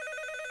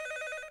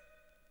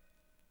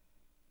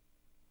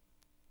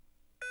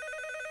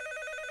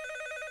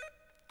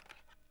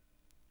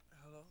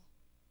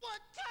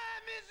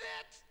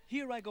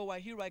Here I go,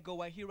 here I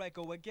go, here I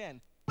go again.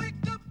 Wake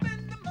up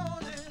in the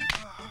morning.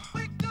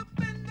 Wake up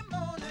in the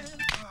morning.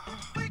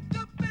 Wake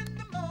up in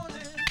the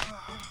morning.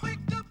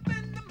 Wake up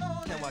in the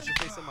morning. Can't watch your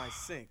face in my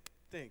sink.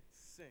 Think,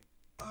 sing.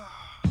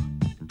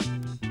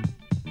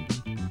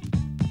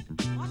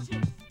 Watch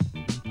it.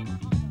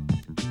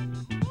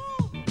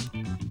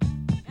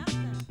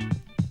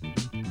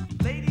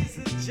 Ladies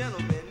and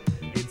gentlemen,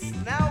 it's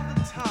now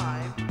the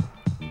time.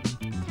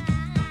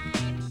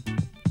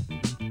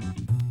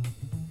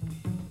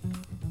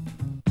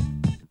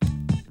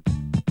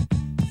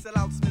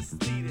 Sellouts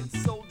misleading,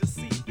 soul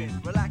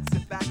deceiving. Relax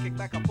it back, kick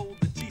back, I pull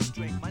the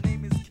G-string. My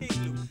name is King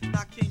Lou,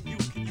 not King You.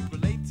 Can you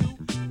relate to?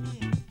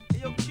 Hey,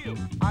 yo, Q.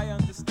 I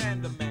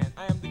understand the man.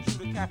 I am the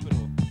Q to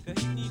capital. The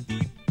heat knee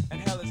deep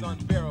and hell is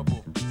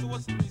unbearable. So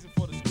what's the reason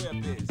for the square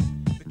biz?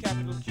 The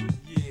capital Q?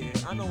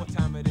 Yeah, I know what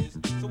time it is.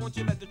 So won't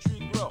you let the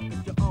tree grow?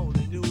 If you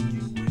only knew,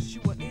 you wish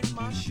you were in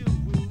my shoe.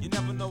 You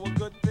never know a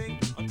good thing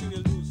until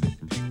you lose it.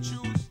 Pick,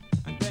 choose,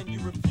 and then you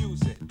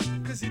refuse it.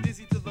 Cause you're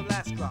dizzy to the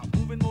last drop.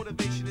 Moving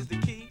motivation is the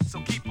key, so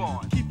keep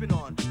on. Keep it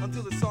on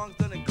until the song's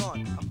done and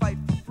gone. I fight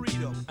for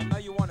freedom. And now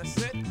you wanna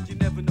sit? You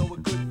never know a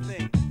good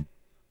thing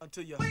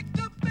until you Wake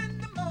up in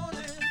the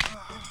morning.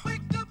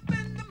 Wake up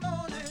in the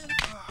morning.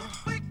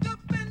 Wake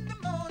up in the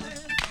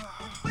morning.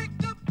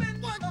 Wake up in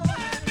the morning. What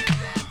time is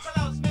it?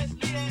 Sellouts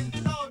misleading,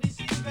 so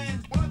deceiving.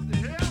 What the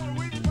hell are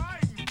we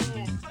fighting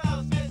for?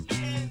 Sellouts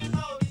misleading,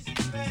 so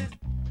deceiving.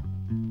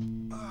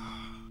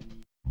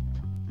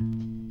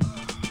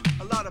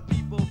 A lot of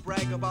people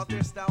brag about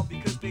their style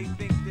because they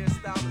think their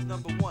style is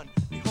number one.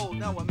 Behold,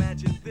 now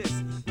imagine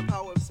this. The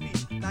power of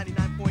speech,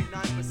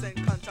 99.9%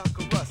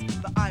 cantankerous.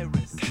 The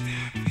iris.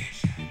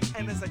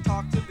 And as I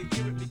talk to the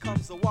ear, it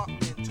becomes a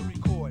Walkman to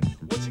record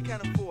what you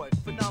can afford.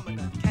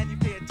 Phenomenon. Can you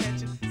pay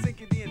attention?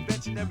 Sinking the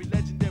inventionary,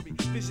 legendary,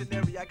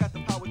 visionary. I got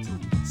the power to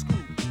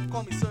screw.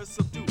 Call me Sir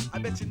Subdue. I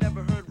bet you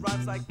never heard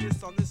rhymes like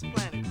this on this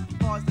planet.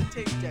 Pause the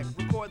tape deck,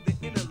 record the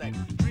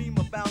intellect. Dream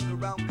abound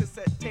around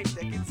cassette tape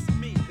deck. It's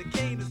me. The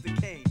Kane is the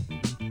Kane.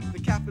 The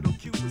capital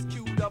Q is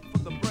queued up for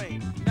the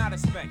brain. Not a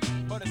speck,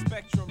 but a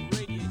spectrum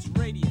radiates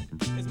radiant.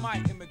 Is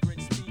my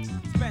immigrant speech.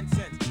 Spend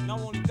cents, now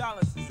only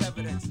dollars is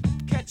evidence.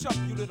 Catch up,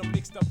 you little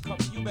mixed up cup,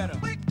 you better.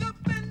 Wake up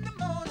in the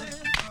morning.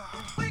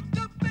 Wake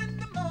up in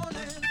the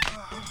morning.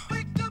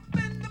 Wake up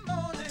in the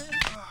morning.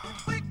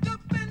 Wake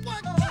up in the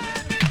morning. What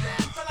time is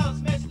it?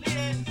 Sellouts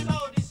misleading, so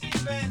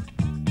deceiving.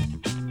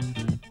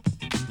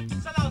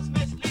 Sellouts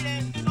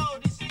misleading, so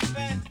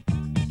deceiving.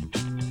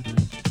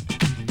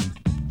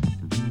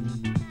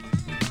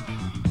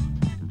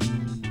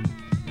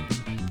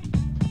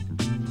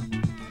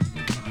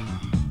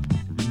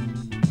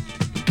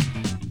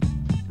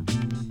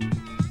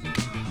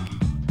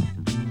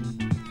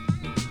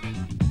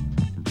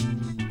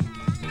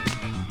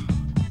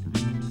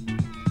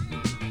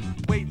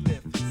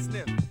 Weightlift,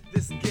 sniff,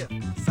 this gift.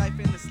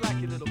 Siphon the slack,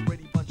 you little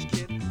Brady Bunch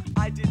kid.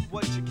 I did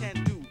what you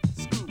can't do,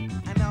 screw.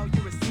 And now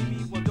you're a see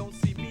me, well don't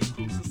see me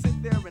crew. So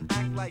sit there and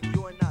act like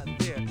you're not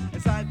there.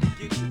 As I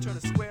begin to turn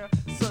a square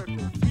circle,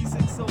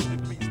 360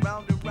 degrees,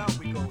 round and round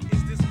we go.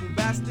 Is this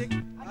bombastic?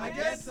 I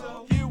guess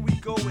so. Here we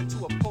go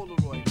into a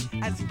Polaroid.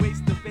 As you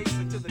waste the bass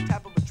into the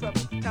tap of a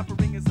treble.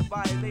 Tampering is a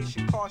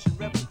violation, caution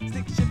rebel.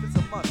 Stick shift is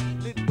a must,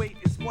 lid weight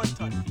is 1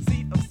 ton.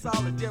 Seat of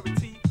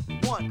solidarity,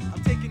 1.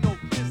 I'm taking no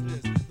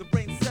prisoners, the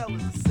brain cell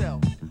is the cell.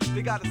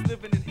 They got us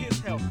living in his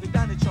health, the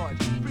diner charge,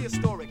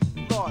 prehistoric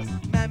laws,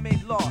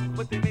 man-made law,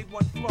 but they made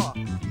one flaw.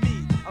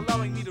 Me,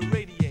 allowing me to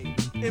radiate,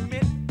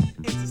 emit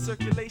into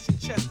circulation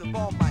chest of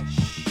all my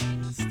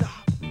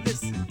stop,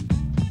 listen.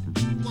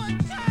 What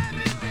time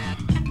is it?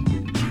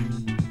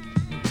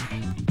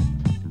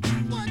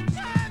 What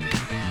time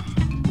is it?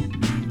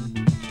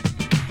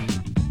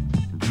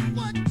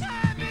 What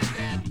time is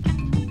it?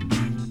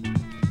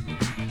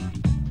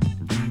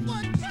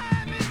 What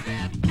time is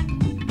it?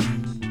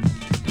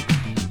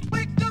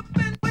 Wake up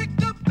and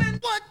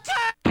what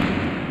time?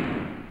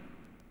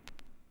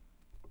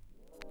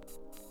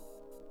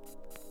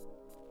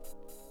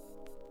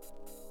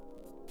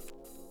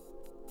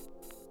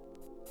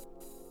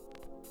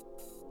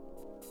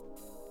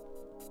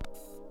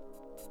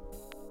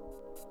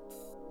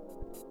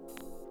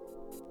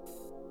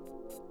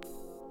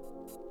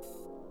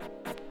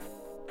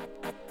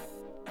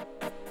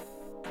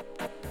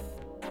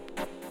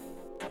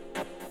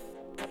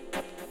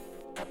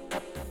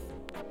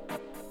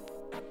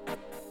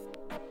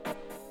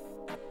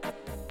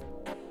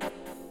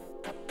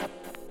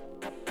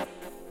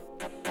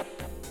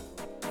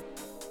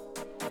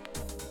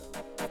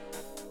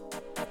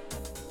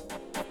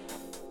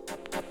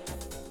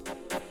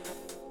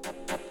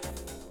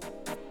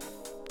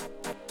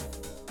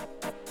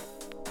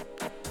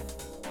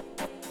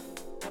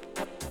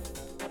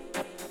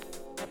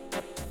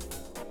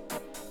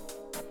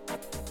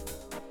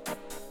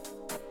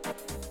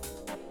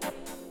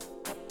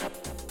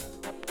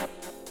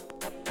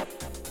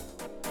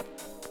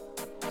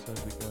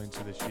 as we go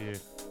into this year,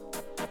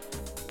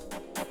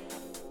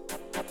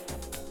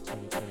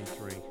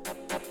 2023.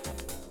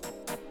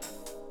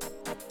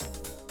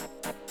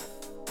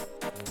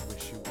 We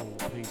wish you all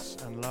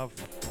love.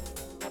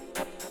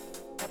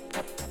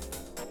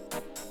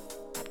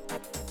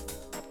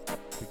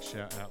 Big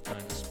shout out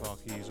going to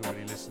Sparky, who's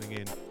already listening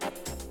in.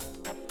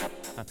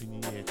 Happy New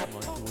Year to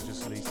my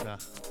gorgeous Lisa.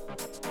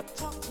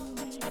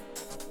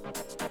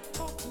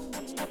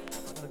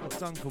 And I've got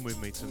Duncan with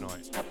me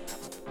tonight.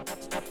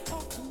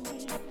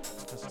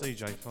 That's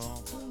DJ Farr.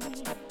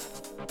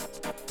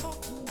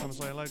 Come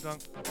say hello,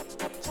 Dunk.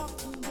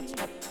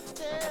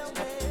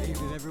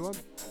 Evening, everyone.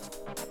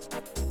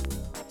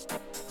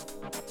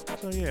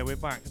 So yeah, we're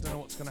back. I don't know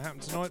what's going to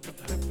happen tonight,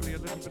 but hopefully a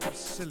little bit of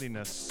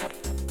silliness. I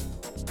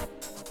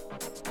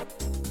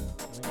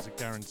think it's a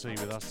guarantee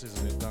with us,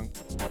 isn't it, Dunk?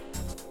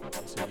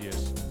 He said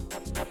yes.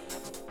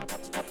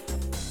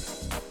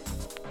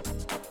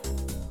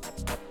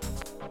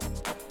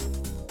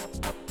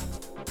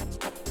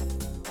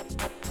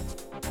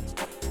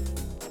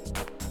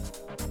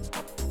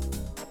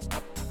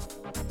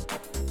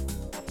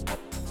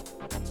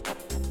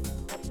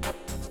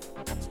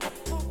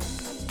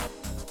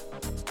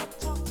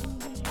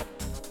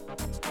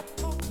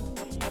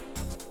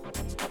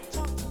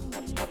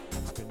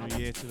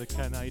 To the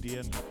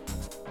Canadian.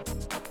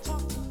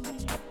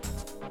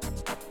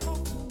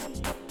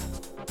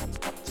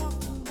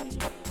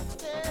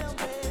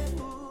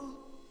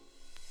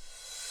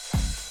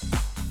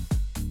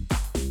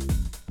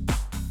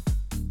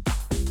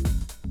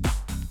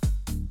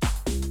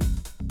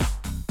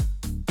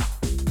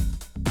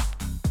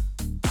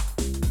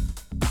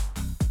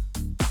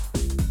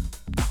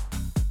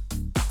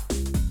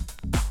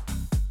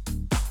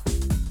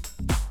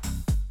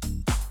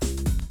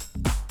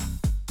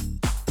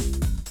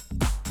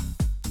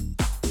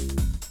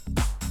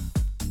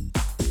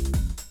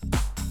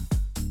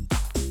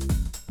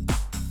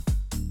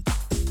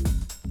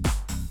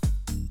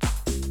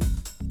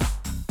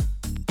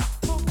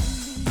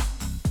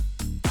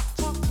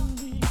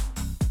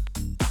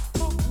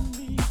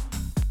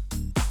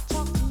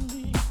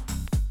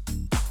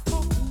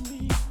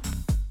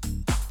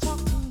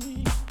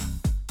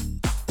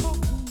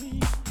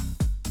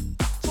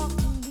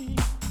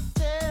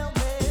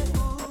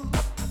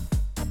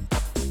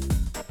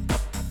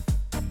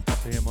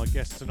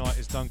 Tonight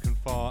is Duncan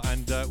Farr,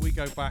 and we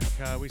go back,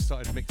 we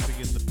started mixing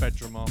in the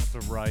bedroom after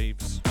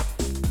raves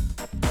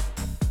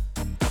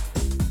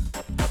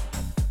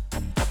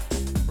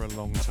for a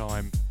long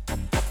time.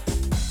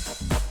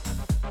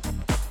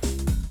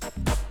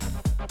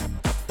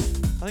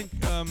 I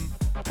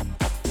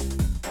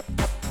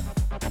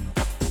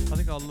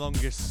think our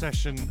longest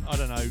session, I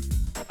don't know,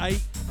 8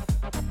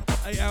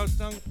 hours,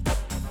 Dunk?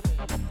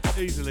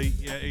 Easily,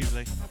 yeah,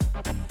 easily.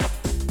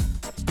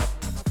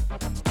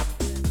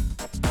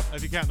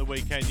 If you count the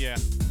weekend, yeah.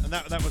 And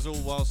that was all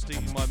whilst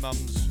eating my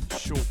mum's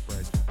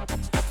shortbread.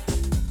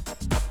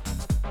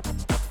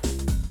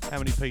 How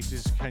many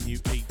pieces can you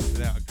eat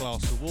without a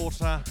glass of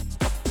water?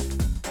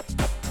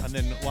 And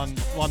then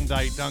one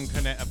day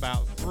Duncan ate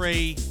about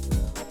 3.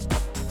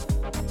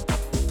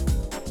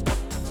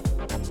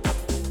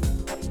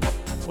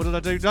 What did I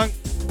do, Dunk?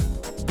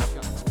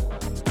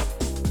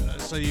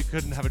 So you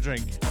couldn't have a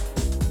drink.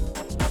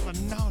 What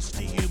a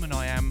nasty human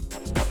I am.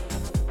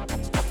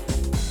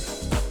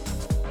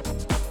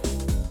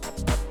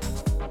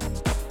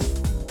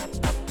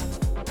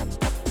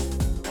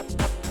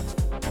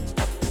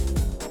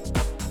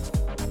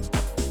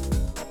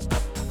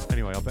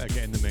 Anyway, I better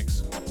get in the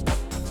mix.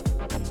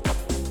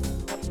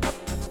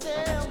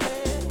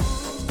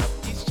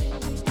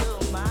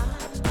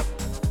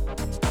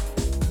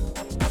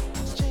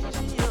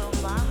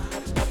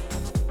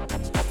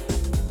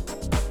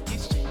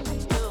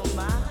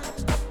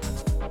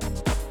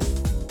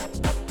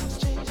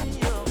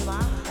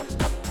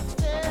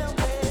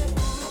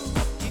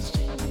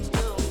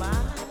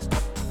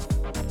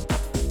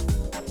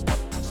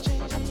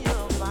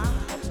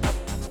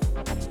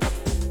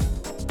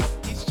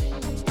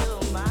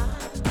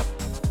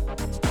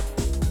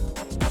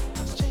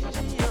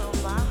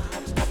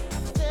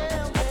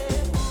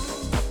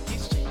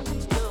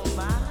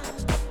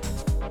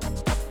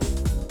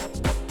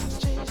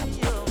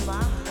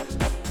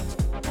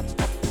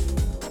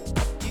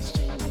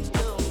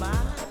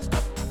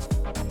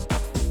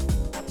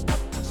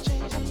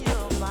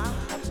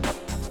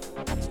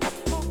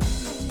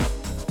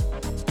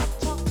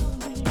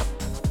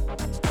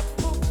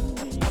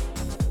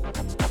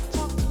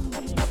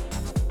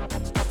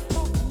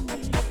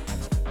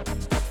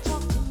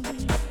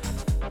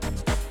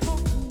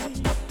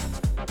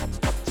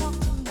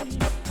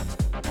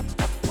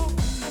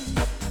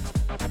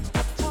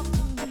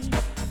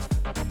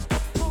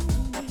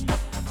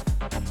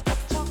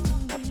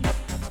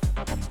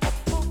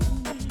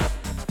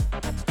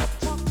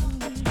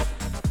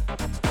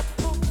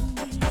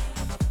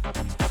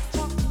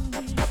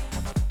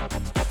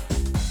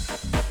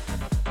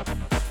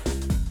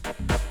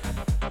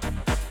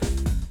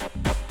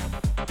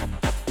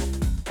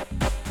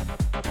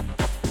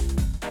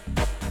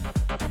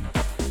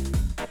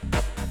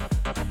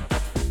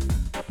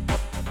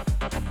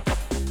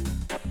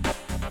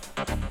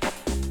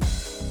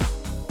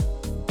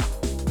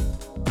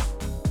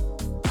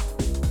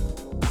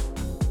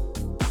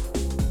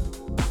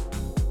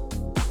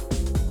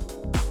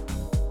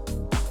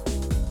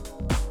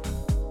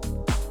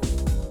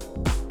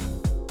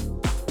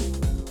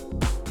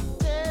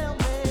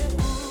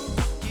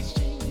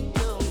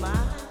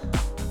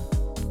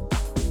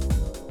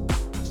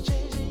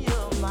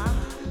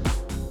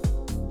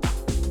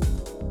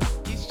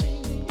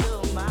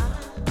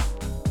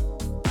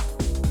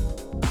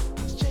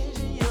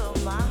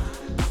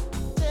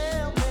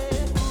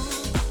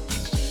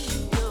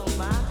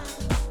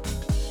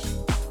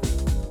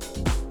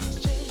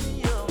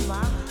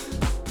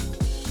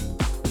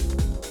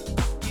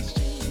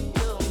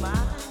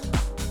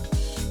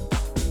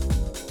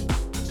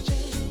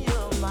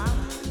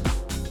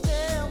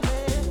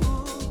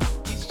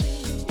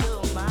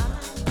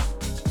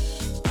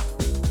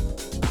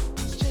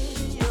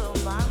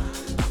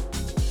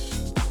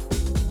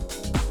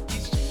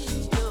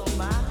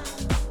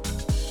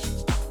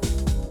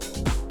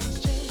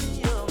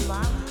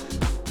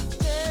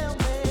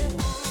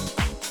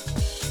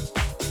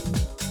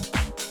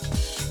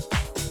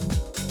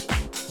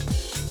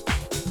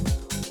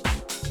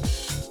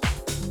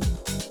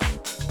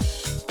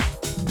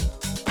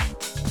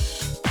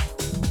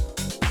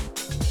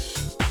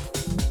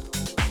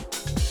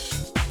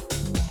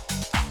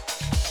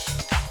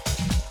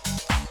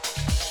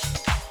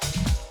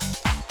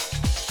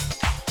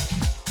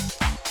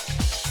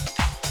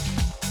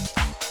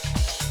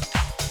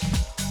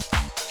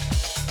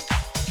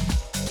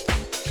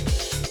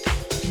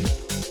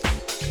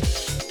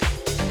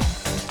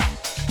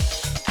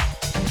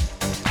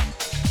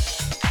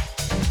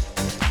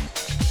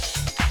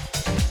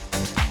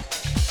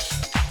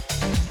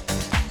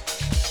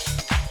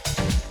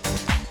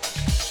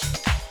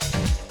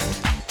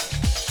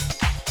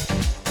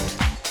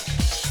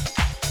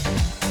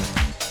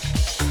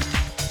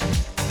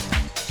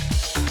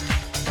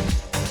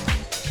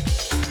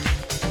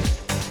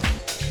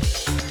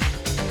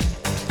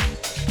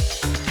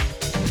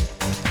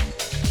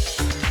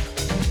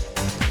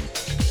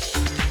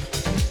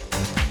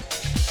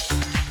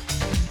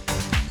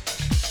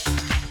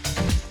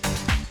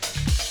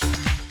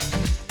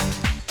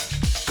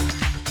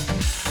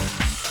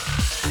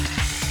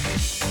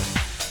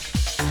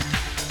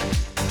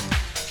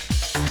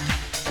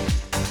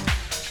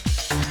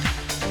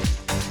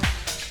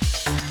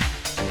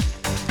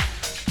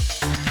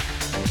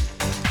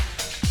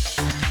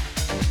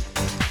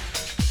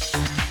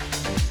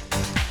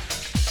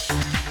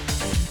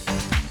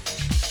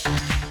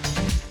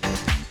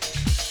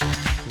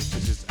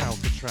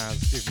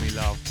 Give me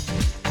love.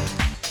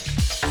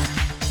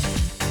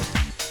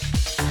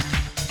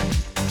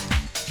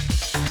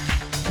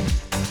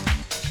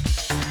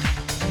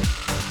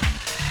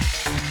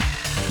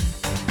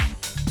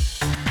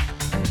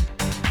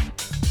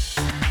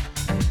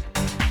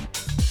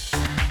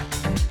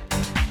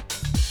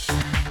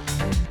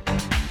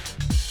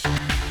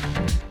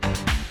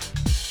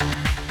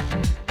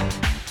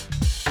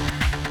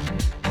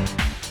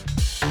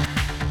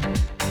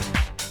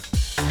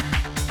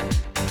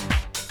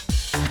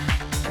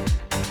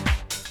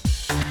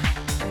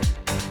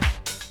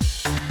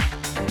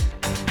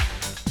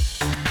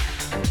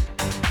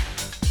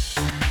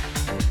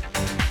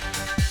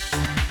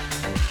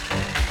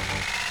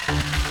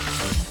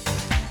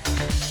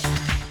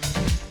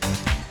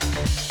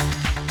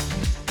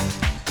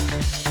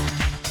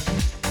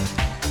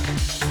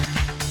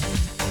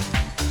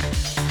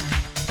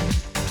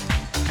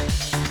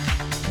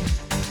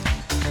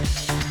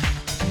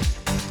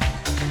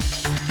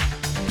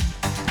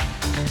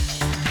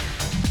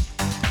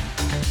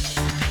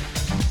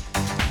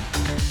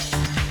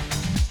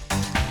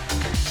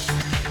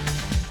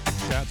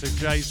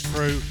 Jay's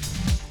crew.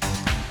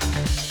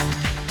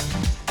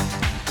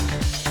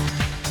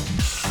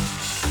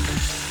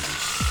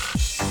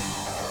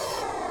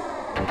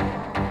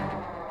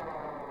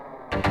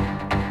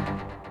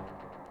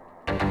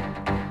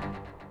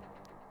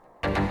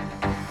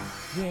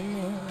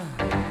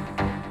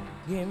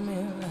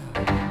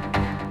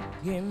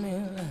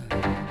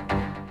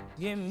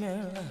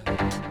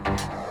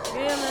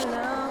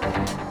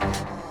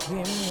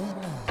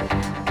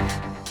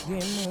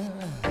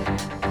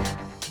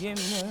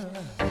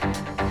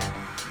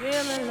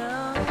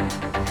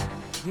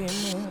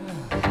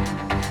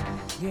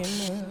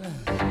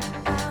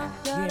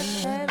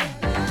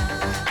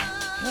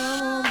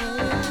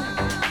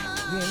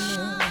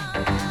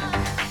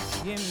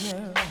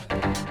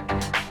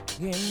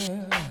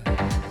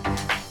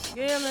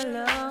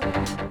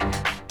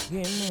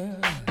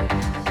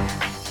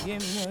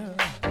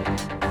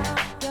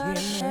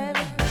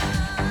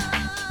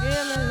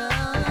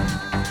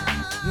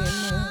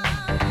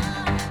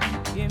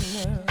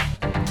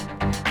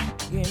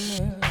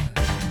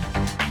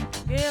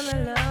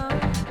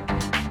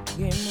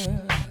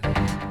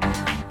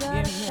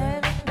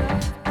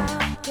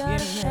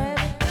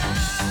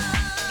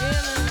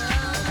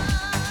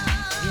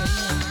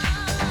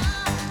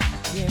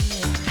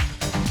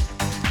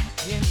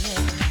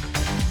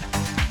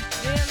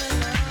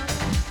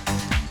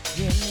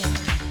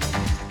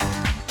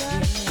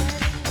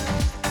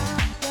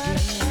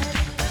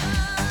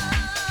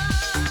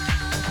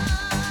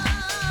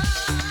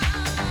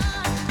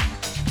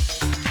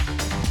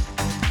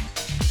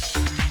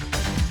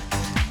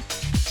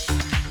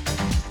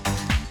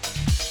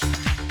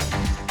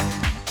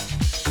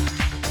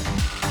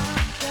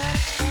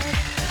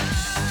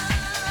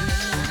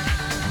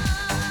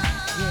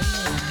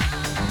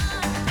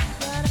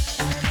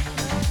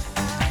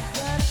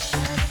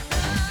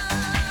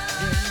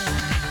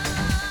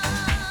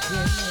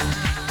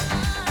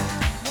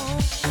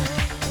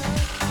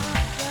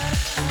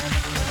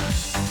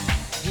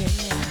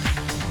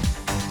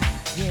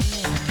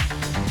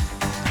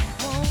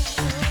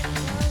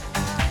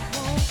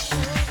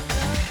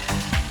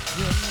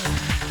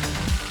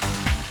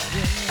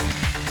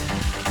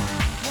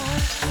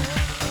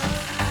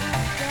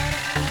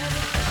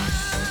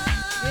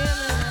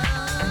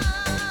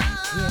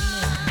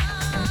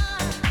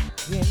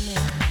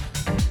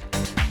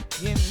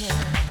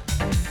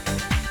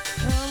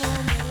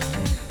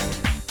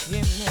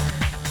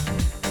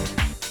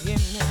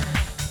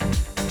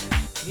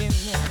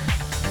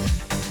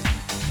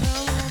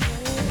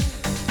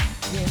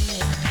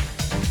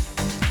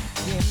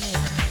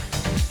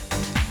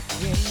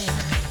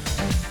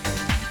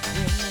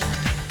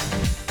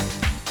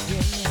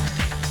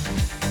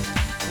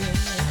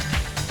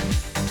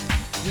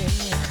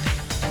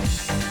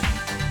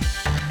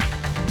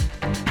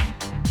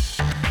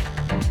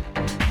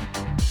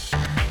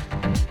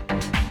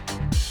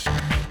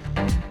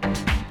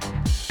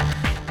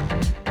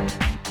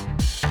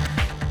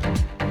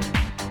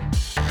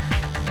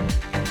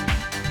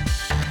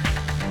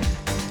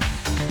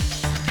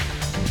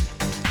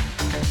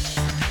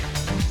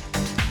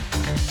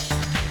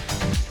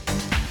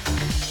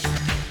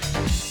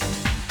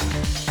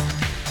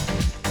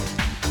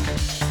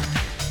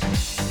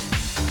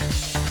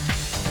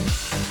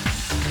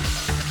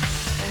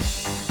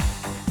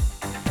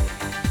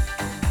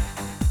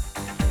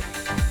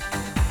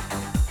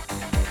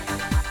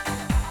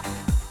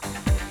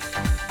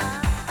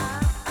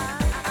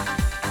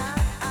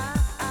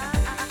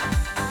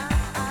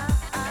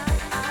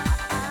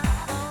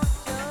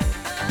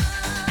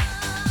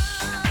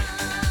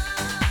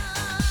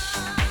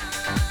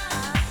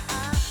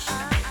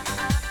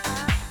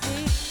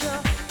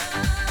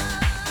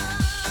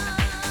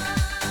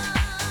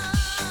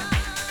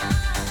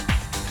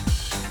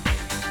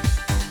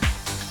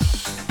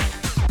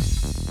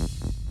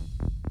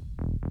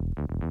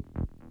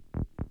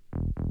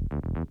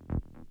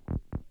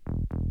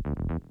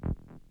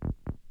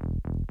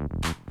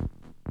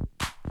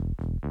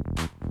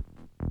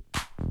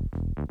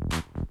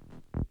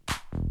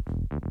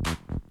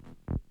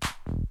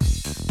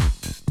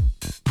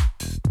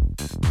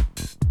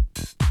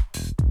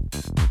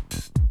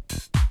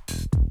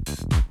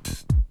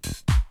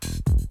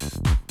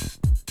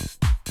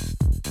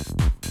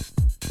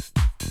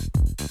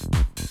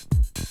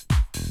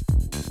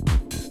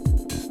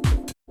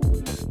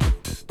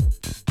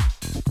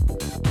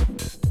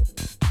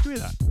 you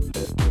hear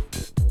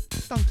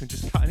that? Duncan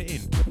just cutting it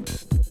in.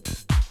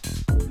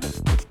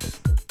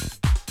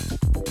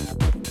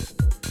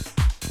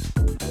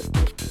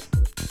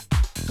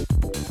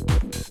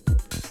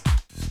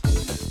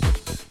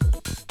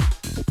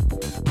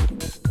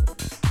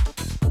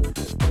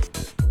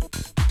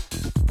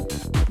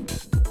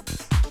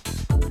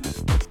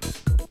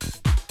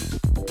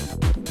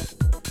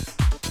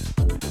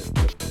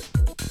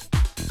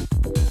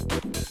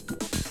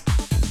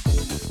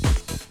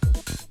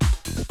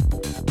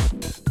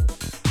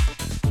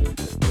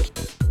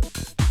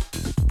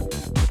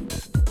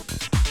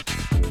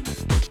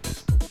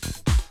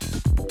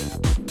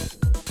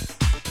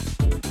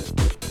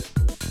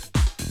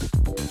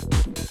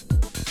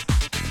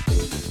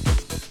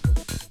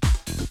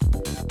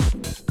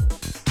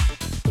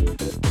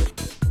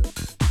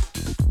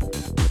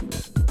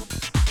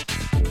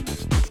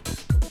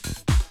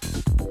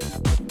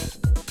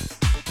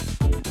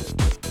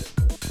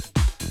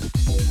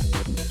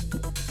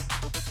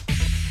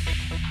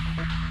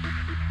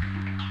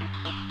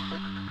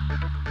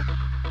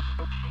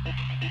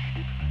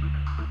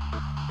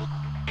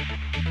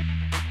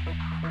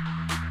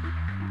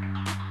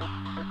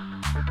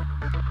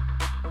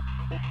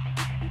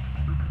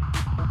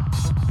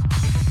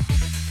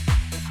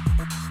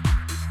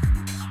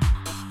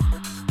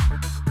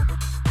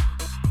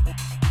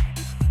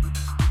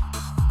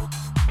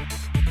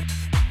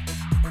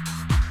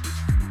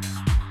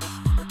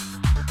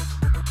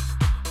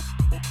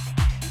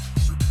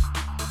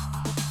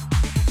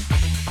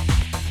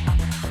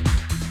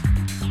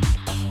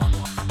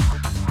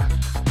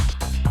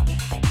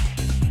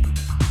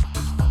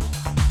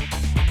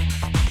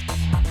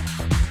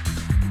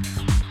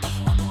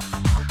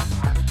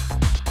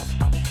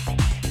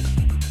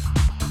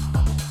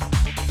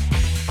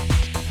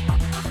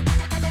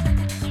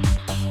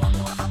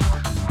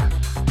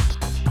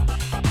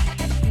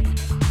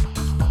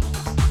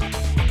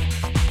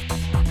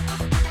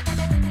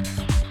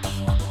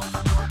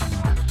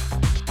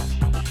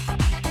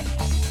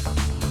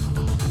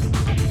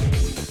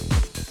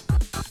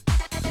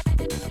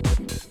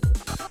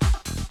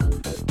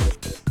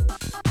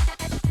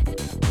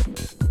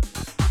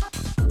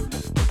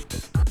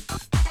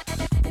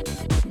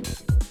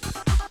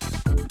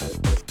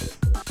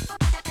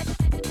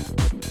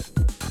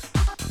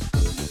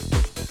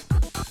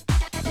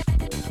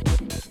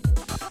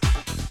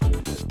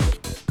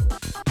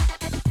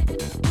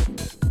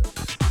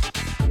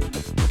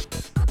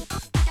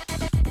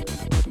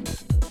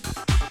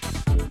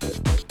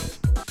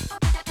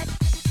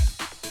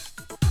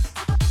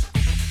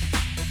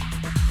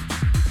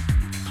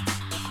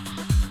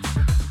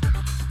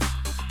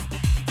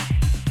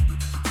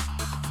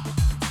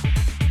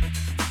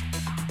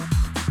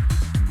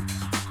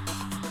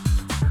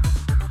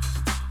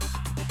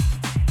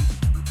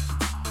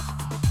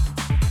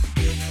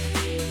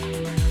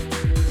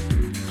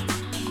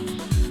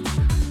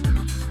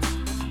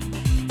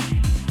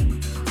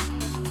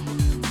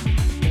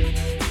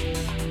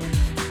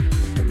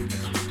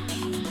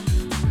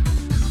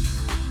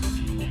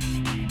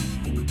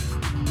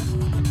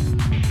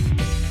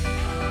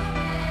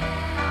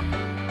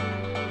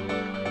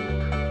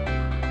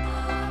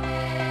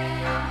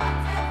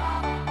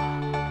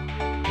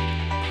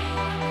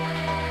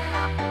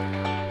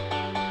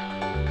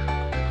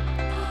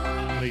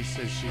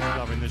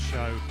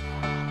 Show.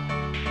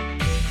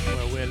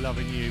 Well, we're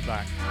loving you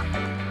back.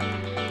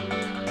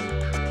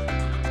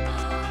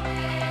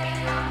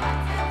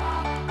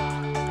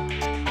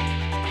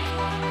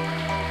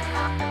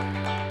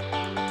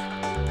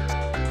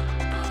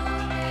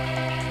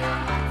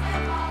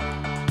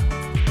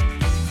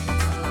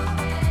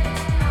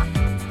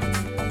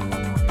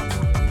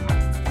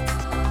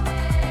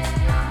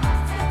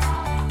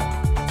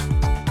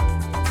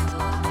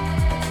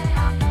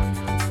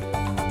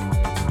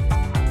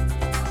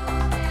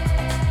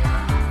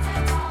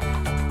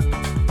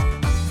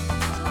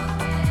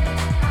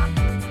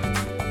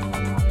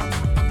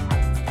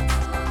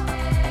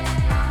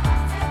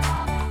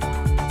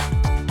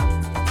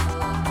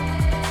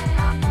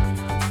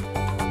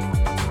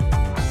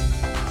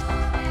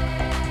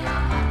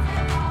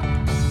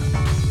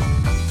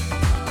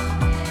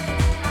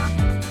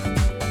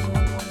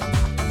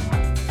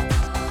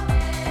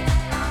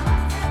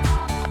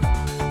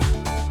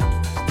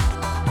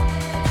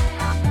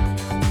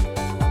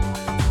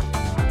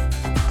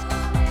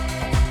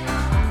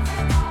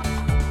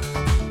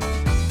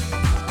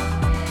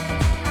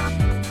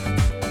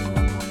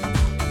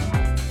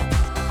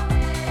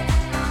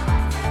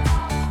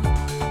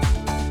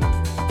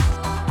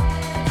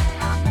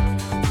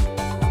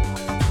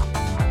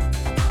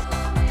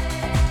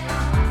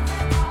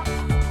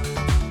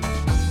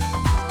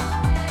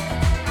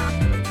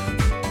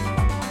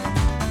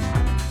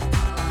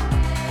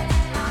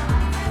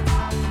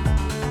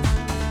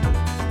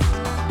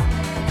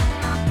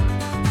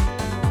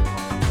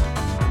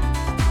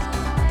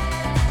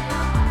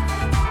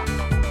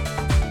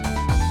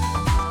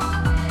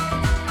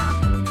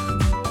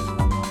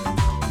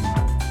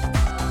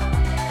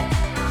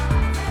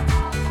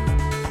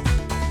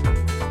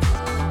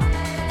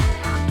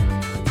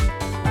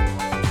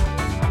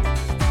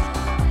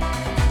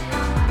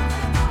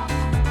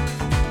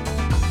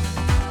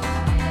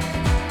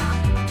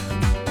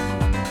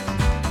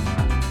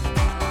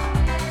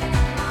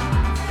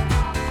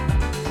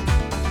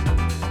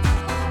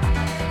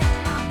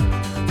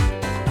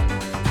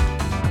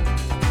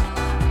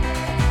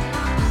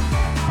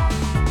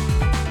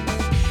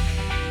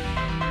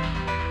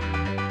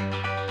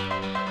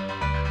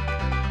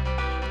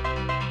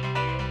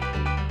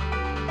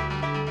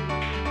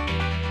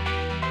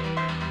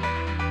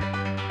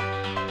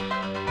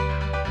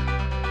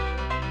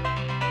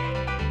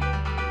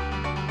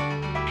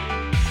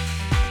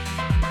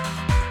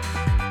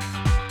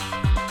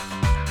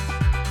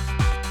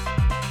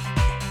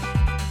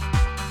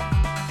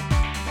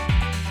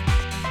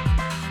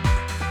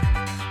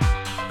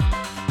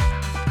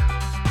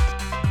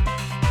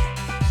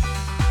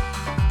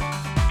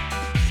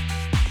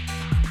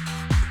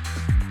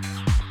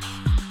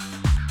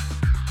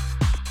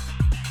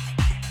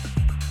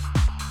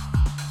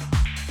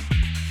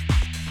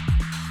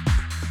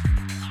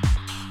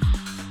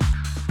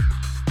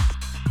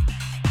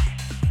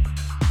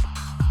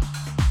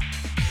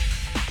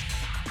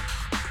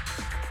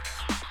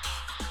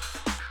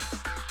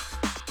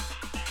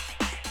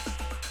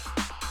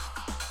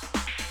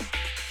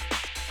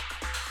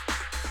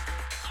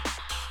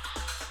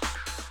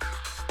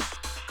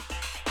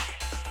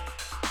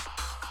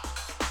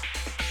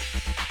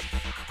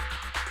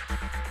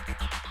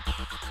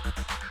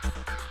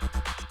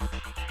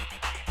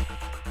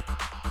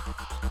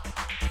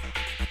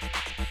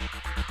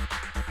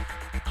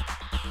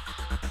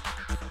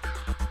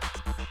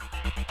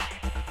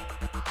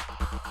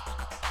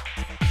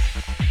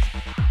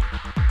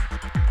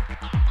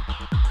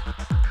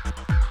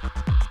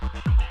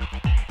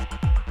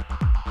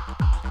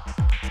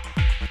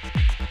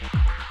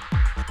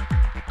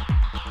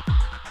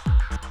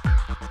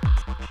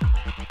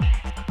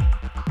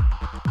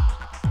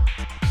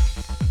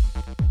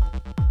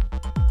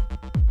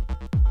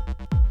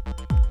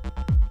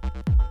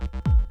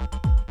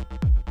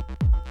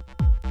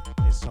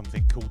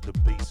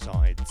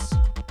 B-sides.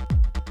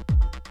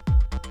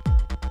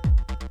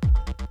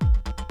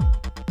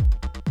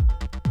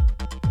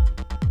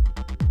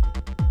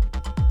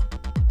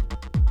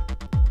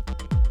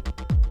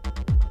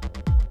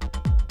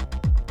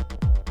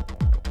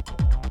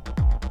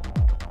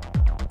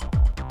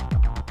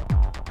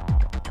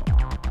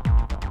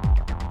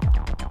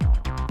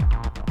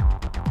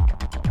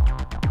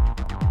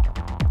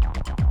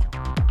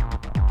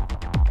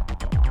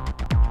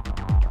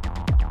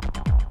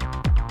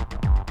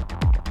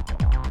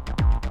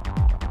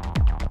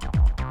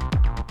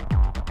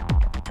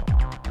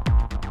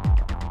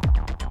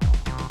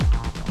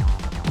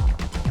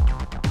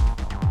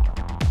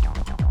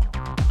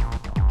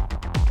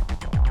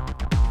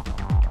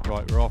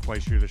 Right, we're halfway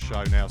through the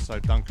show now, so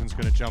Duncan's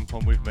going to jump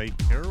on with me.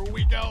 Here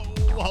we go.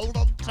 Hold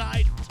on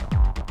tight.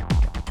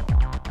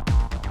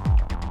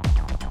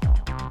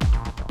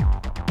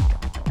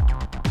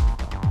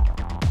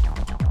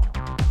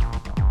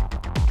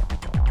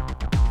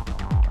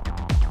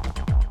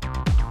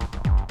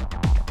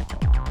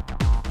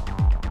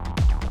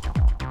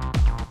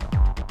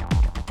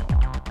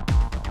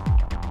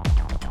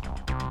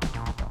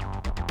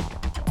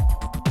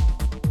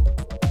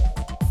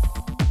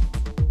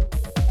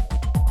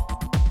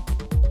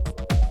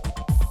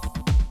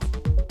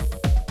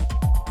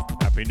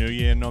 Happy New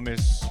Year,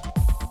 Nomis.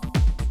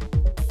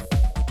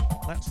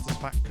 That's the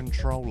Fat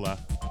Controller.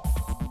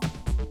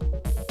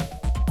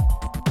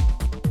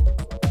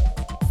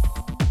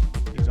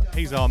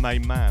 He's our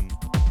main man.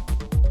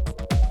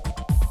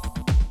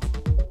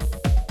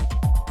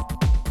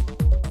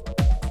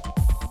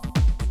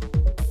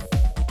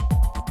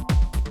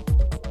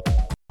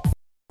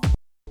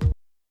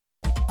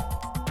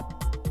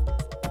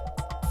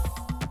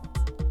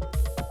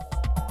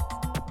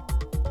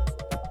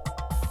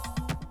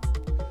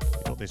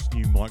 This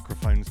new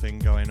microphone thing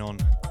going on.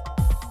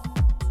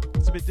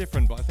 It's a bit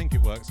different, but I think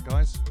it works,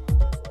 guys.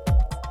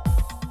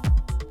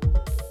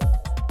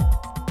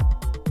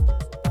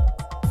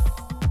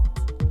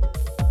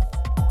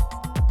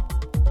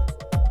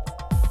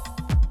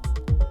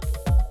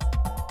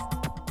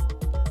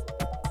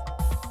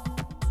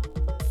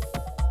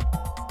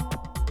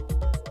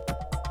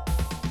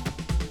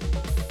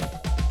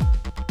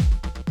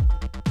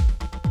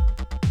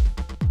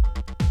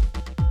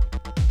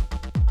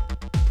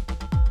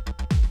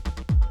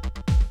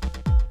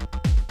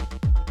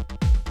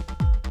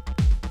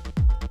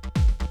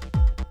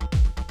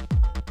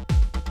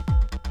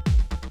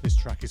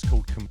 Track is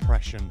called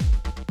Compression.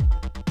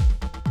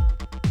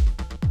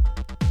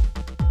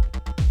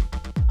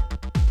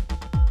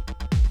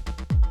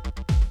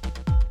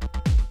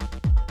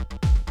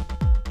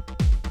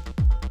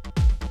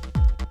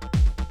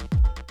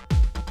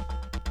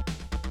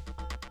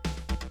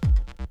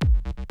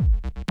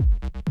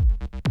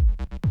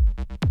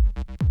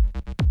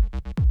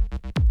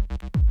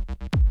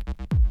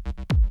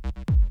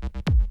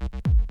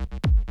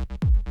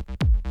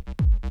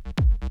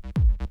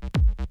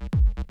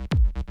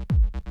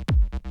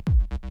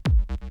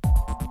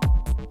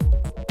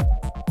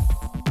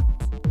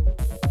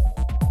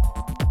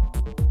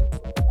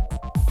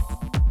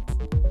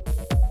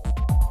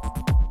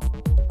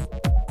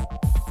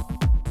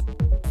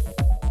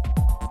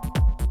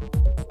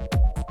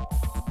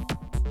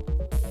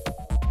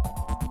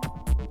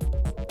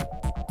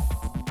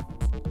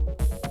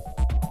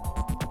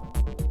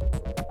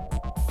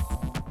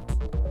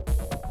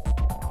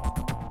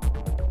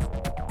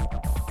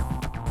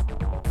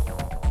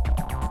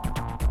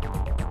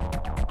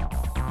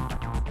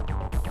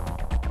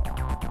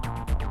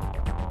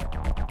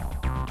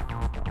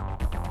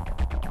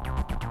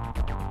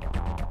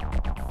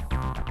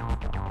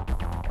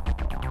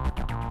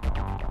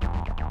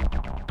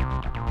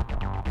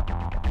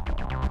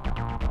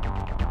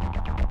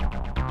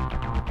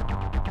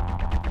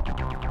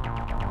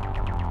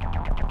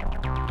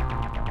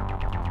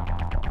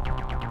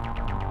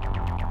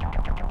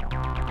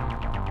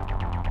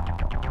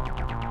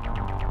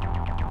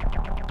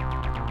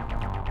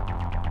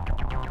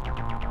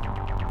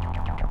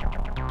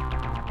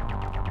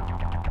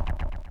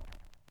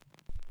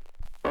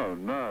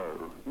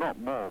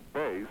 More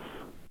bass.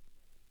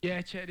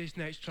 Yeah, check this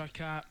next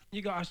track out.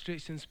 You got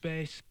asterisks in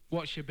space.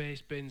 Watch your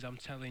bass bins, I'm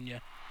telling you.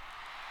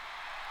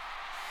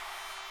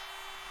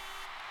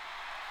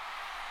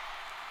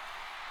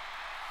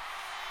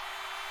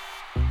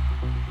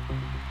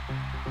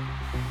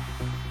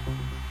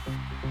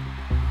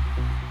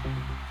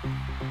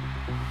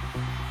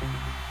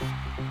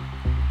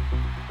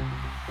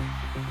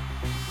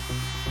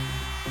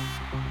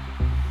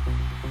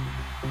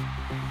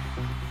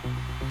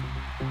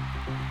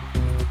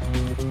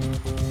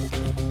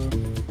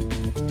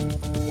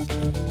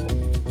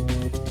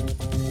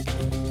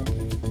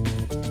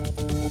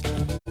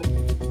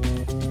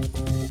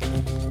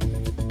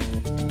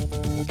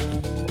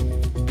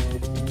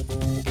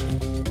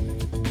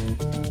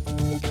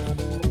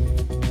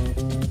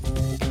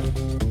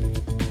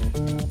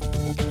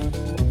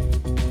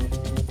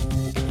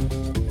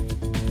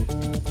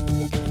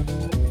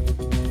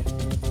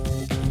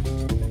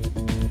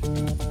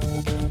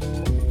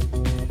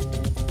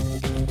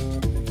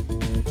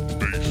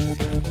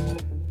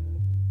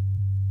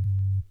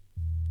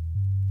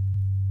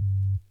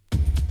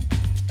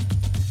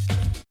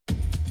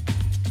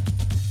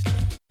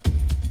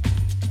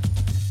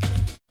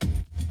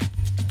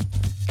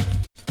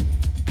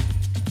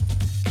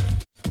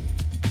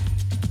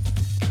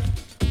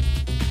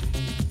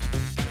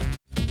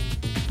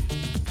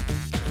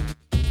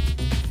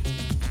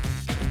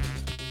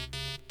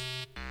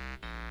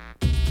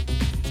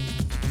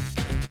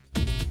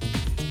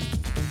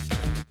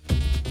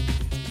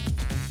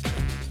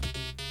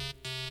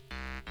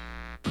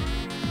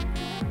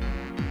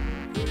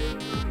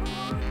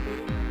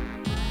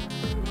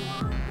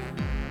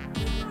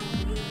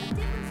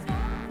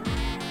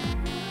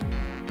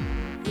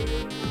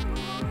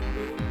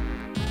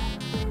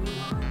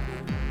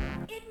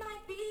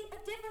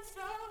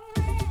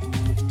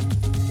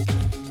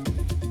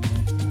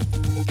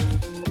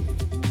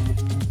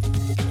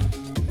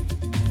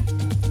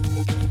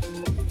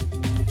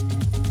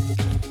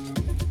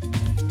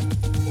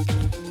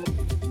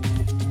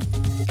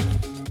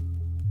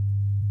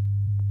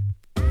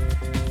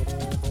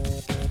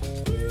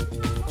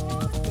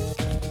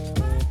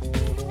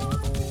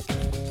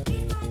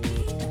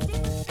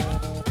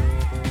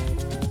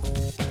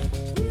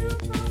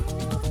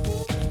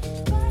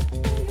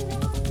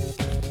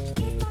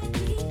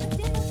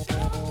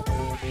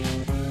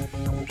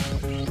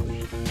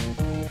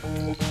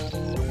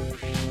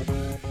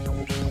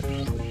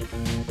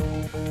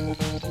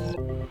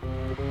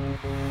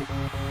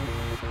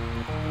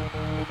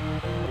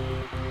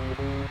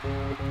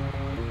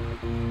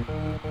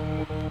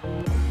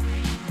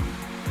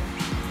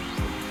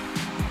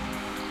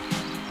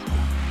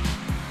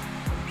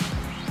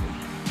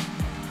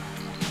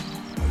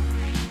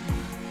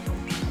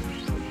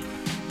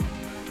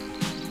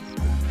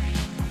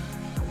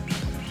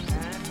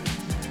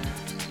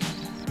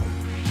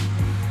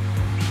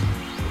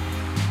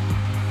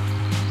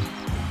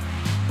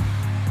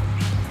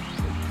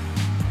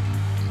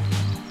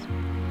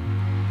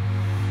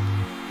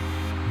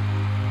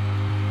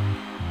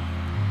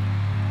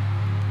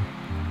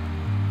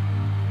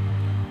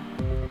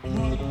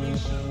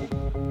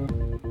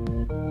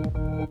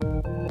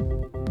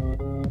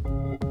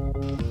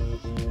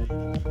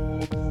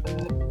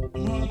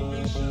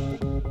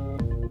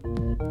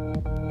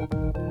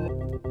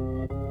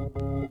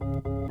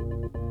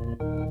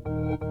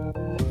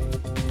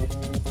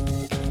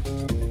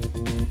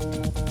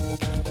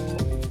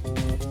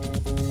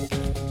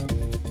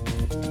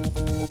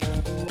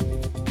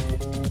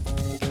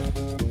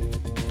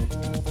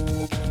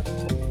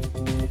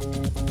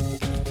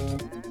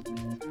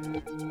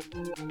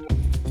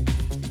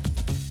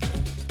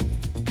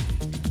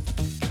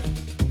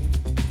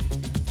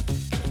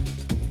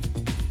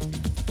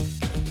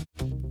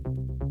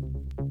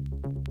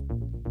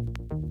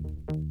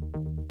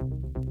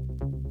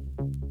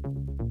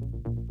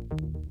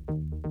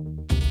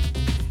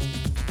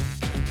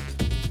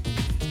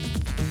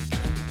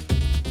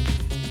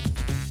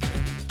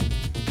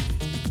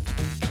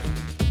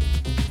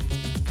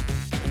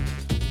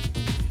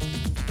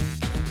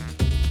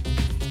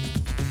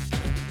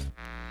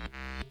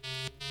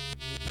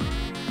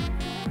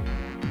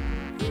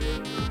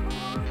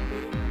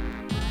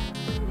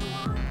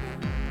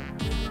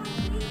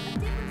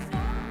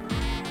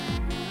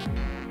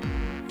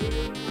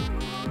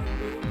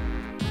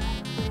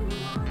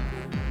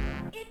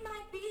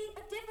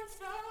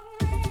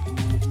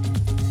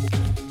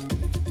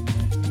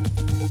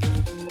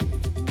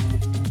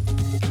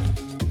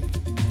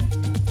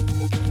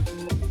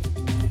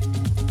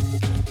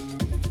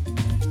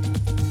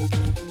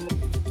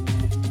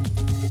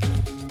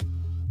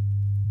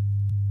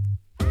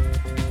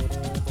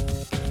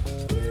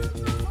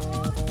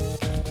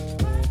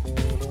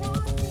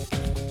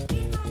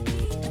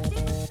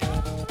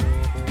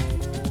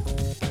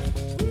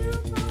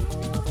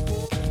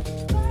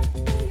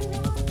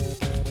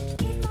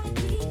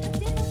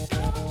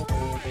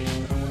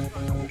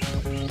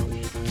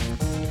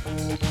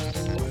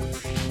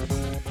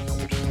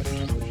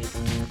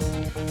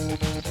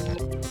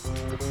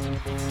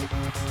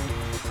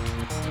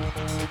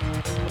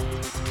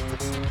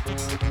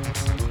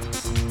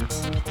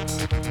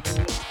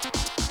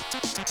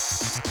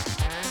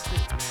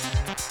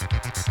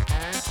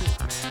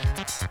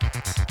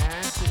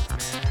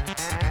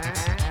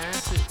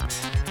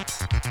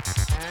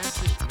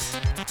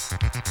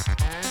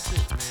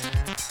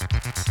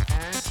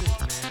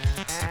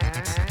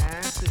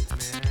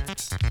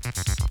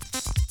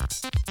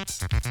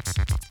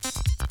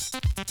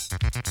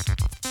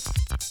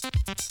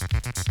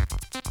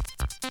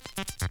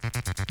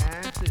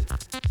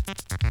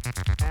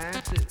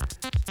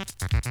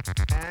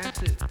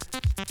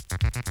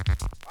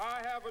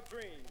 I have a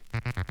dream.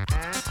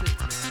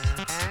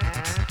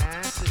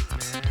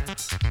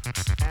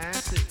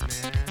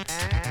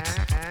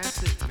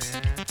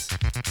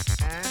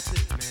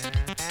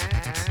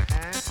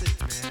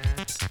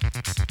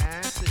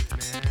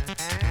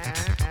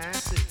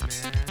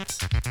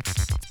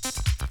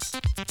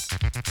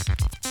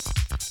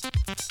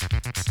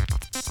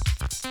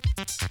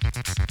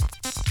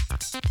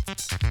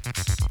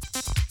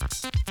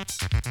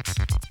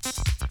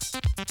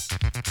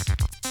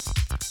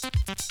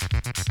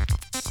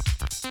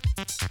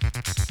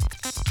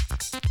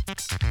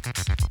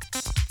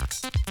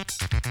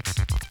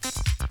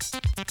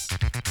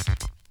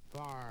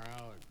 Far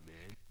out,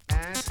 man.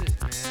 Acid,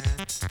 man.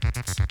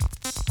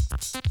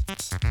 Acid,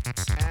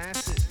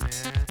 man.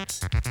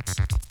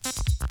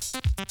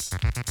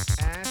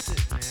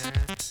 Acid, man.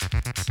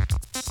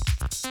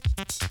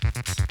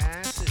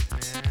 Acid,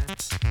 man.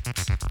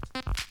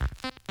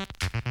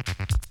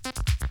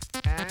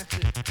 Acid.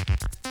 Acid.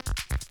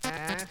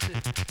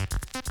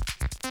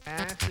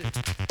 Acid.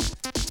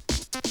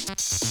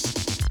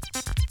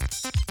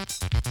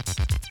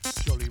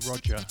 Jolly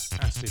Roger,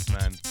 Acid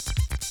Man.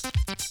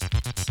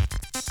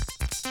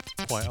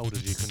 Quite old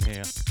as you can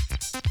hear.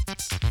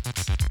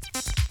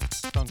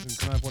 Duncan,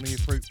 can I have one of your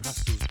fruit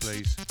pastels,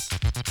 please?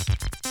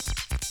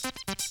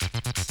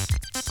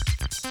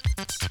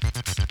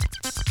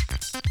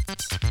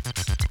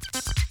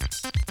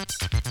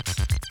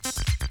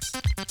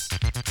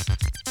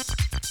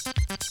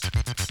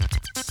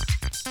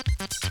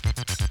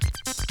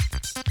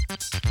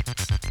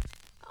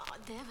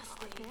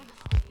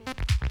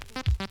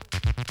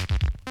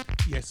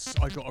 Yes,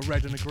 I got a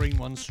red and a green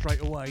one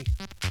straight away.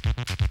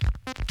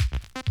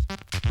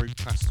 Fruit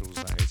pastels,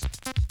 that is.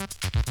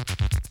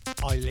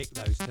 I lick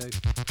those two.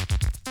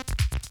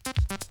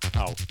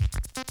 Oh.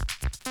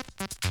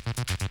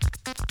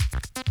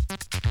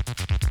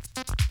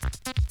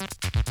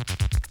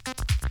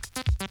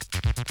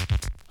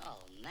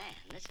 Oh man,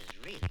 this is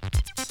really.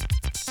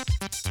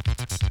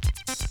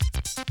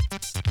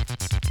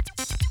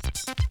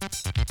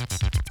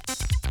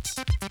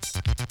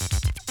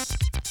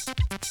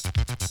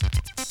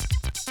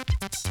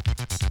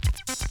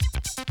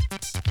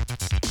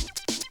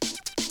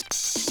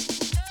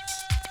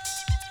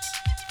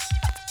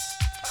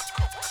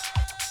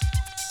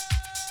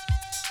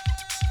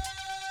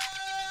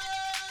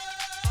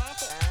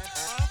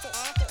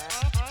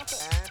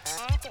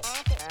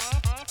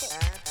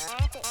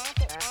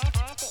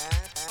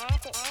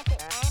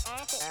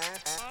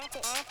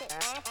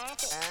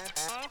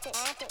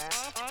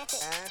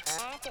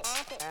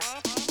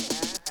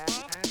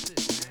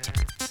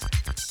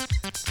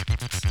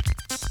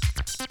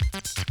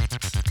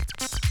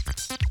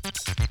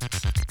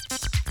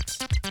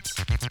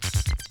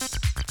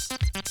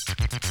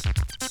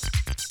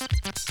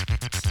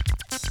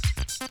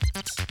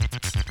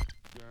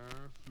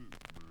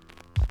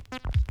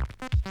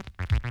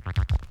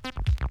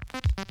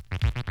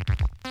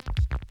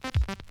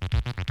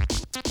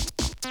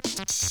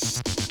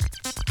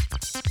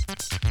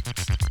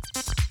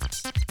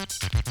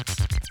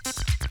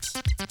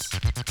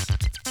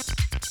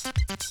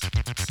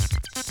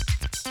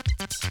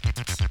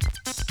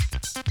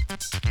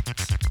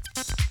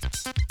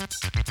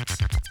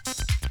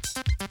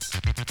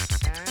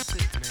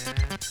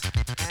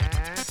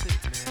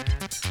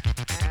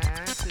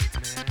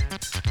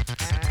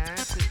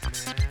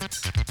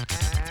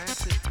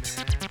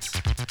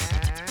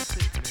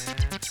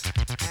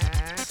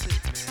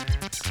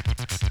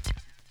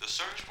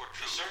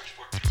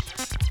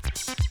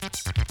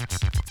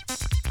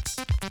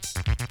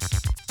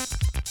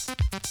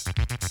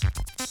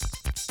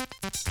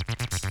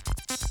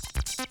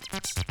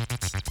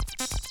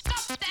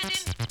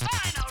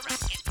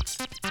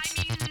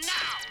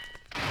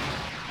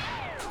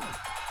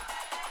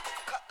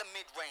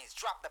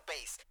 Drop the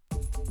bass.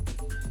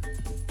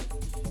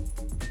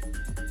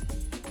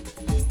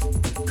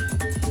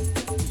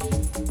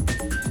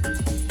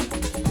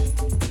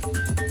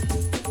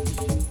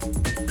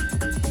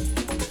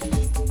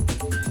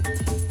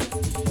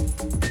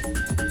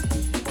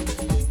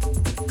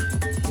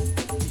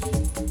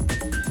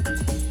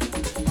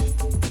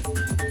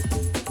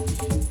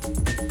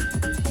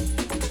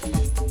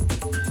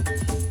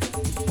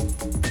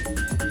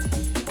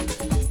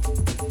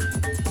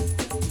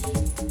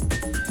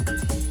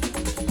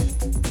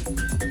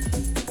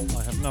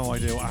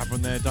 What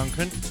happened there,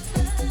 Duncan?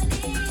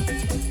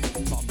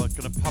 But I'm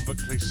going to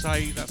publicly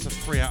say that's a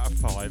 3 out of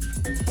 5.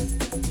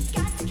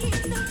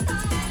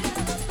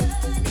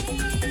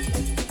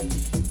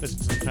 Listen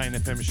to the Kane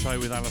FM show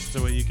with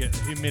Alistair where you get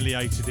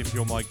humiliated if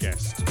you're my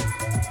guest.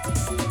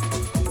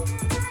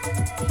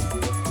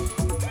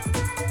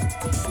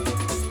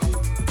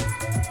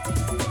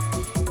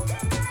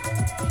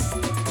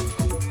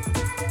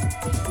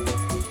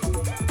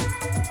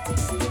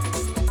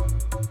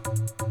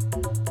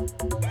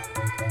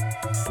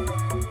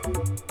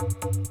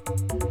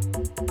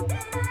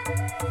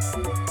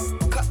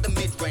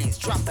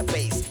 Drop the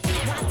bass.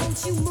 Why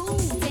don't you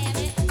move, damn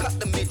it? Cut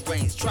the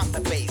mid-range, drop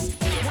the bass.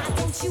 Why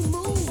don't you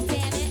move,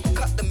 damn it?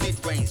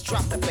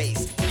 drop the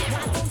bass.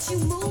 Why don't you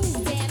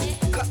move, damn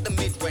it? Cut the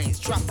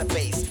mid-range, drop the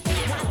bass.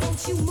 Why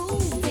don't you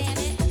move, damn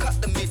it? Cut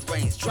the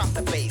mid-range, drop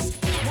the bass.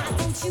 Why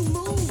don't you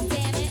move,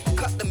 damn it?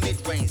 Cut the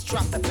mid-range,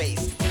 drop the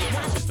bass.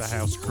 This is the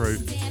house crew.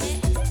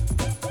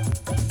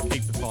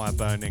 Keep the fire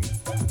burning.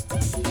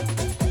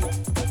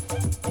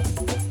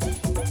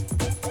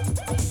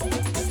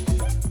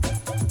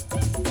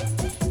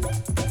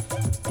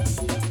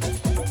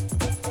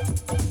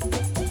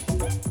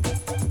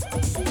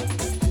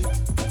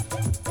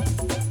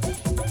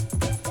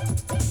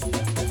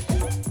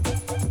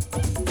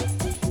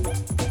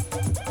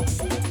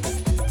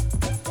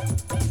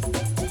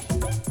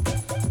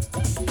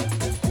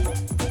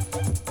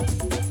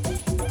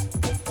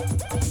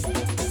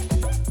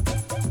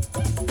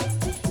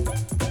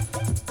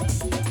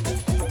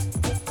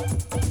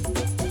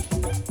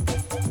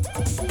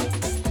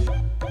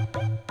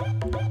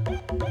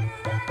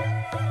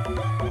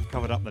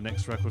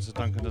 Next record, so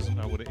Duncan doesn't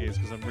know what it is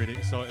because I'm really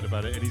excited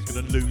about it and he's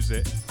going to lose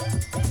it.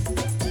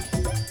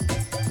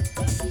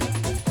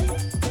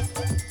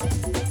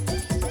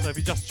 So if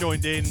you just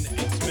joined in,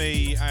 it's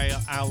me,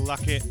 Al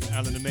Luckett,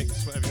 Al in the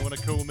Mix, whatever you want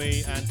to call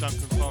me, and Duncan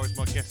Farr is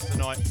my guest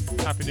tonight.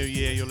 Happy New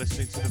Year, you're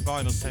listening to the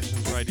Vinyl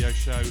Sessions radio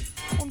show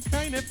on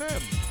Kane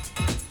FM.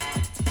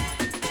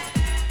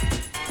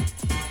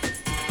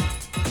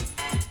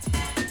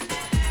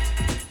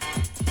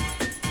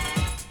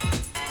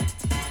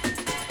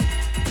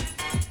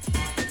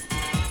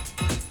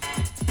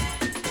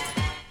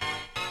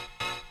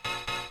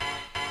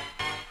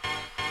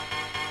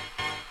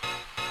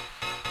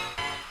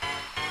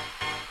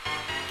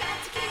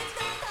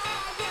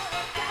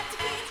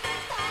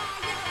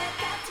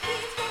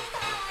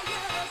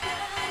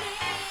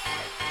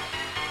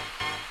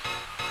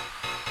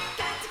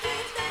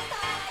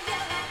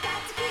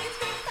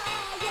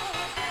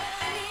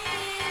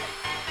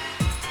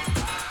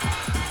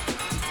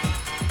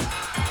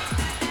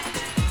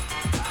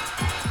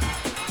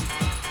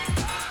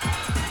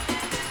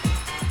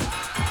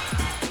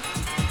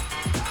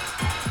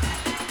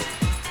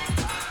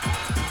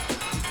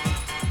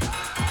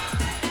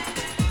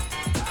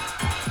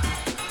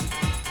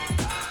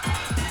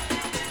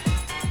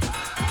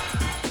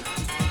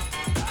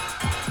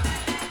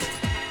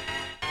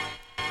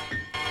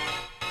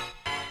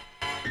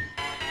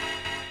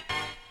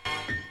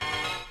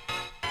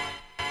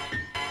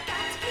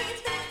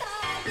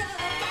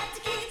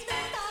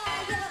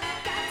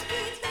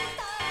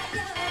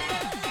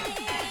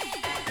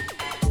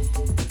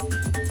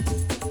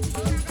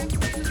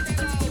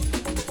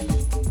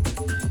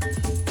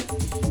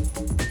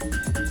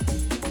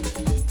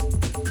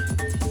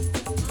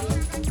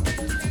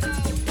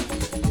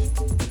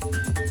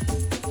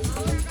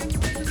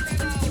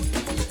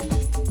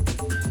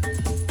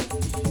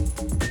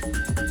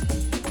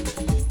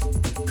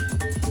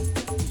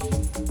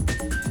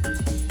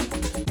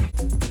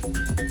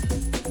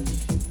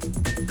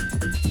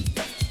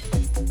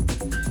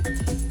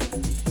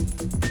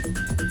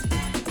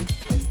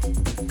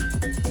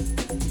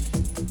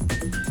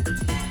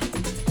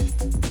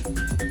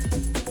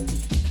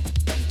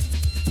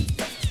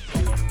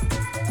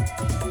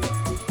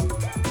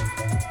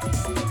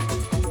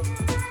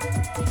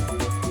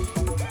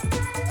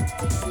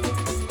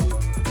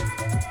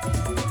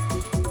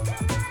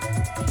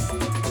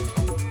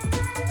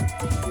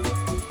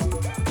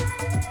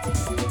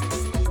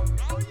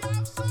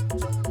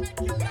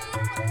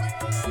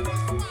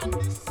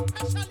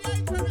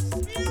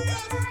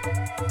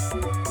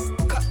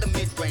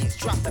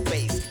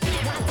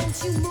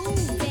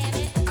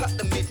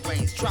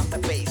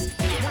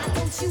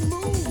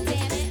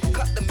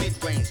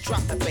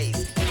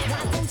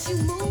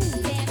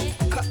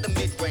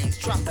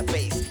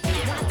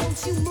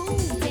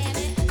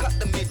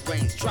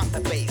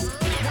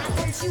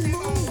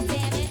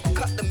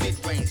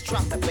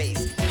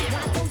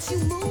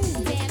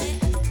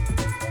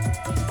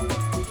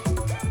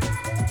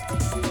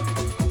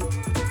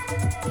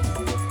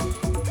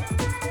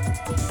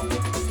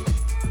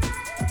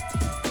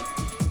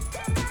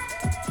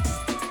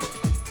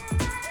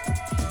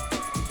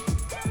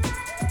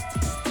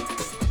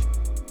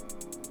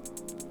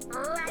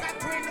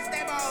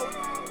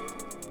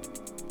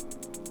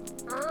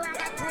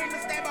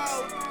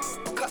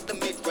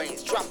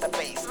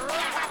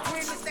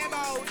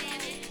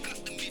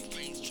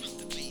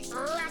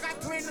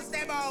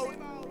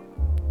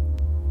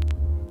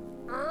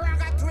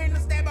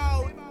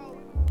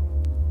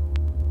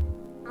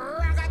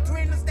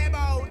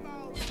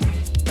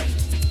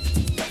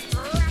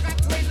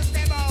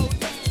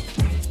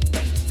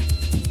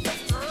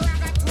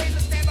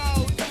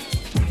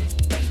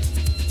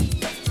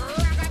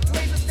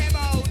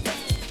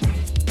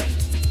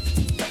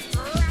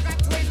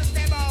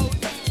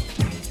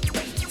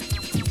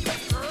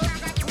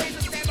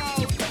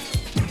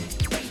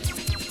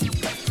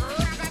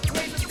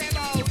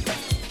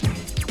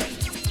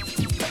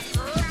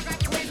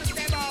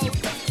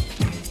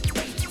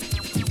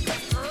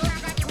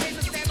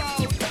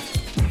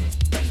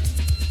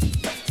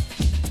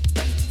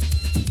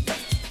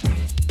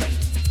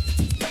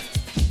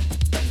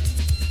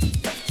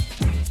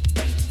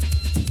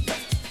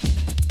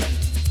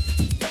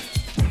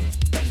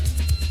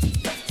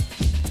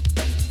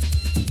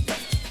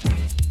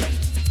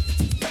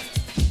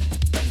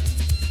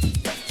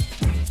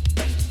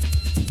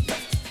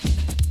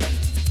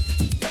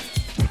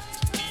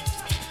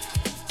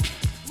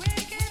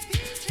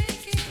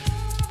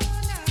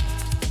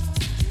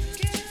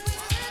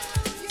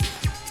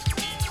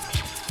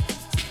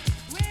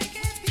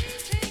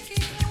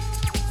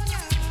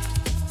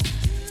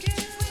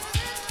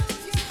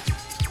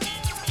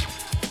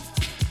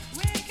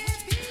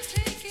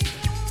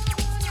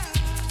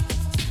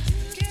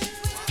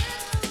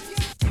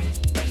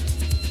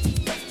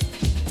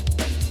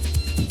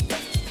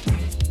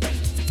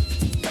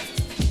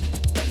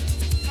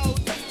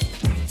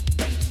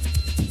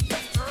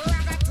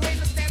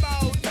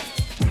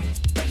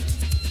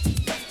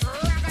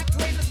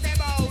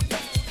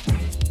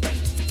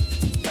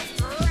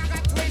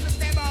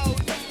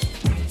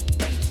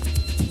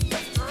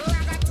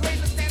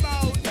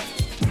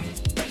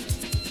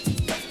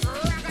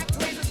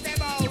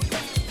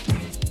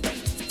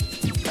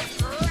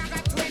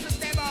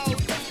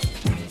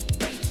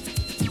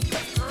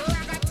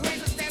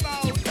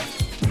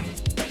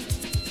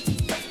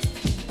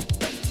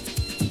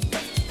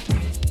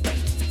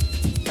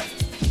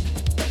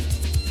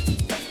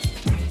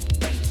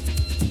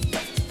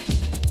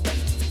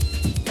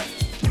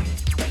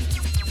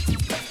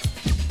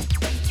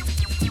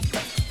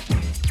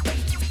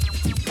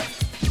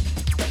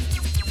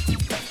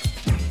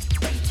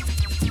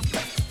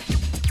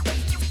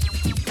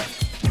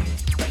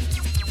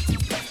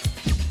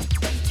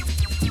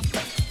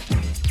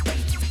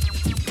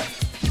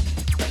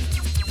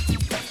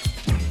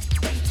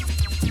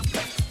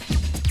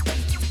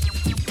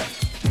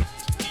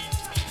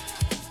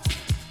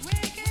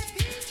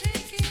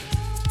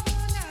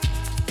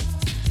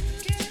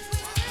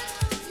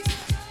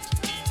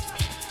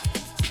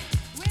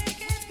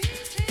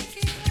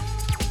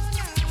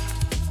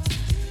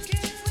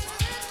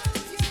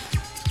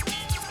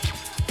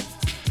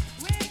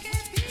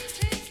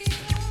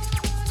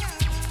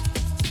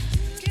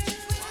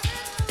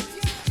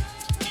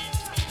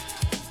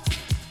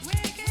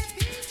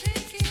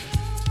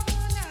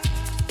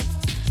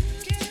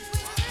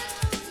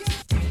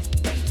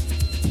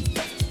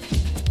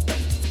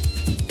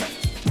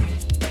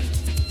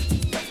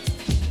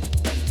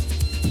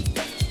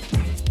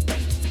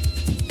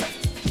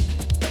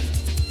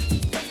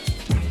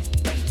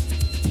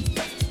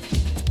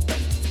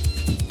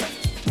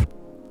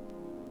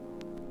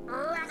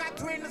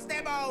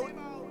 out.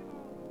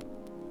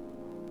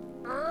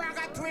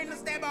 Ragga twin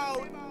step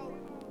out.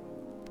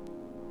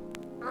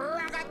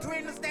 Ragga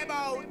twin step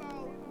out.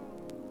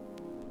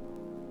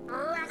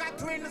 Ragga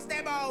twin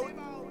step out.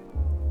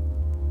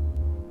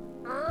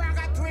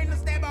 Ragga twin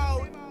step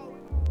out.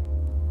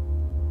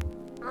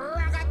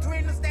 Ragga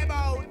twin step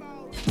out.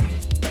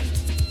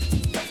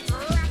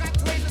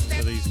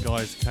 So these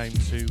guys came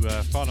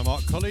to Farnham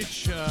Art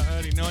College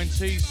early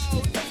 90s,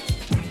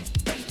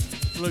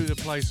 blew the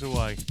place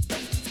away.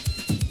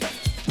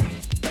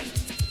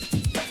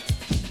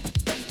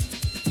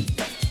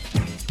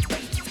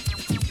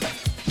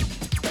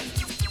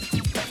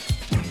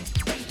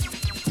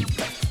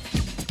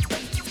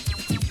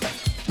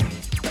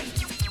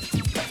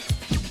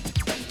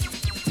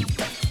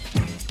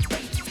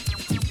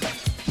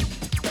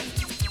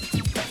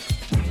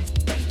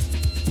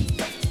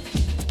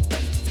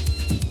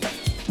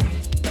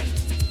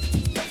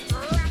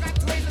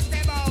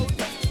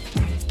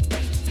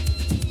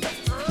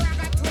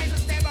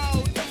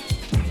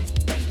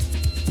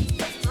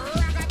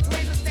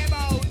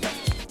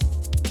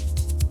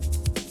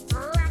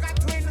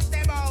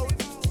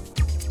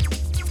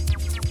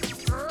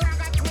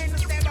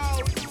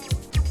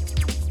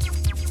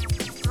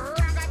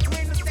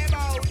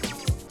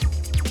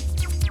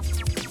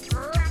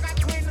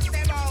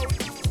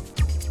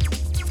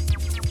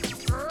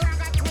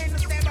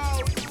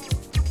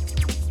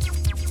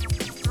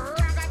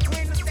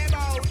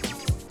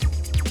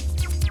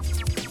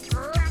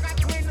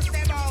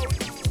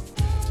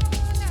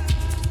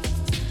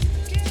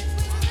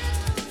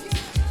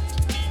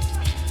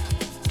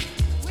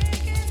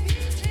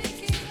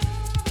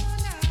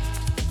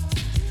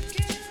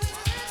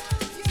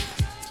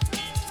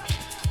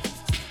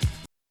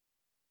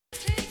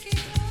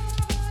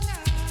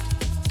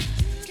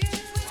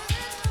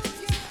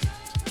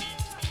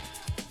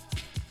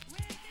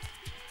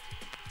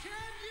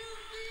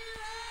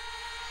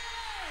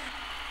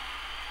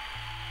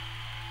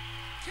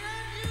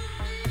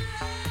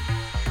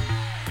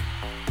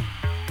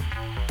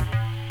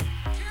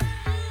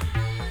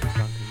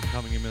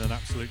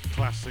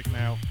 Classic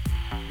now,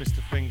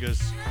 Mr.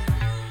 Fingers.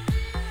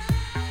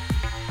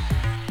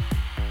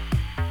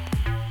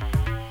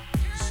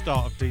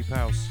 Start of Deep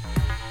House.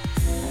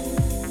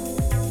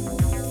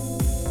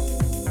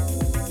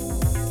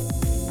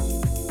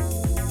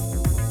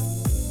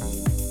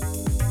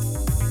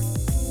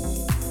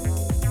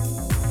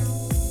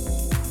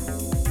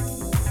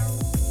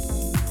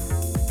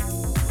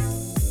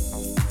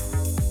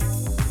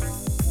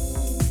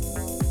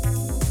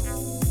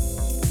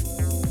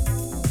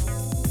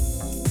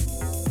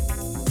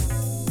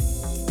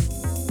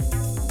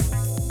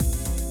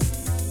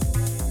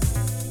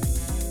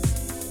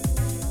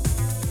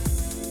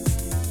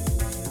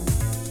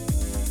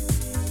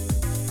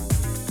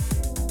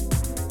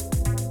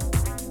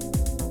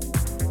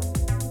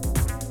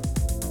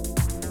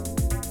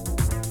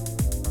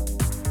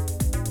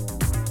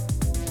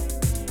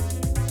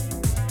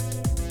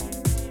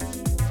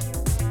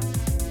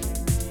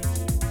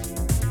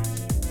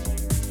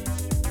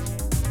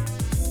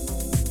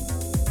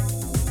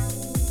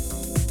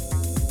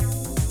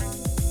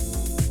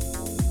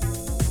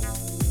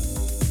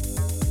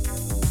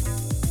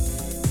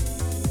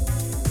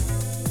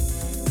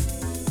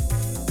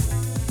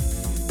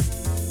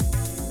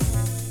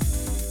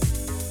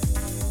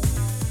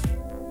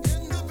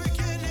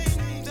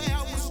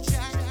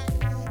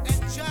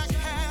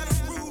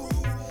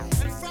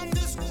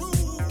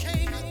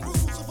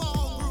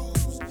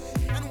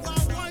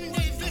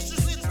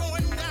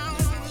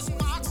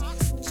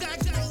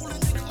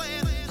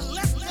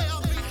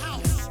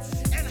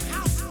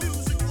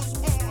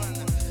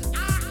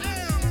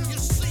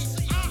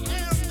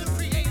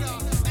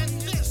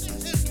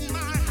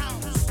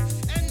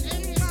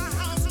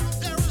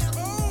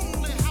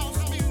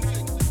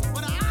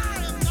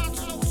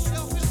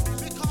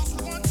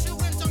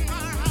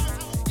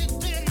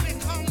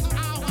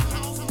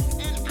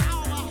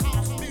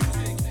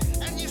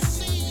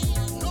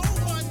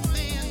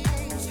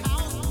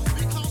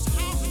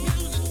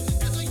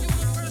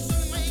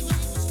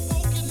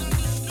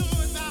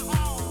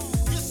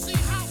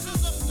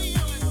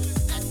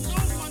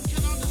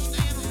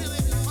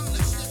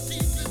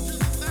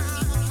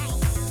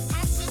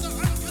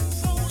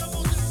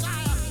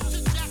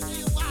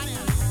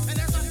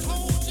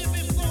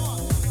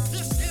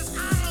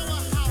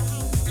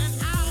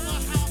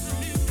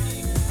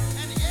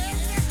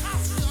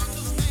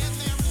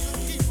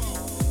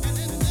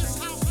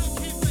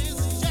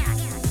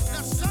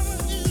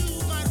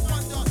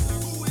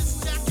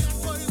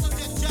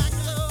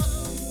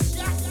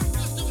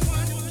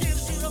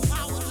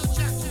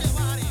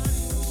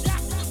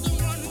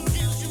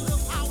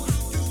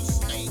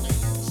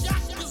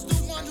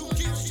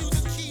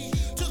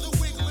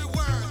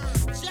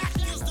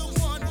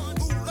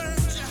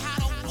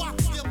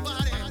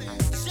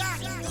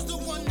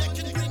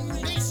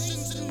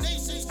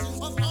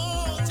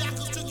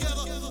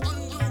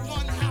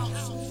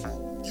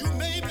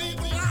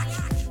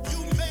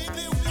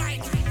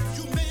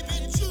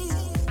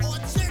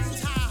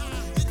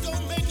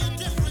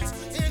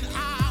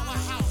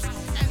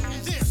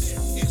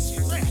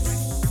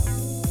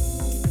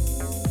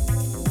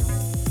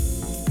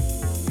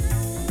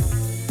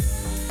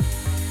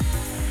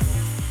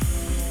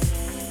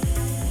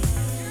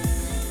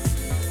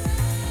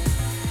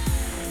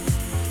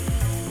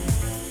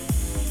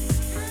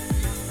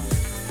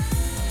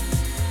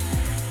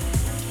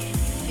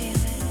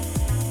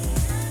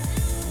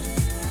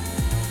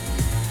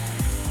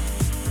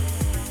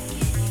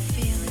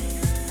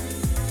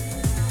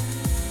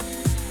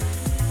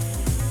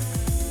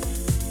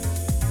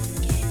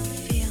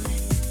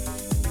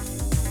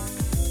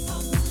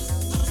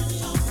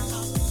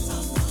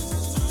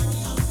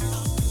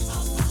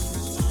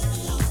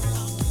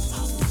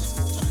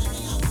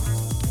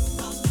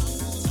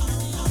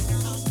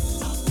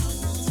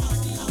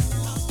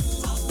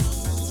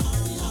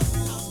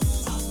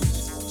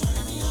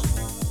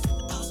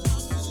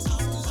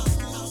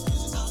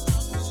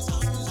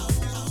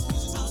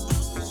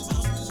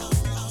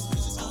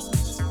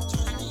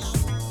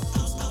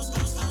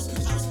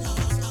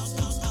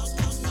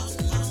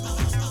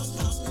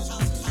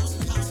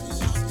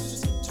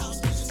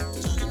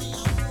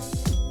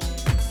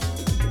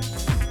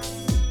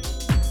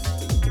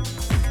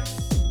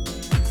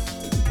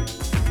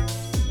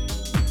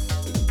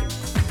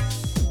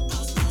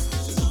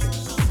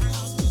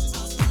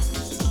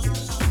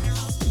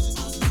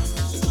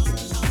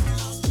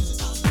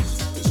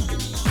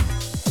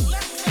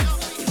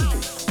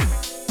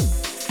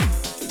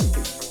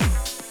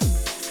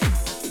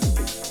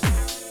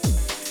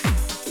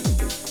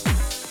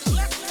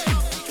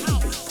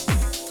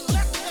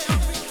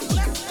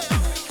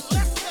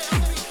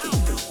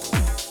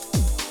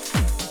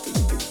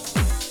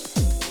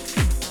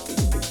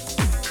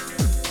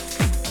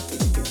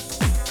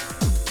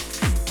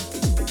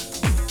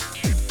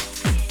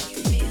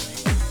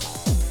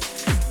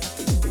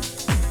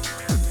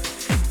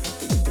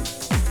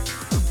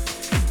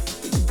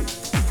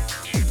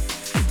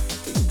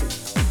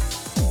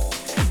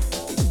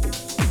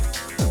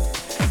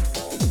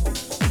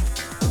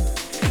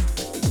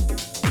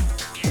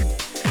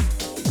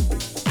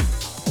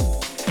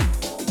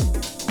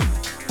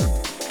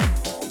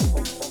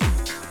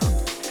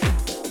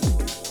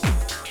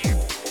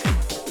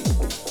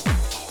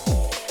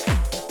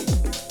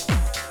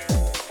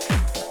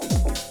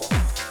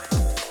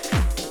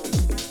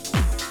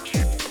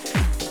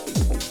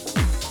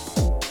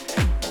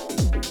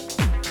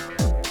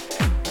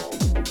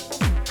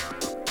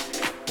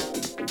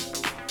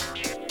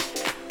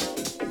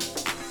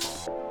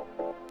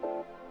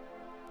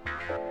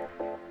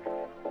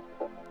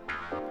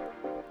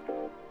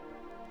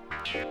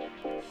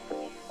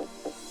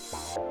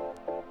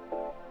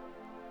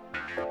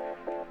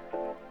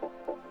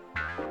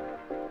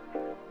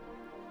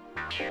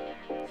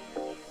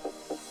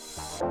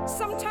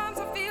 Sometimes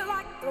I feel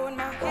like throwing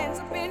my hands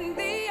up in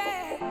the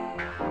air.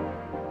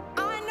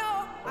 I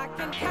know I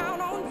can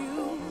count on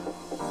you.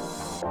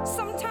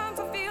 Sometimes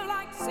I feel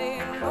like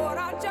saying, Lord,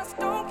 I just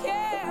don't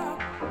care.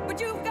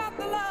 But you've got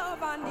the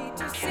love I need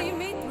to see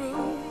me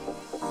through.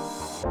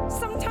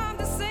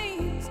 Sometimes it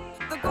seems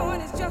the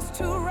going is just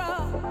too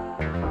rough,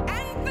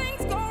 and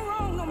things go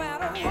wrong no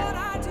matter what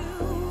I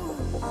do.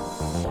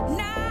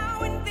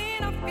 Now and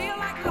then I feel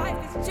like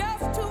life is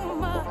just too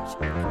much,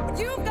 but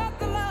you've got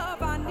the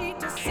love I need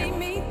to see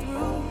me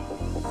through.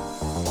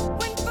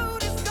 When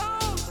food is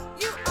gone,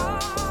 you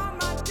are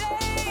my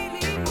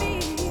daily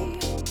meal.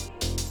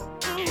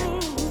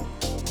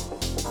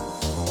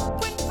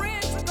 When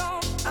friends are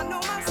gone, I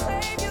know my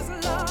Savior's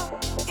love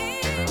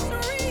is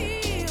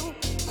real.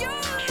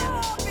 Your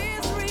love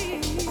is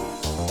real.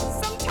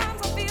 Sometimes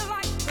I feel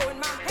like throwing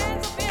my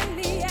hands up in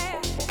the air.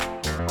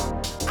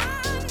 I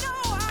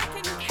know I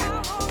can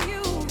count on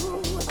you.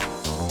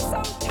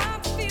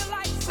 Sometimes I feel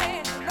like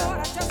saying, Lord,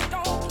 I just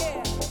don't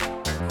care.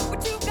 But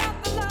you got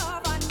the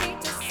love I need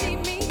to see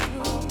me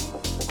through.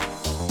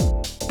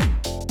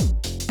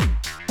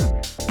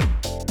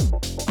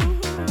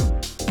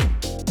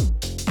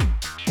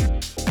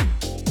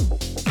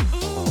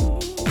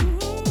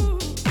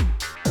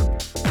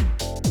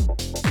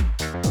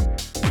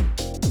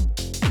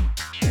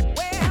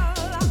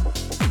 Well,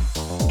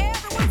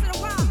 every once in a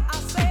while I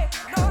say,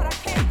 Lord, I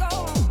can't go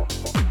on.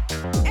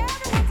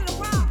 Every once in a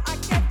while I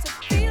get to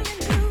feeling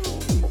blue.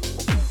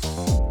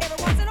 Every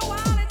once in a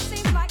while it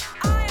seems like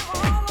I am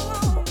all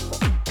alone.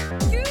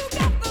 You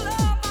got the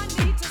love I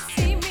need to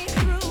see me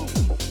through.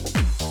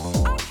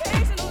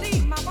 Occasionally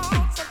my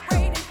faults are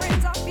great and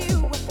friends are few.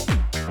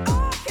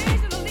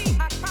 Occasionally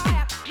I cry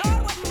out,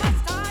 Lord, what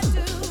must I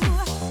do?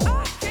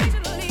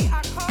 Occasionally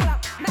I call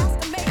out,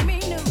 Master, make me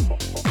new.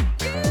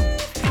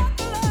 You've got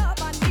the love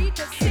I need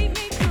to see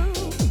me through.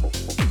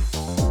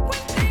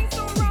 When things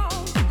go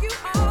wrong, you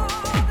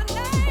are the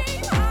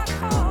name I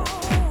call.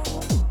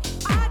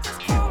 I just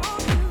call on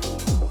you.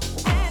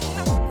 And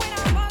when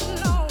I'm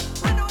alone,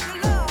 I know the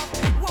love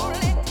won't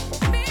let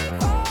me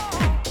fall.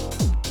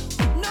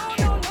 No,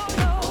 no, no,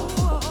 no.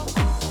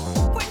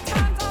 When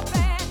times are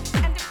bad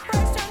and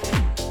depression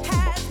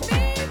has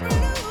me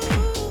blue.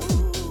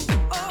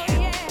 Oh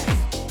yes.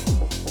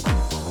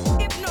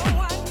 If no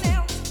one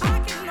else, I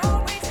can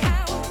always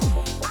count.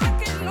 I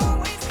can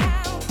always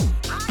count.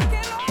 I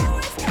can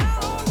always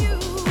count on you.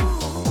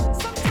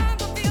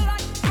 Sometimes I feel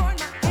like throwing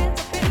my hands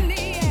up in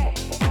the air.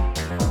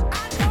 I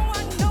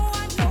know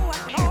I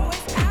can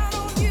always count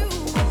on you.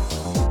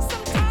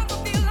 Sometimes I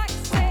feel like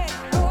saying,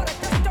 Lord, I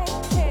just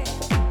don't care.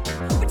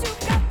 But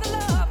you've got the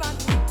love I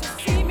need to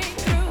see me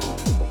through.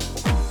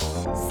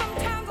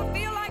 Sometimes I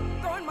feel like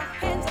throwing my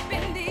hands up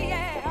in the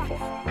air. I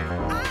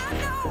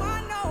know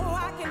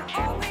I can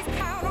always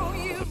count on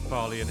you.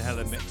 Farley and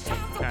Helen mix of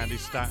Candy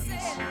Statton's.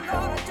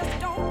 Lord, I just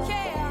don't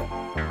care.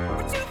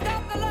 But you've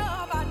got the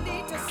love I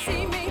need to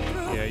see me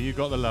through. Yeah, you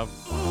got the love.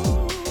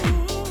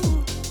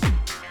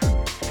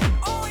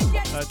 Oh,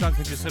 yes.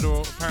 Duncan just said,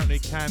 or apparently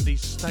Candy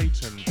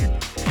Staton.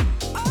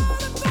 Oh,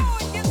 the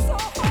going gets so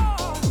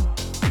hard.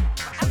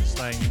 It's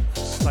like saying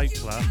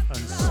stapler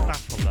and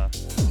stapler.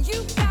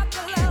 You got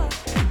the love.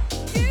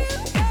 You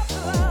got the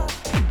love.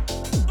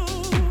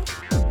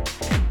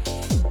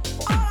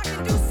 All I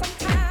can do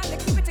sometimes to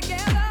keep it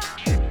together.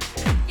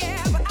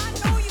 Yeah, but I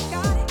know you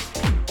got it.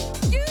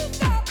 You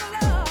got the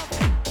love.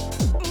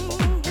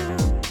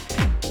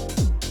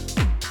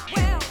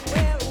 Well.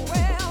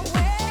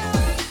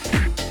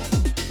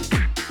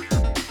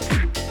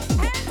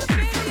 Hands up in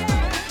the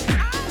air.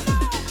 I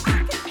know I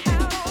can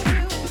count on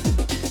you.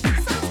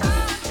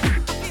 Sometimes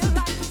I feel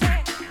like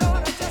saying,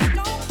 Lord, I just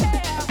don't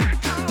care.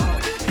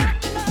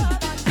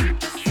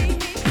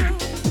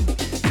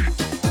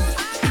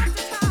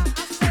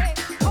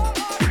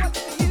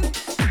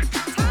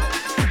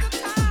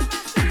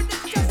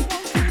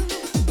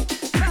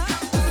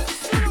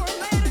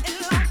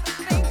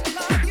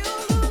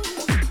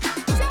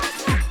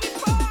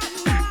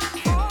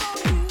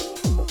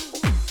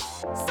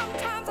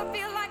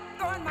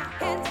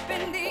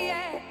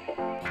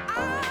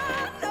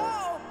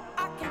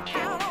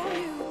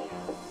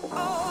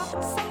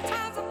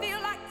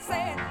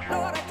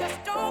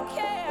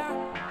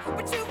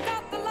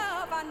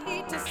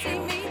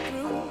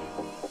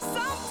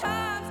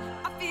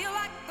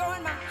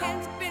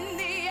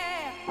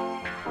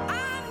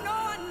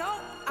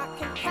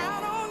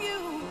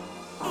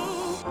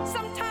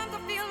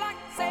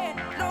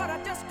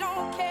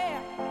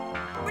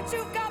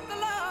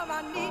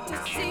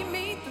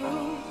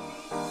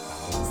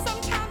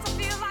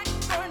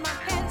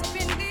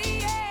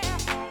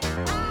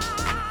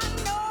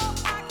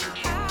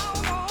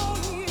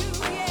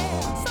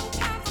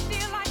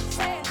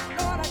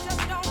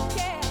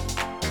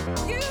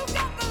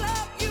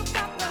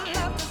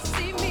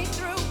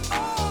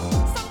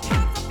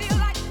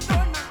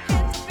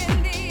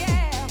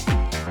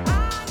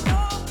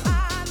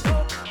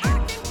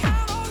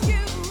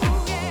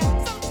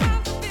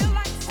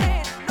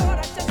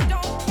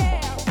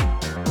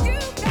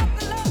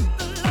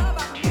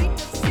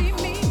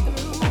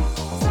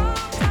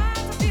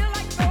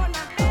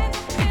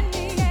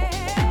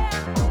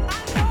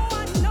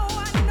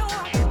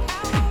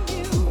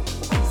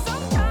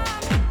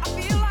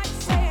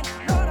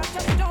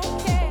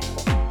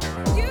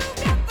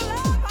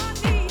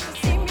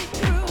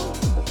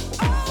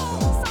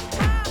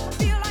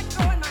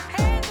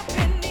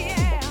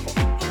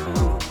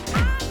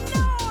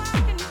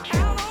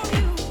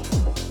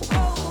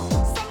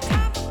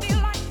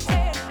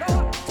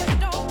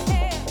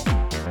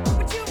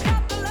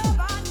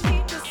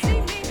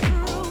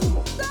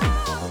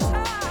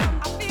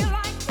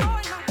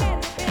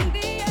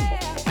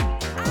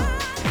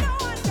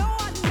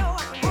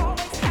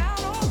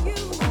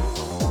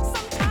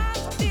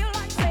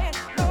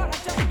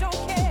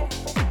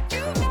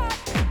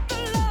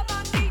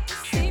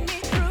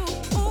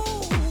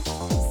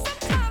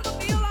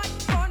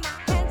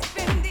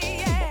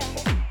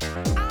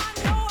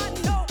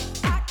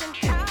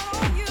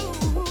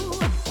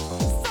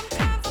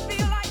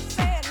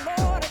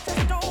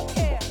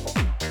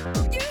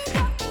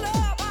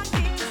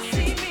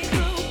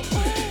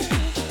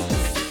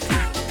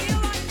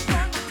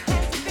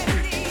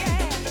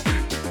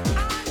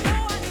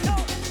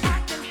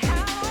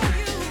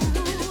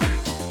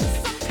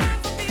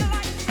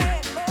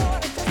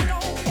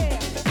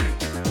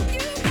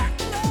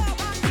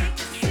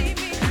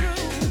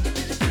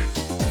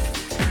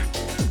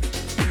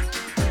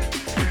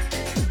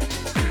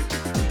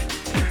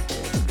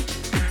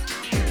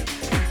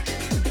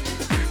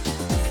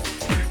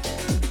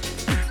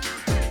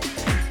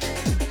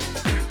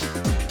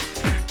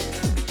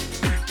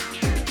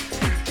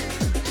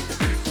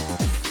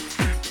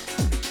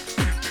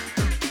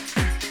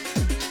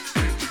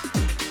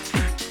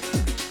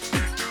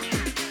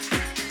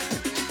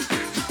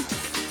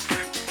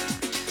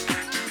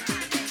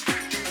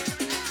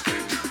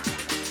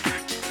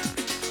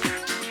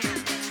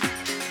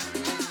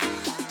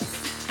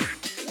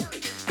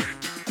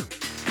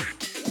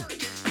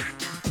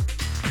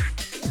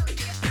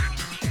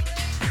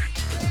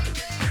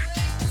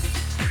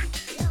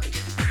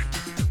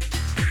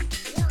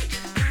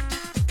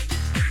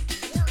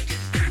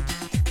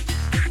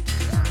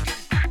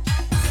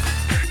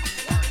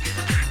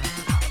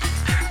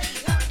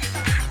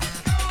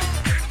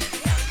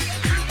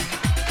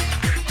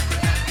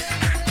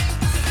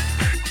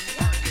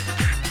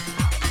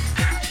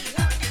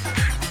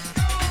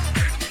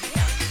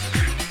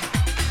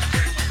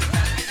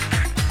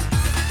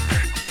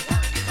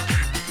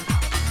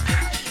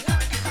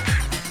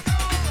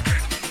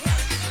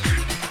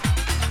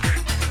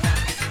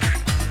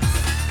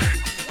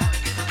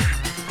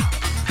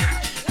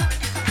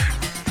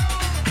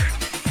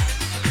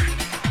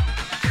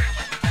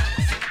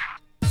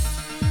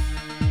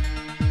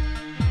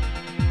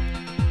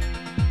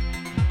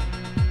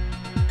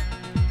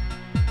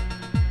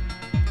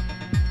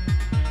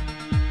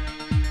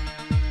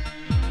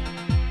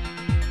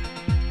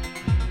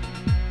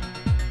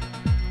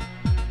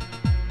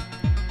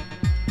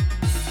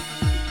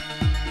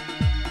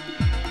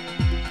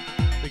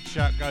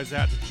 goes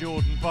out to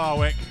Jordan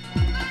Barwick.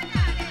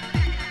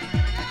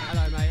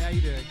 Hello, mate. How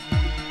you doing?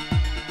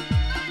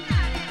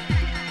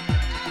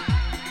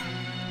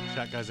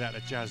 Shout goes out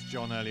to Jazz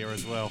John earlier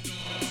as well.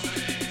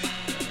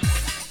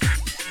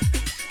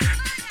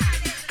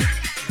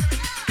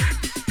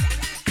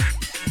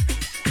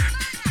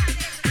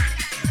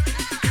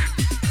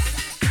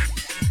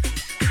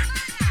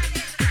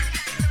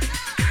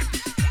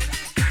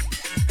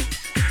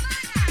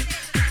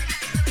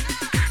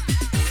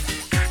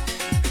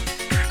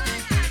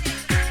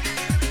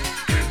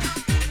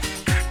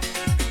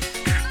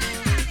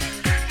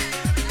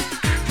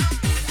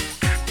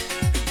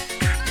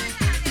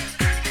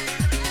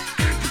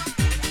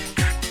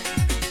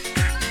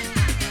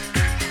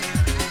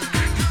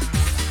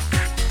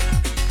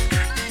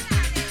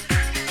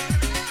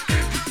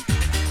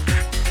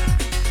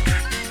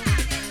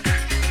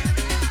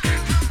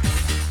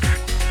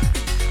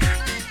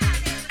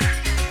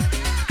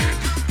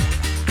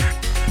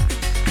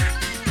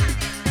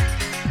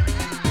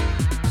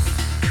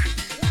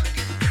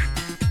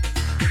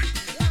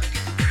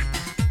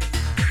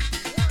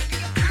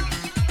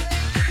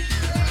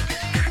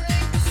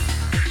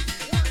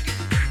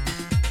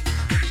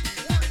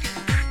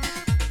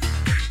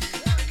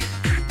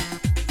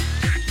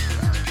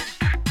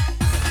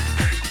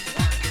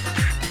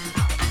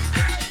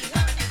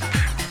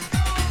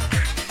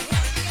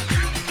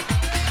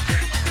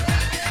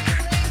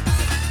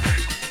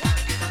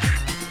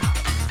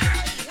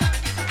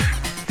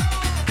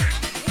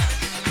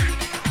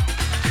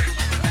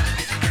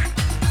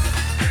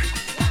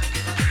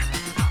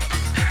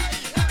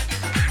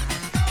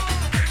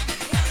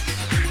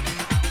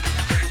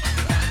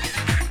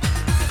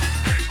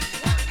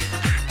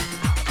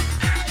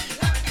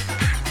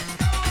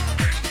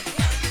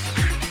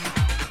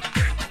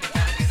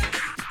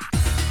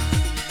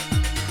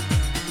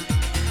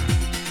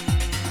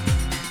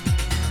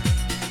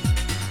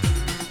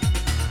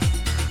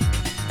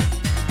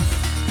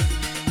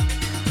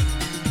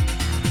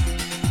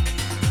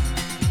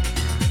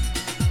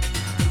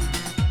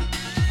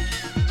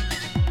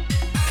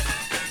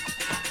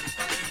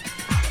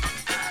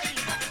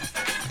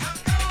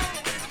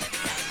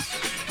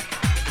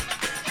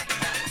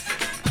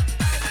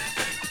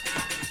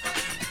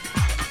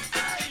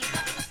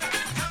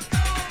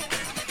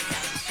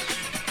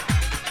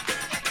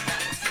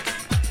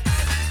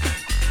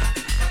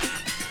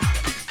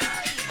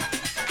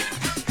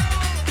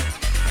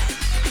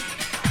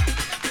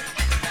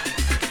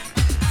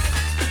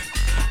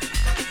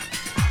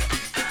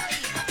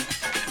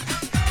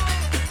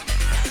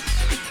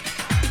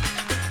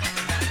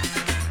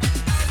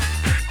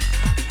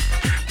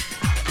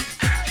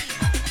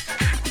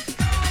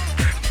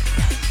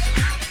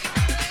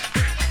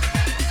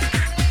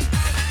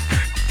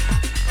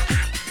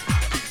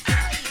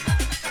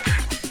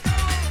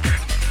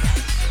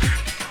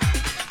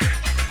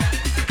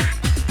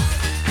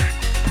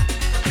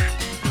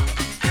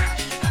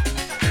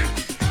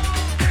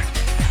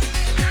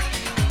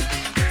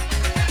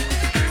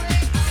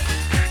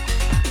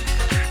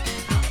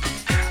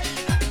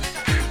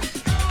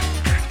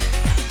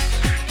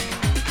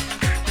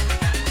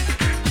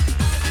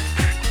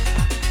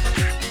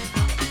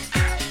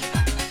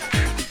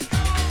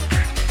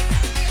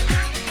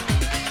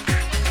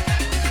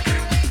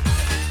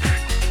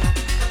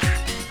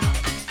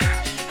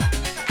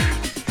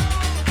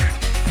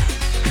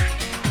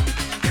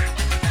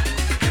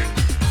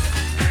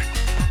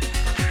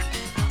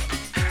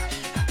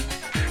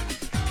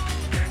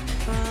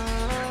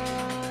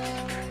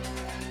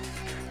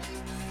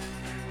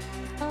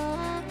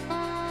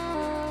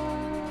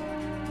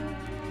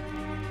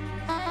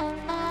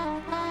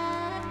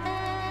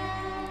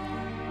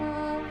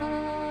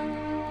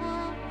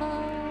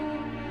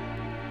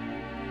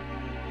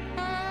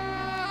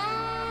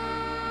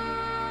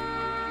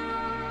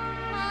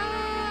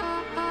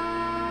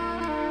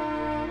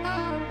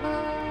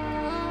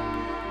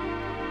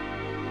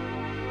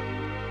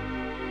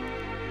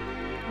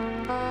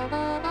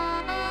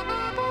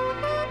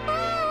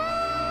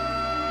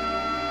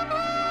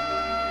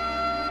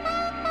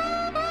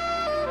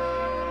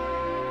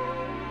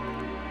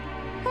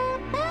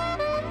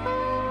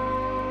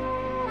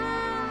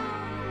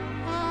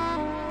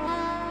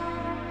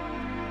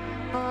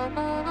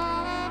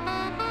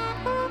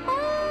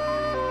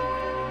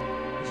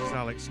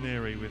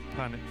 Sneery with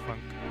Planet Funk.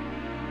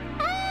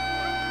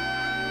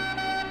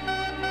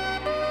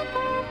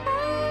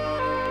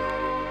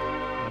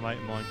 A mate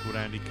of mine called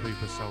Andy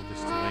Cooper sold this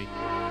to me.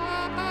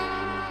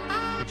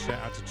 Big shout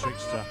out to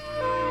Trickster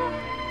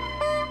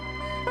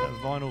at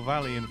Vinyl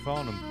Valley in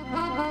Farnham.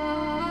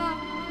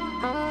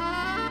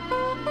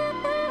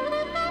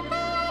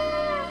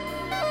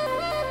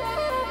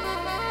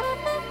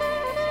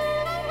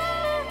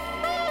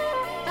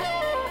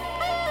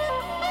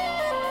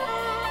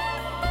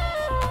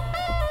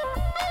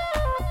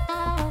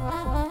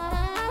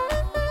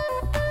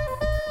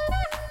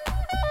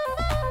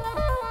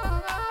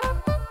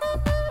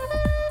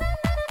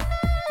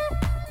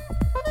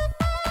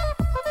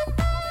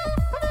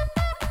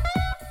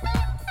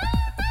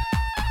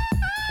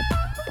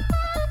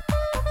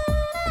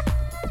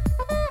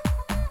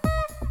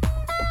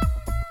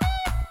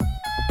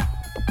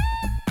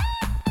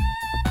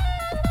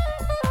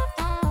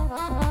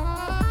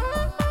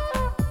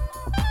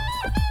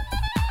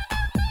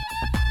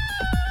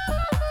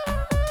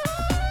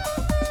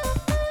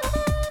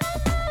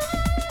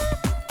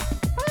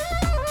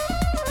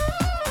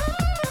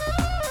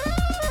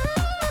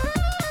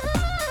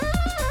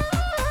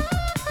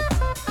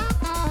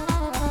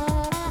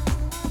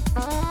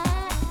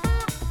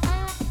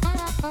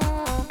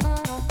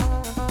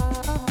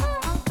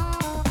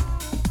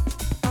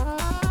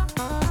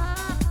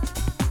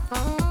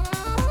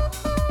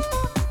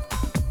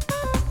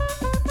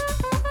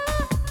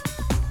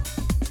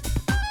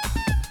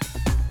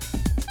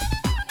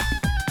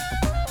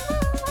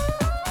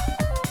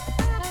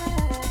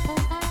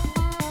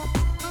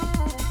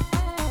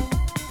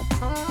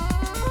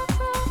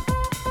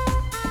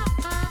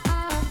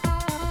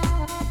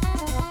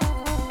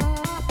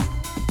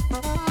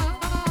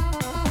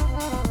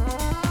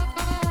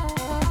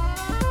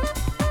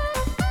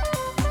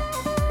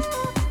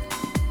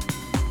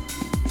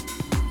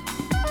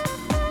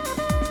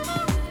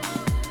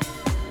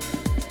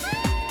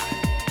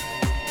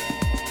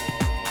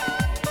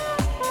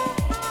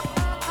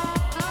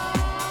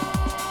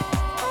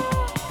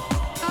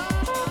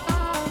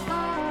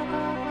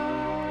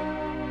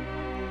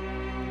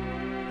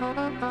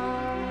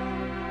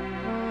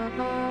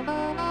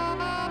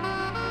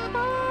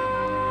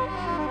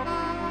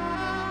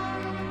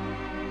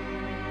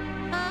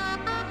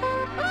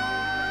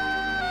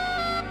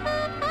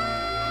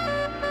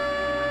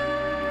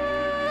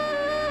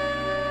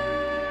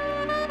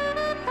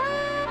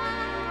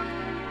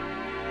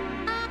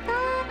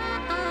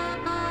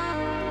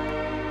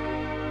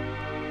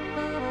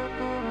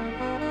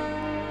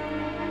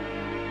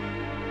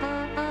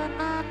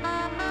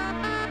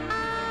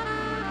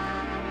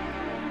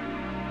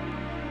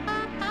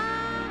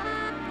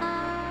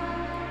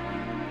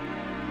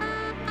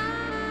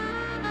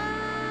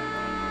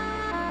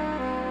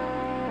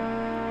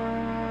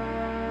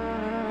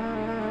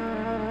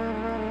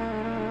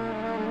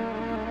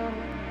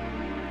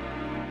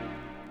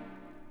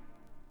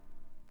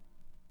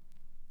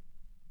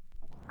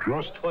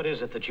 Just what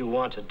is it that you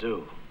want to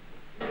do?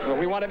 Well,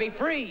 we want to be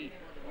free.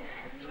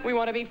 We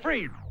want to be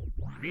free.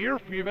 There's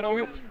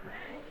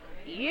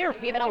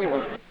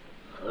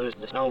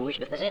no wish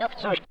to say up.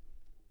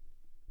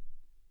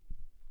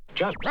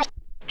 Just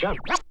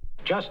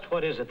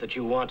what is it that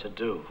you want to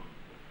do?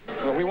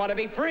 Well, we want to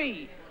be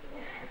free.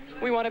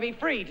 We want to be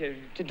free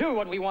to do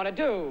what we want to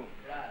do.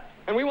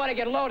 And we want to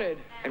get loaded.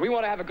 And we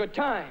want to have a good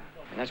time.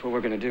 And that's what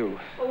we're going to do.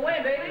 Well,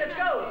 wait, baby, let's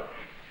go.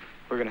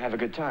 We're going to have a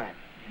good time.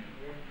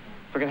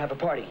 We're going to have a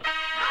party.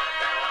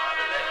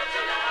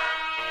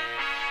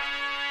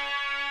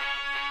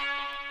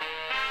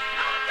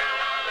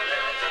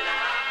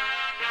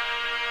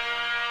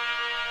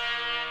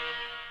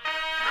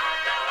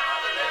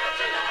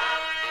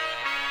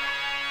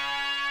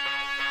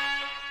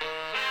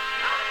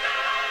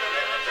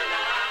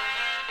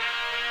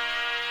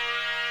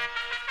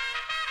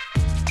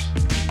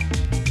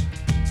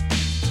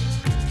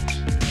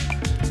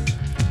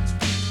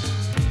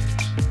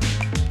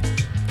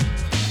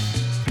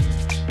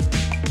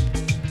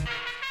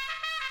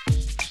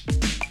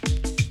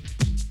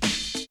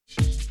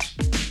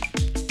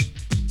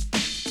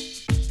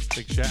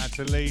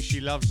 To Lee, she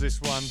loves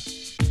this one.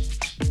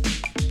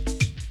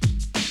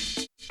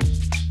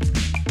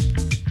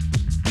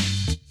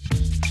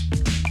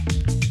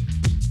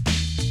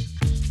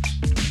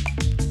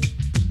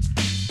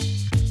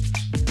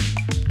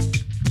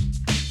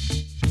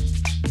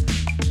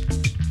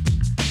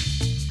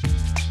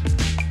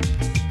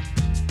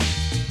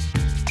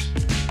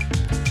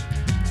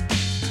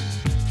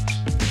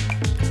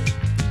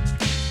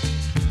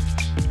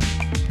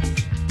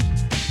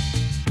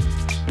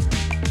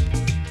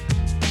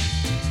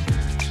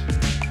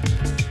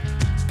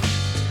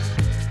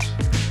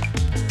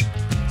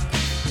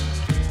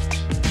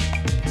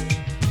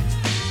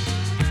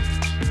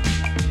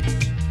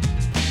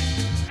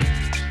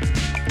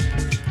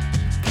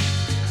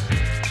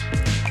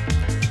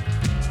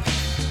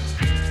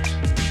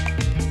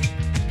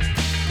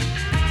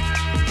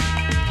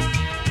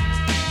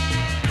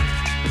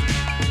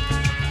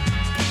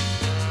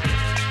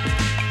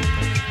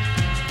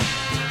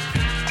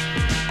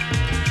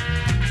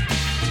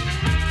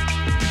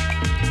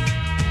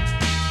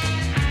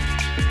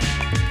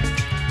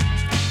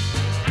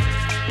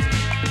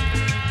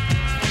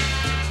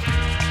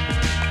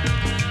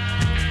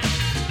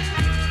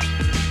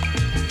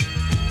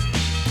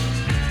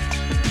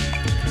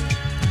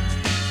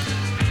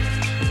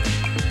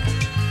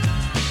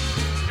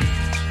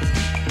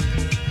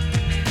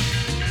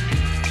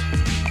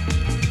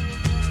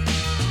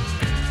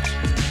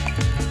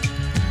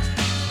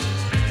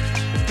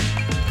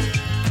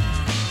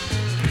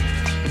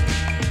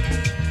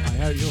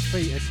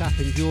 Feet are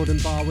tapping Jordan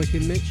Barwick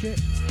and Mitchell.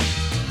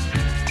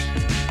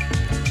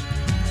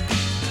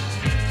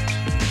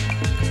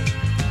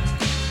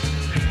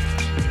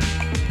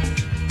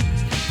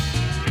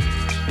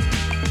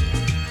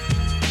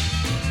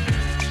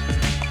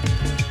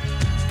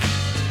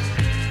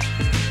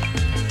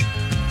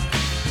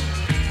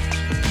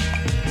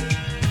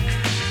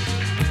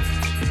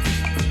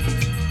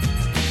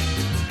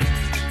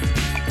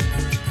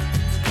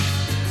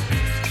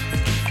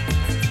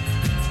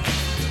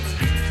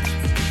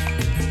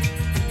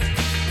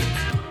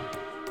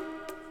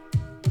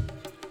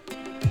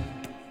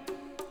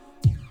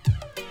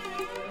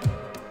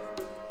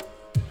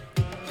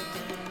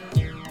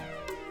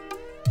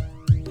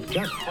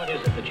 Just what is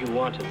it that you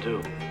want to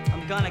do?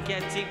 I'm gonna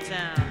get deep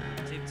down,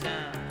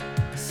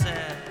 I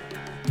said.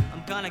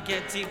 I'm gonna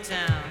get deep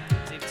down.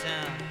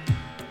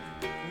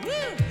 Woo,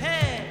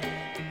 hey!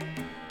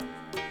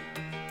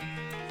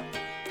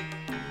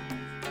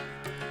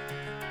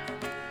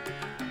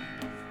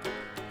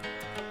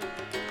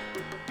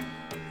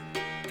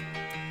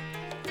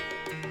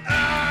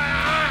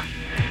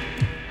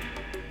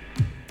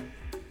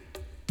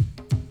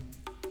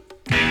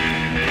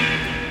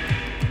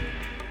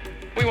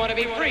 We want to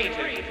be free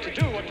to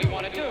do what we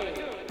want to do.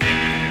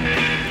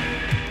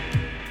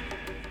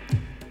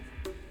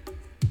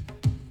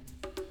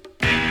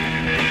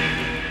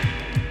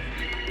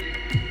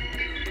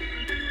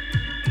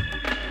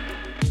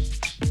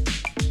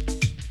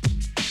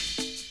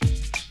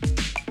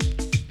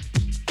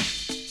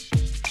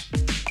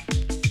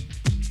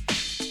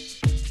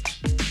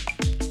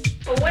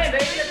 Away,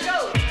 baby, let's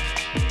go.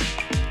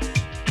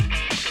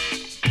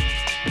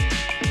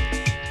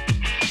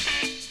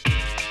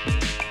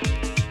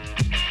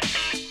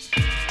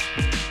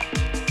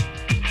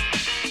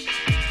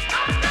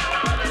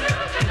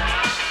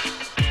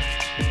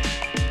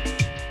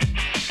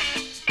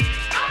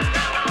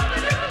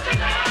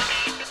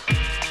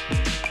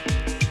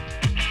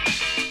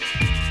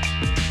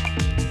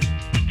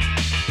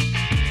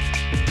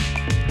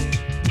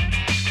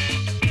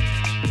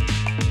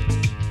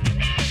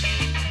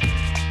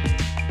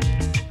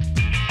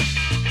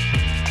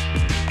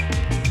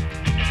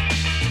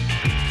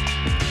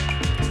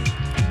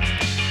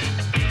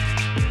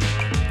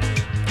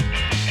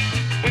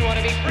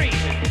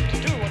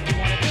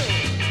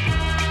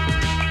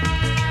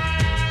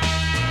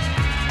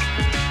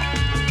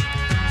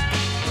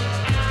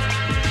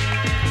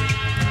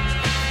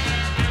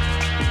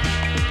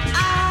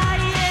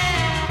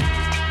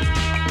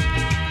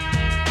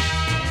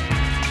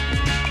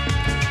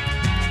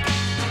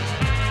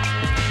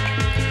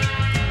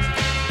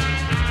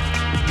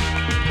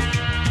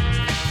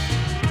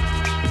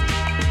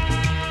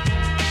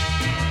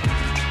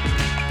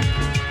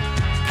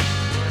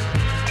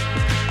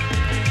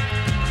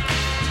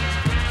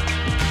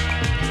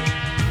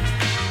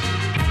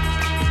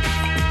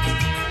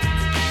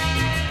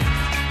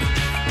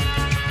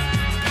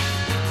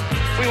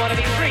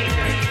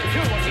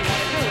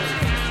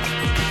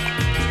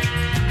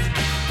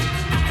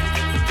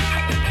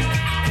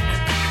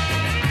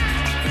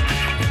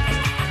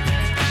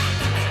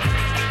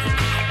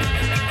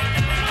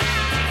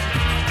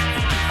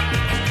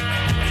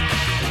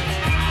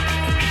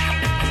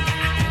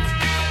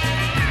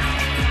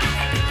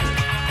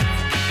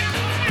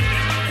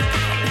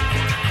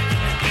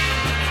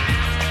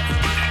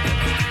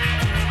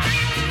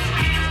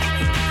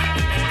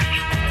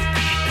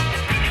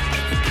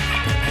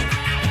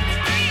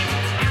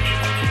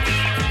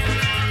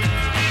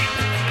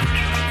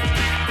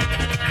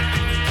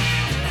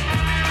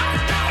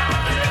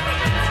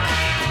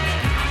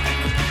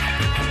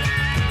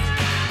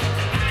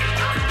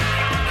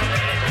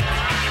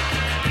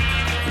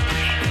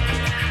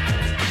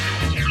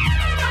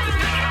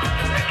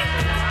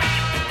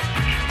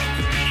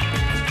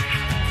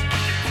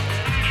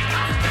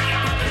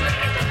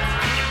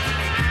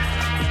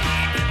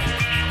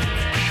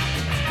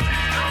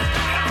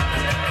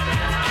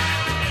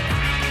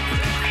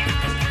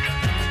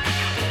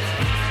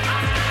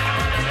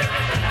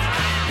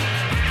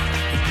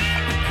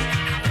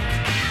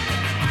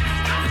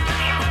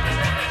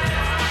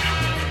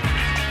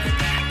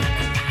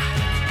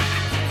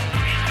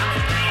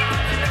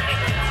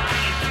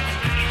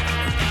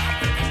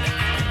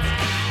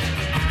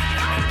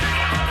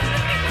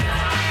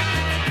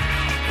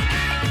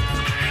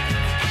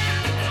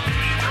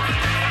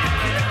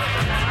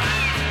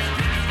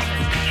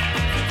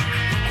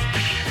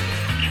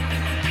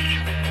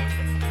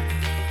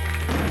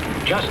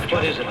 Just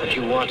what is it that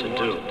you want to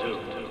do?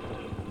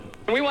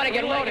 And we want to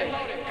get loaded.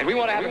 And we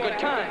want to have a good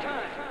time.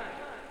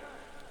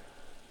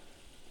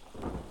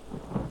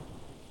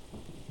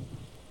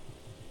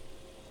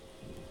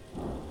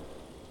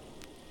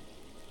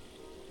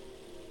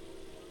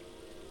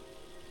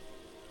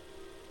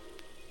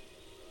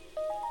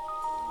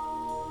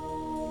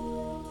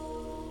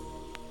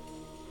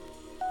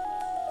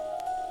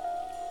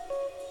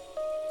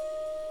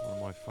 One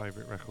of my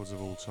favourite records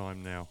of all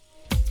time now.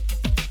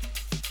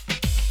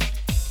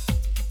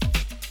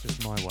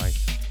 Just my way.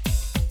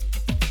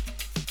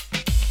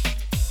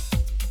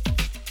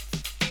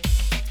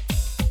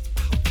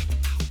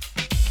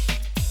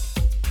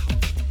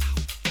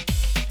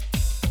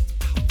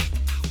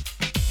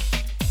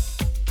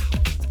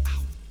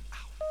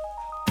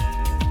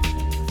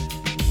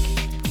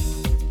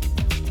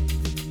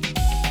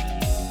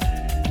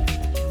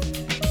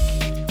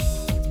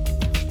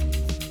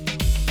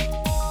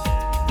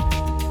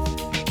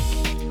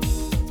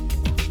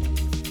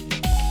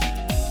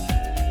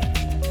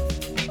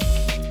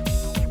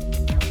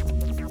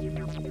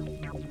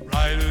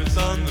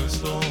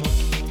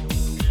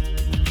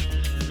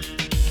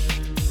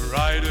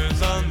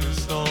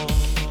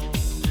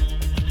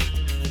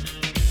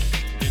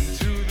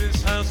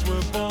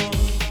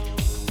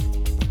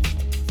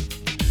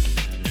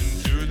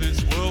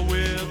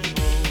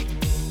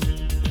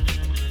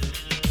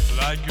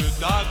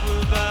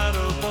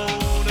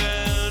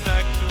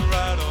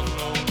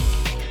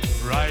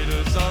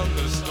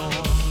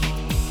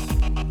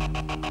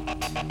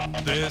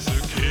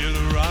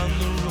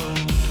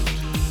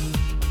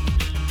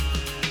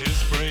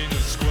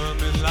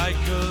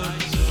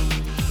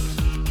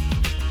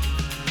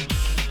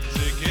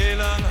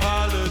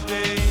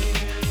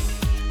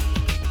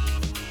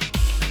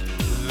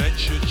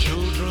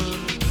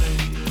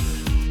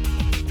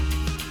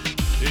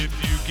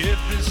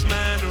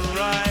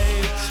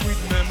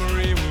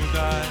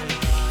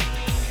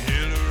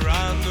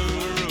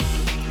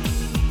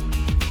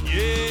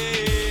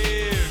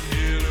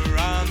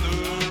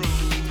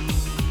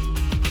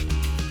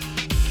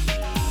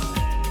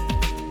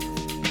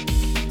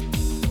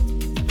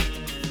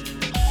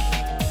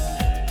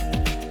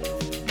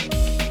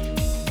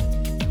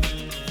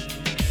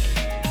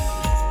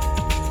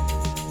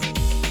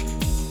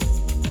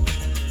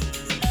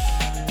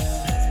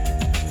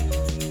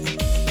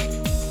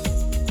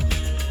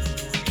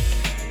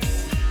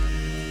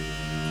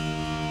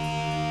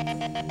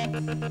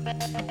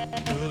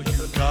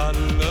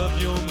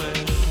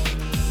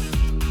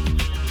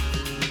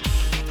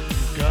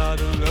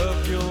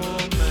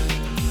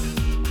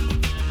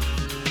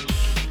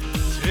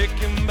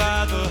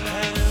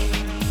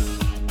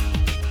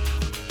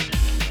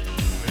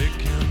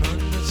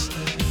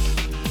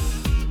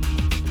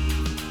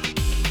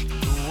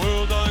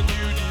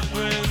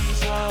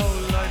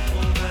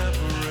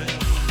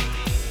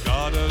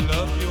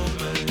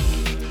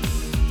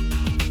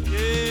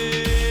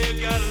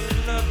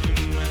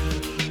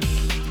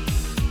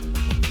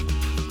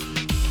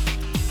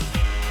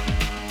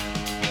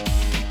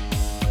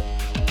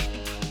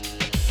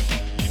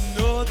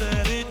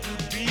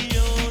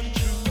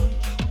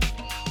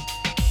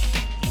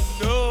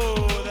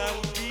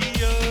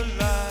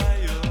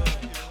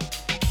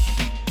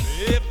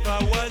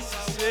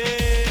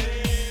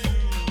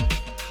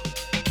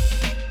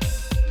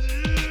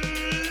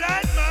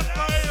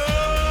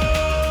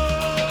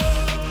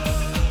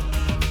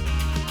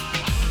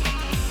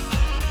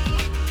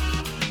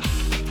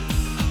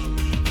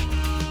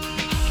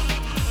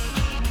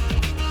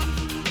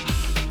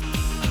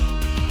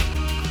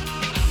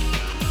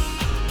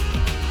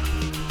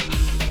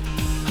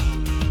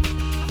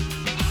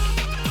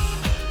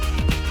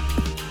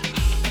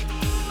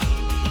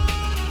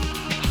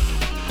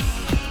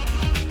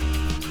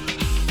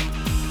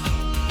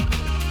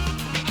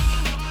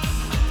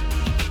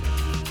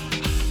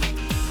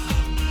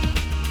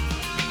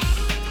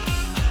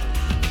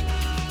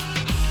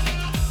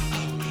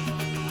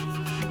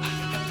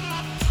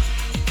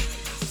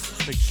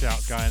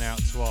 Going out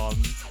to our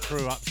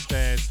crew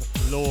upstairs,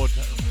 Lord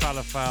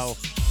Falafel,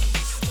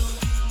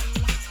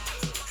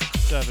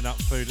 serving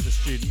up food at the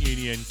Student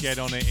Union. Get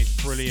on it,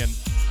 it's brilliant.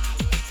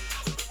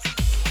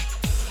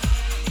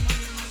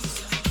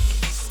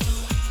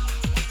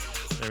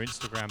 Their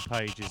Instagram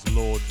page is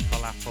Lord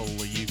Falafel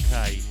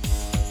UK.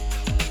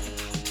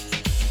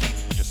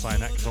 I'm just saying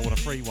that because I want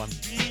a free one.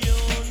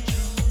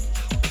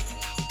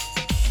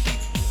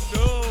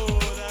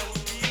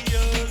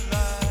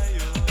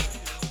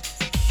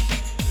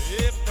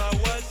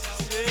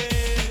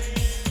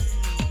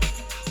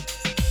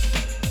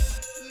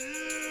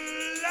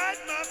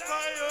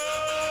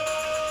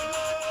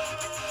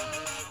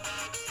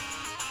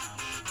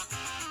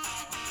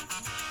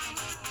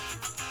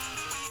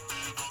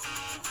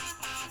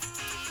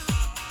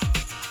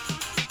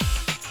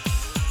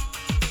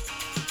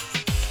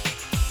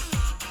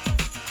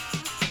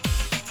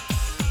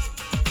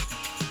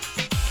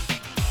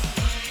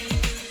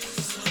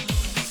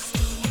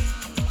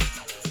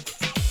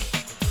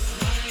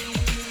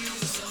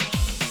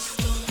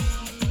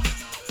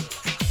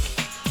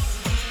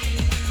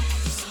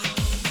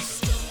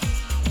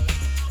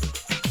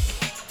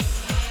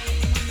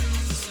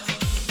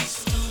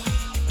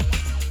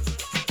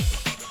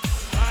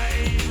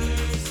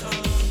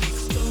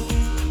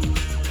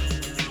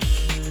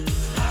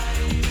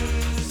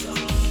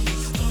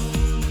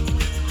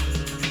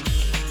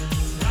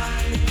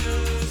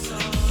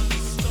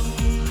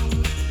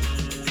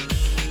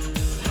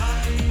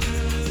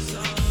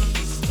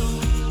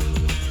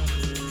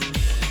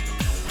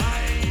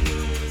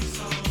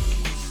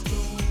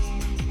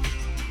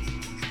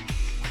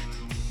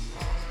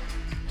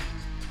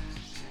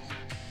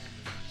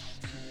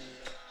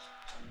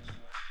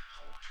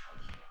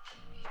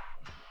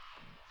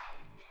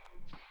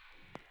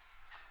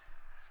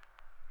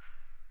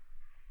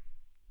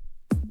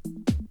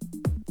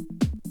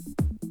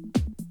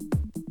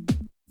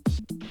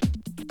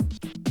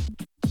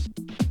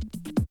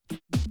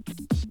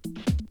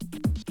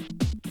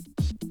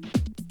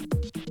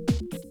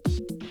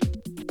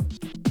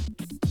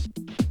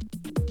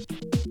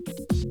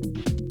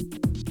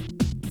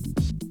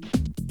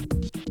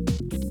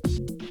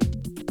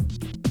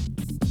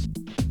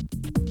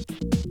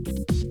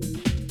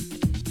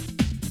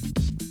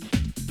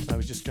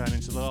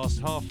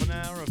 last half an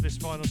hour of this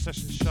final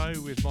session show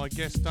with my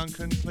guest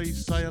Duncan.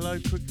 Please say hello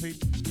quickly.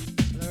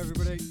 Hello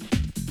everybody.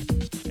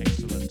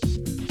 Excellent.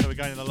 So we're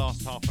going in the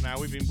last half an hour.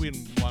 We've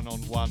been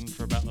one-on-one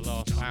for about the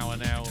last hour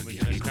now, and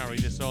we're going to carry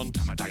this on.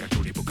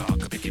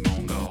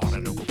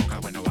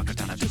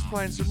 Just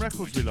playing some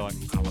records we like.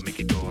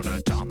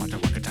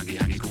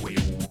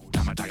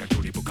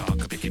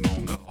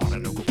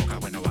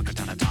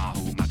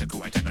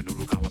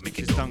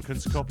 This is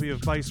Duncan's copy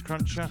of Bass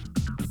Cruncher.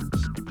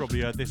 You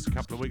probably heard this a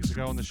couple of weeks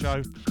ago on the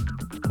show,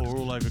 or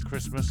all over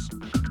Christmas.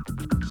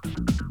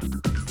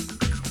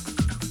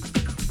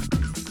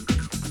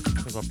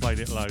 Because I played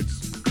it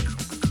loads.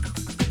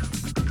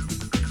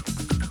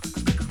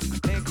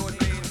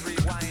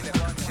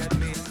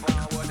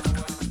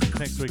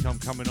 Next week I'm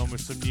coming on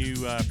with some new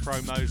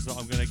promos that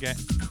I'm going to get.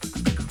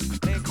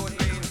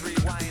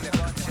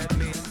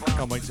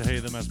 Can't wait to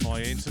hear them as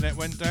my internet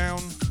went down.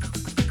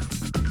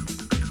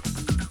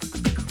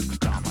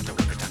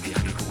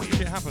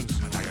 It happens.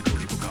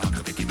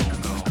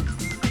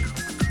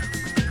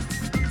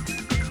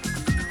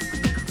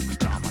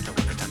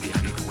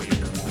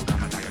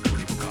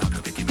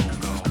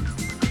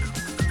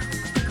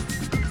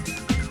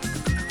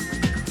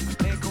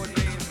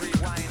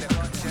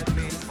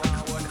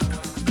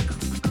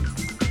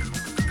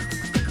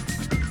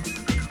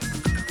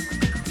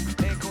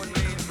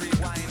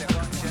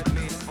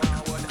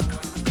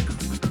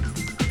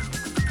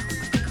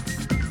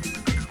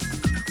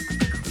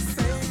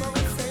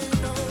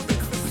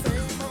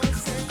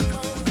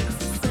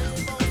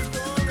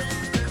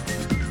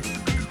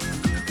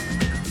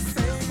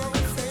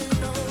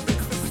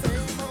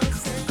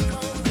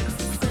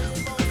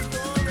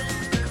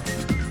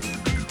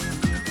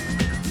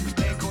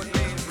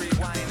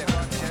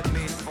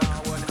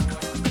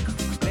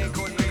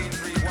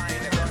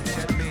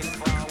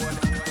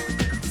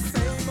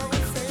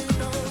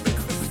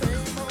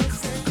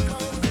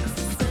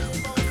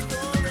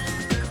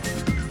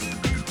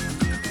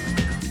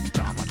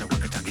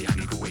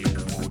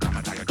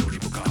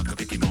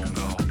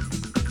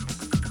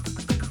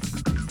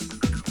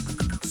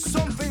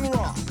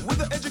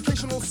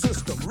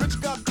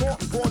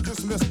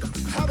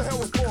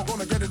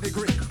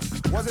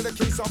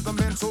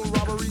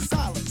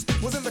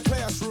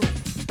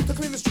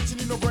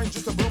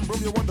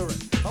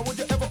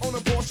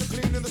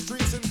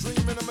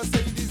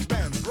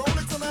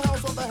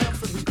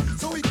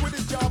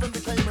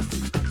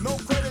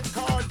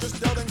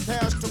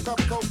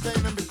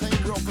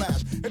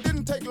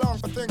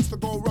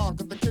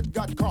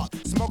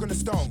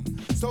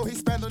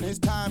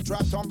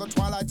 Trapped on the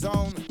twilight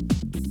zone.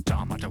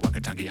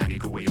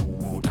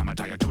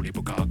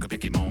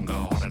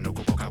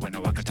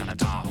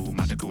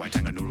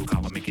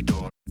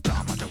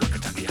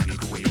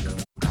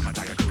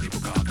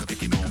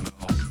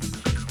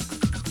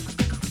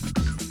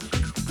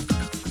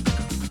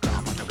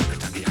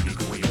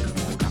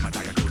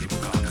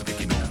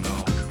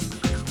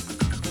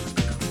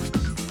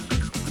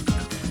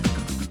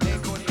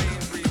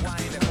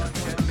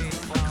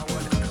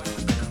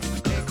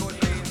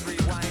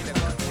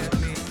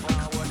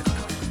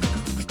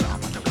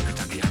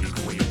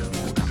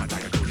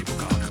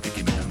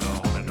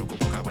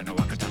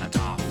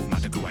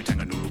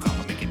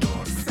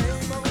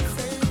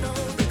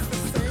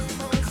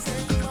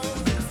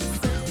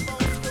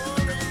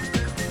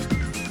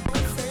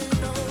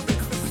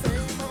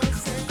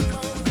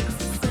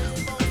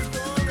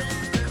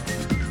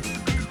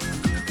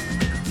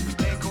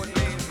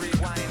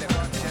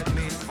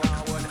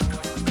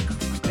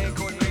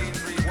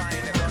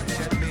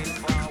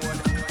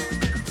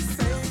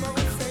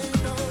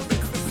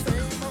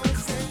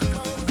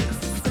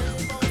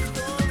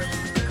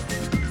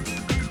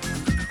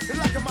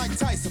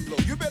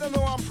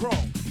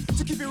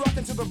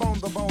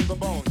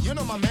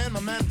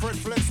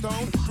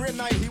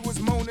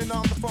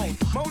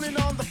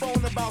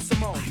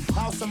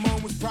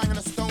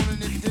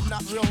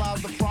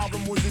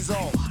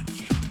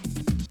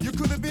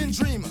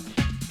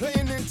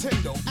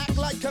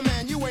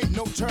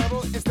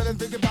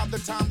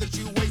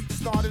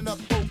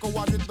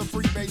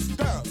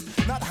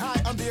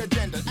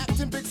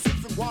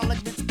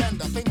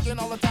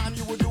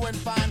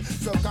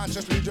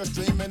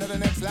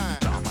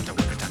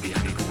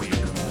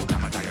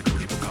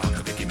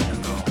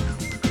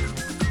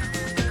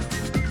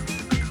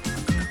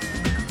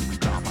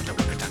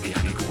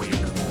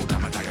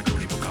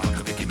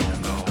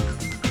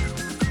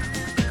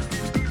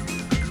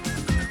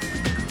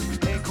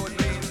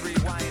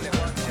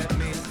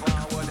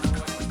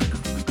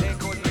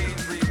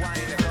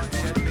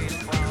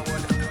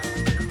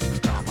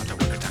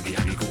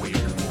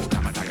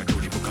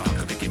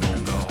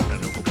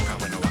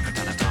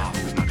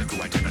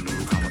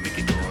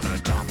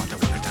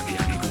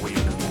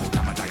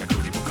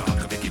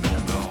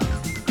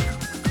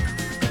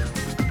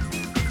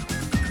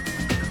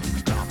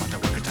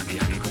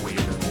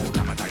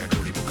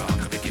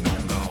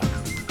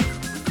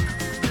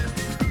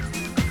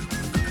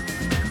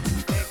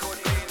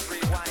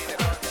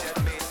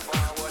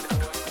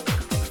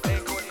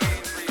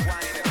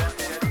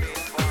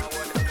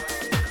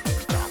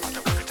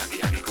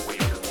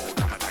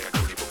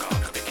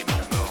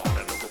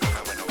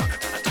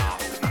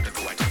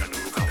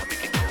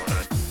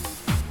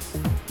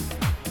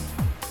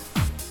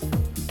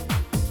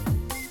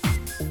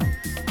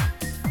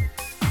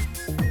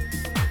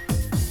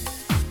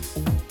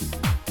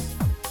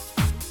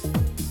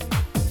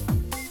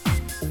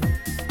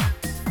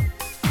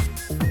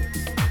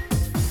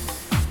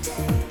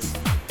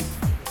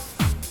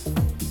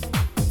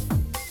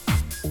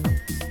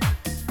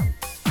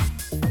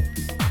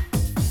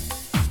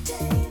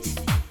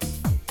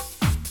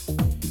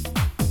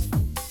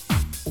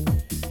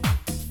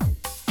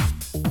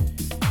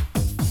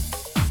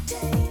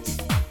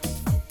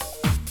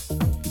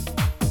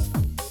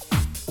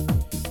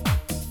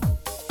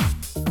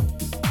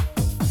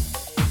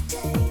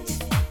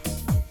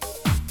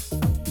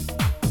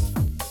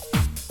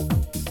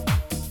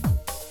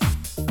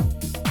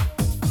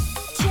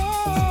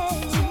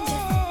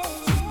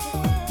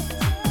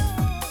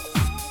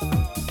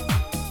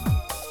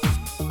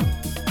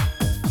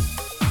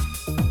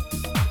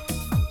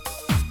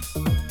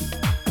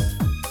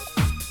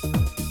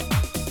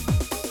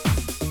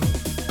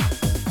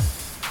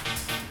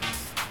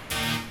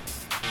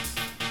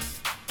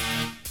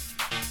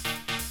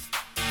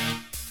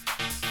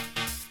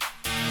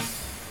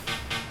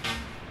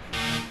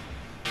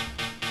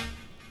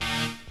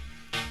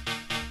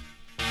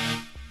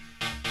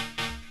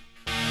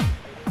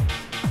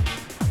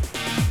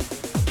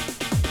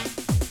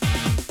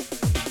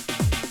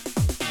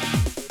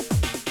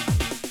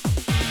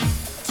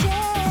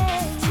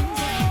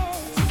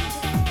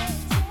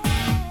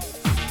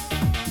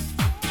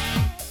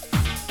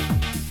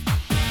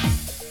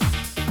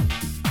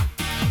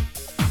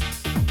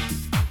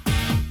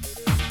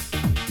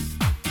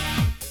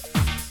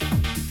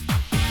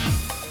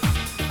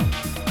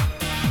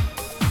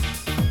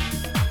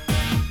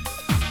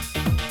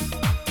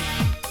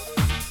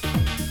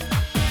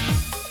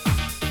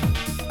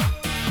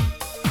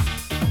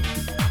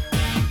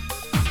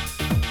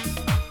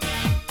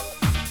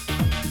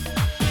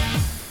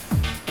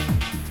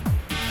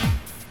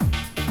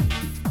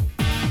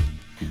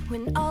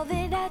 all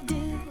that I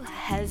do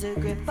has a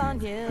grip on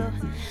you.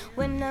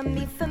 When I'm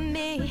me for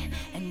me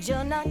and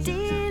you're not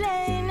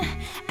dealing,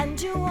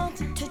 and you want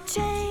to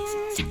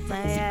change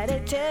my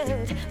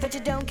attitude, but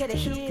you don't get to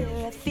hear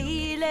a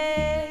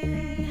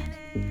feeling.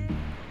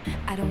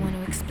 I don't want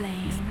to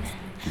explain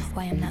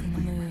why I'm not in the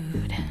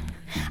mood.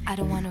 I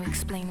don't want to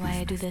explain why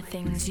I do the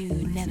things you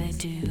never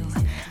do.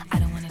 I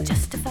don't want to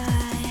justify,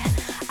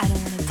 I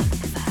don't want to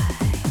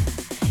dignify.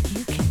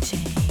 You can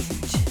change.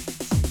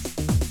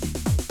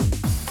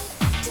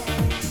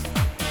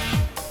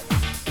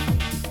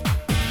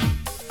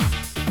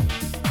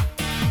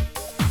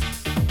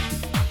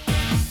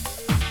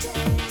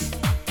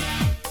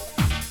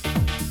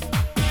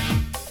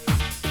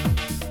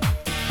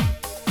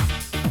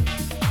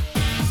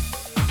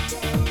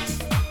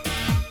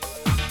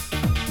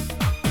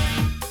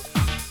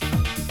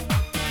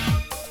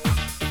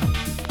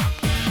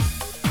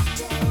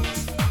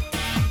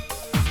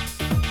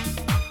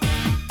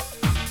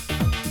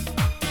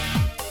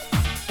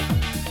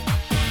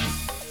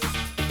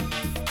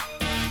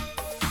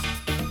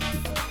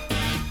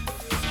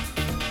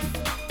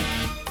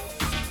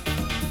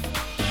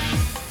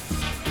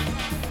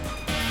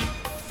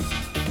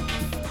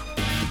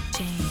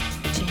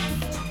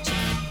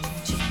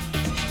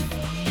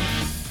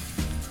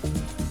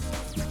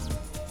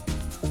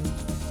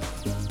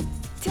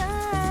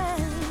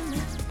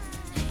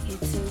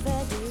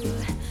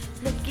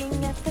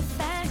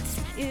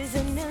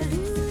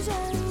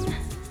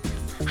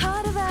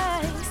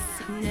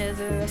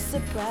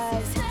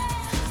 Surprise, a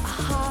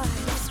heart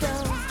of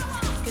stone,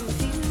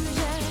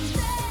 confusion,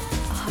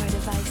 a heart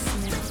of ice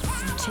melts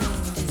and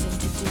changes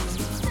into dew,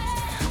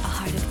 a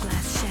heart of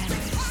glass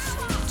shatters,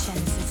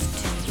 chances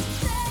too,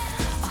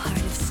 a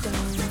heart of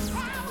stone,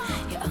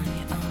 you're on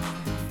your own,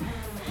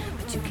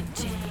 but you can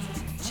change.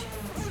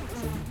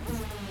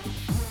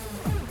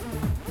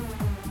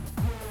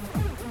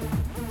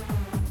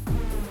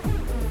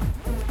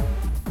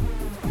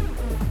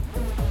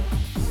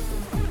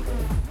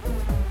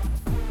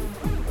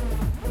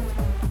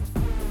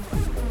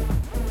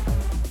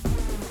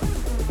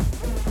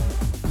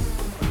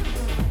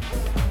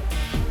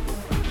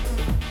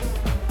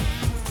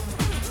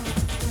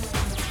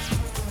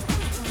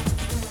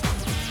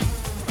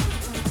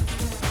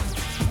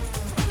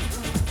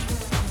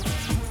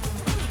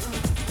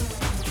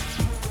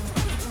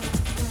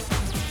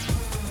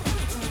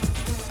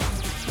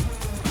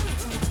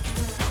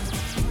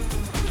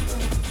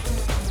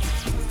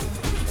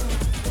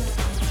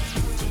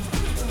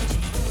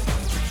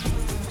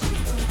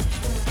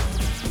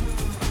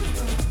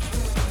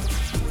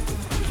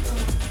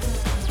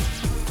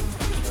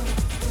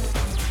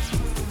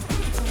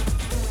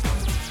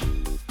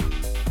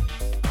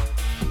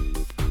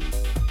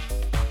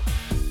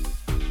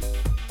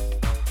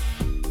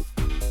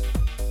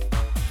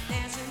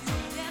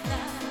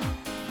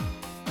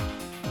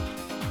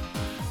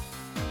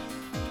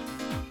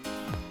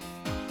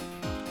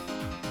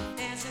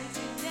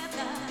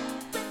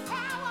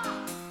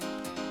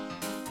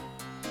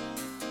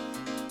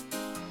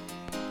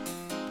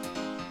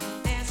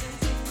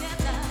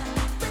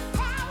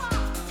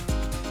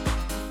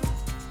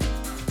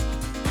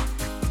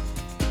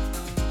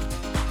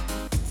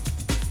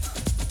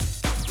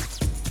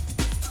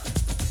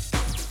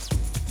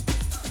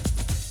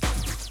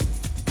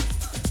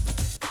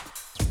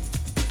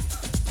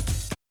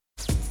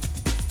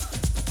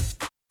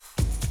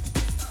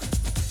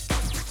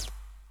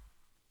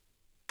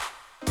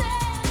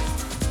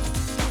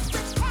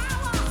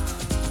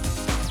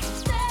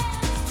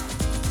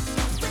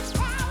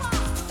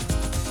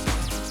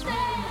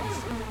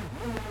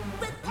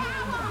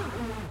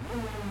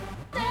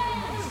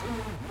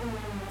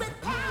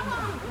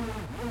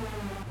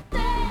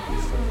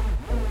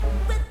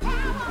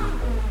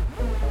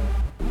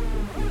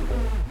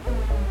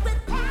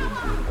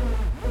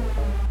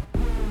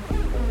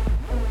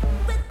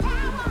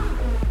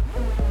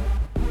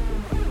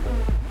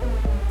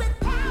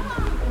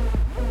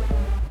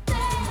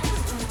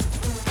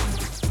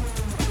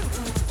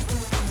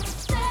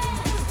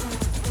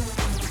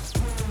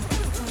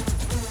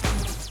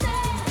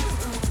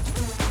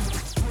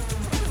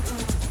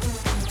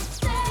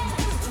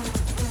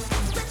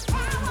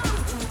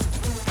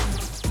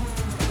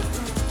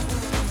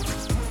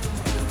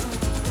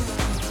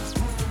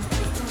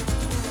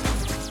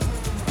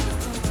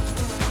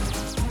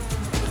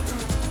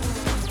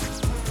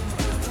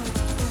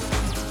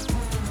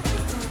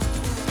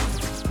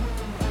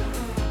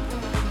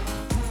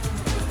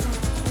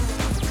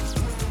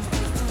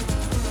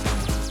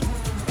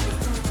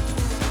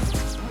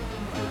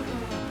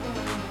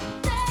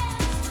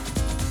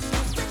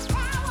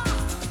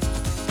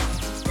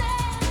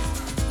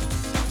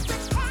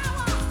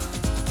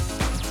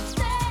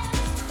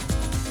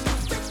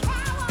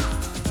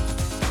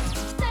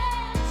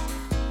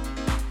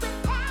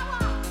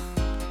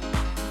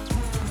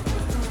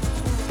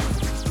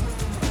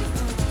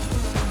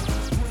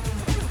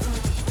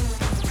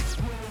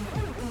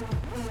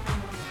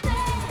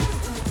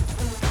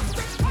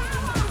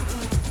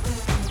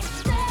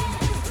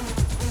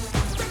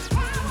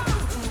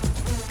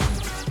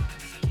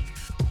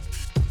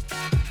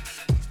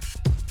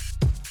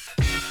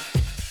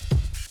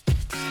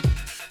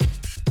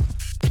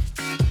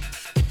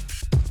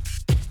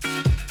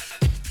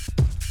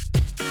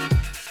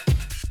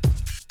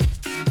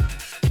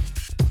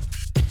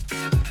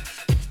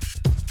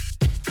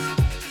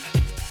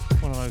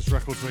 those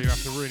records where you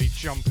have to really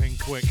jump in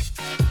quick.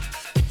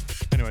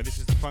 Anyway, this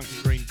is the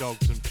Funky Green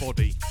Dogs and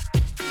Body.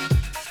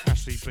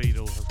 Ashley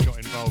Beadle has got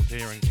involved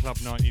here in Club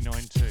 99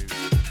 too.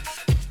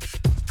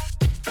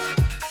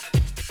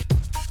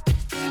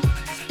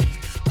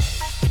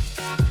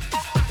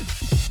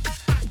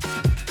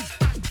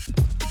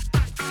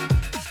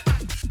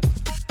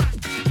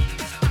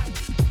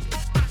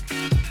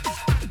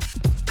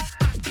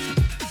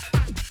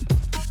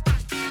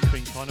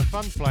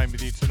 Fun playing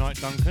with you tonight,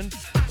 Duncan.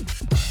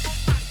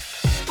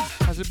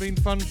 Has it been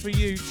fun for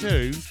you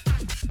too?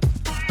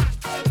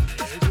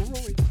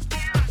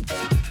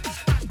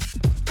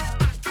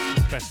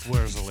 Best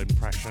Wurzel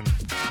impression.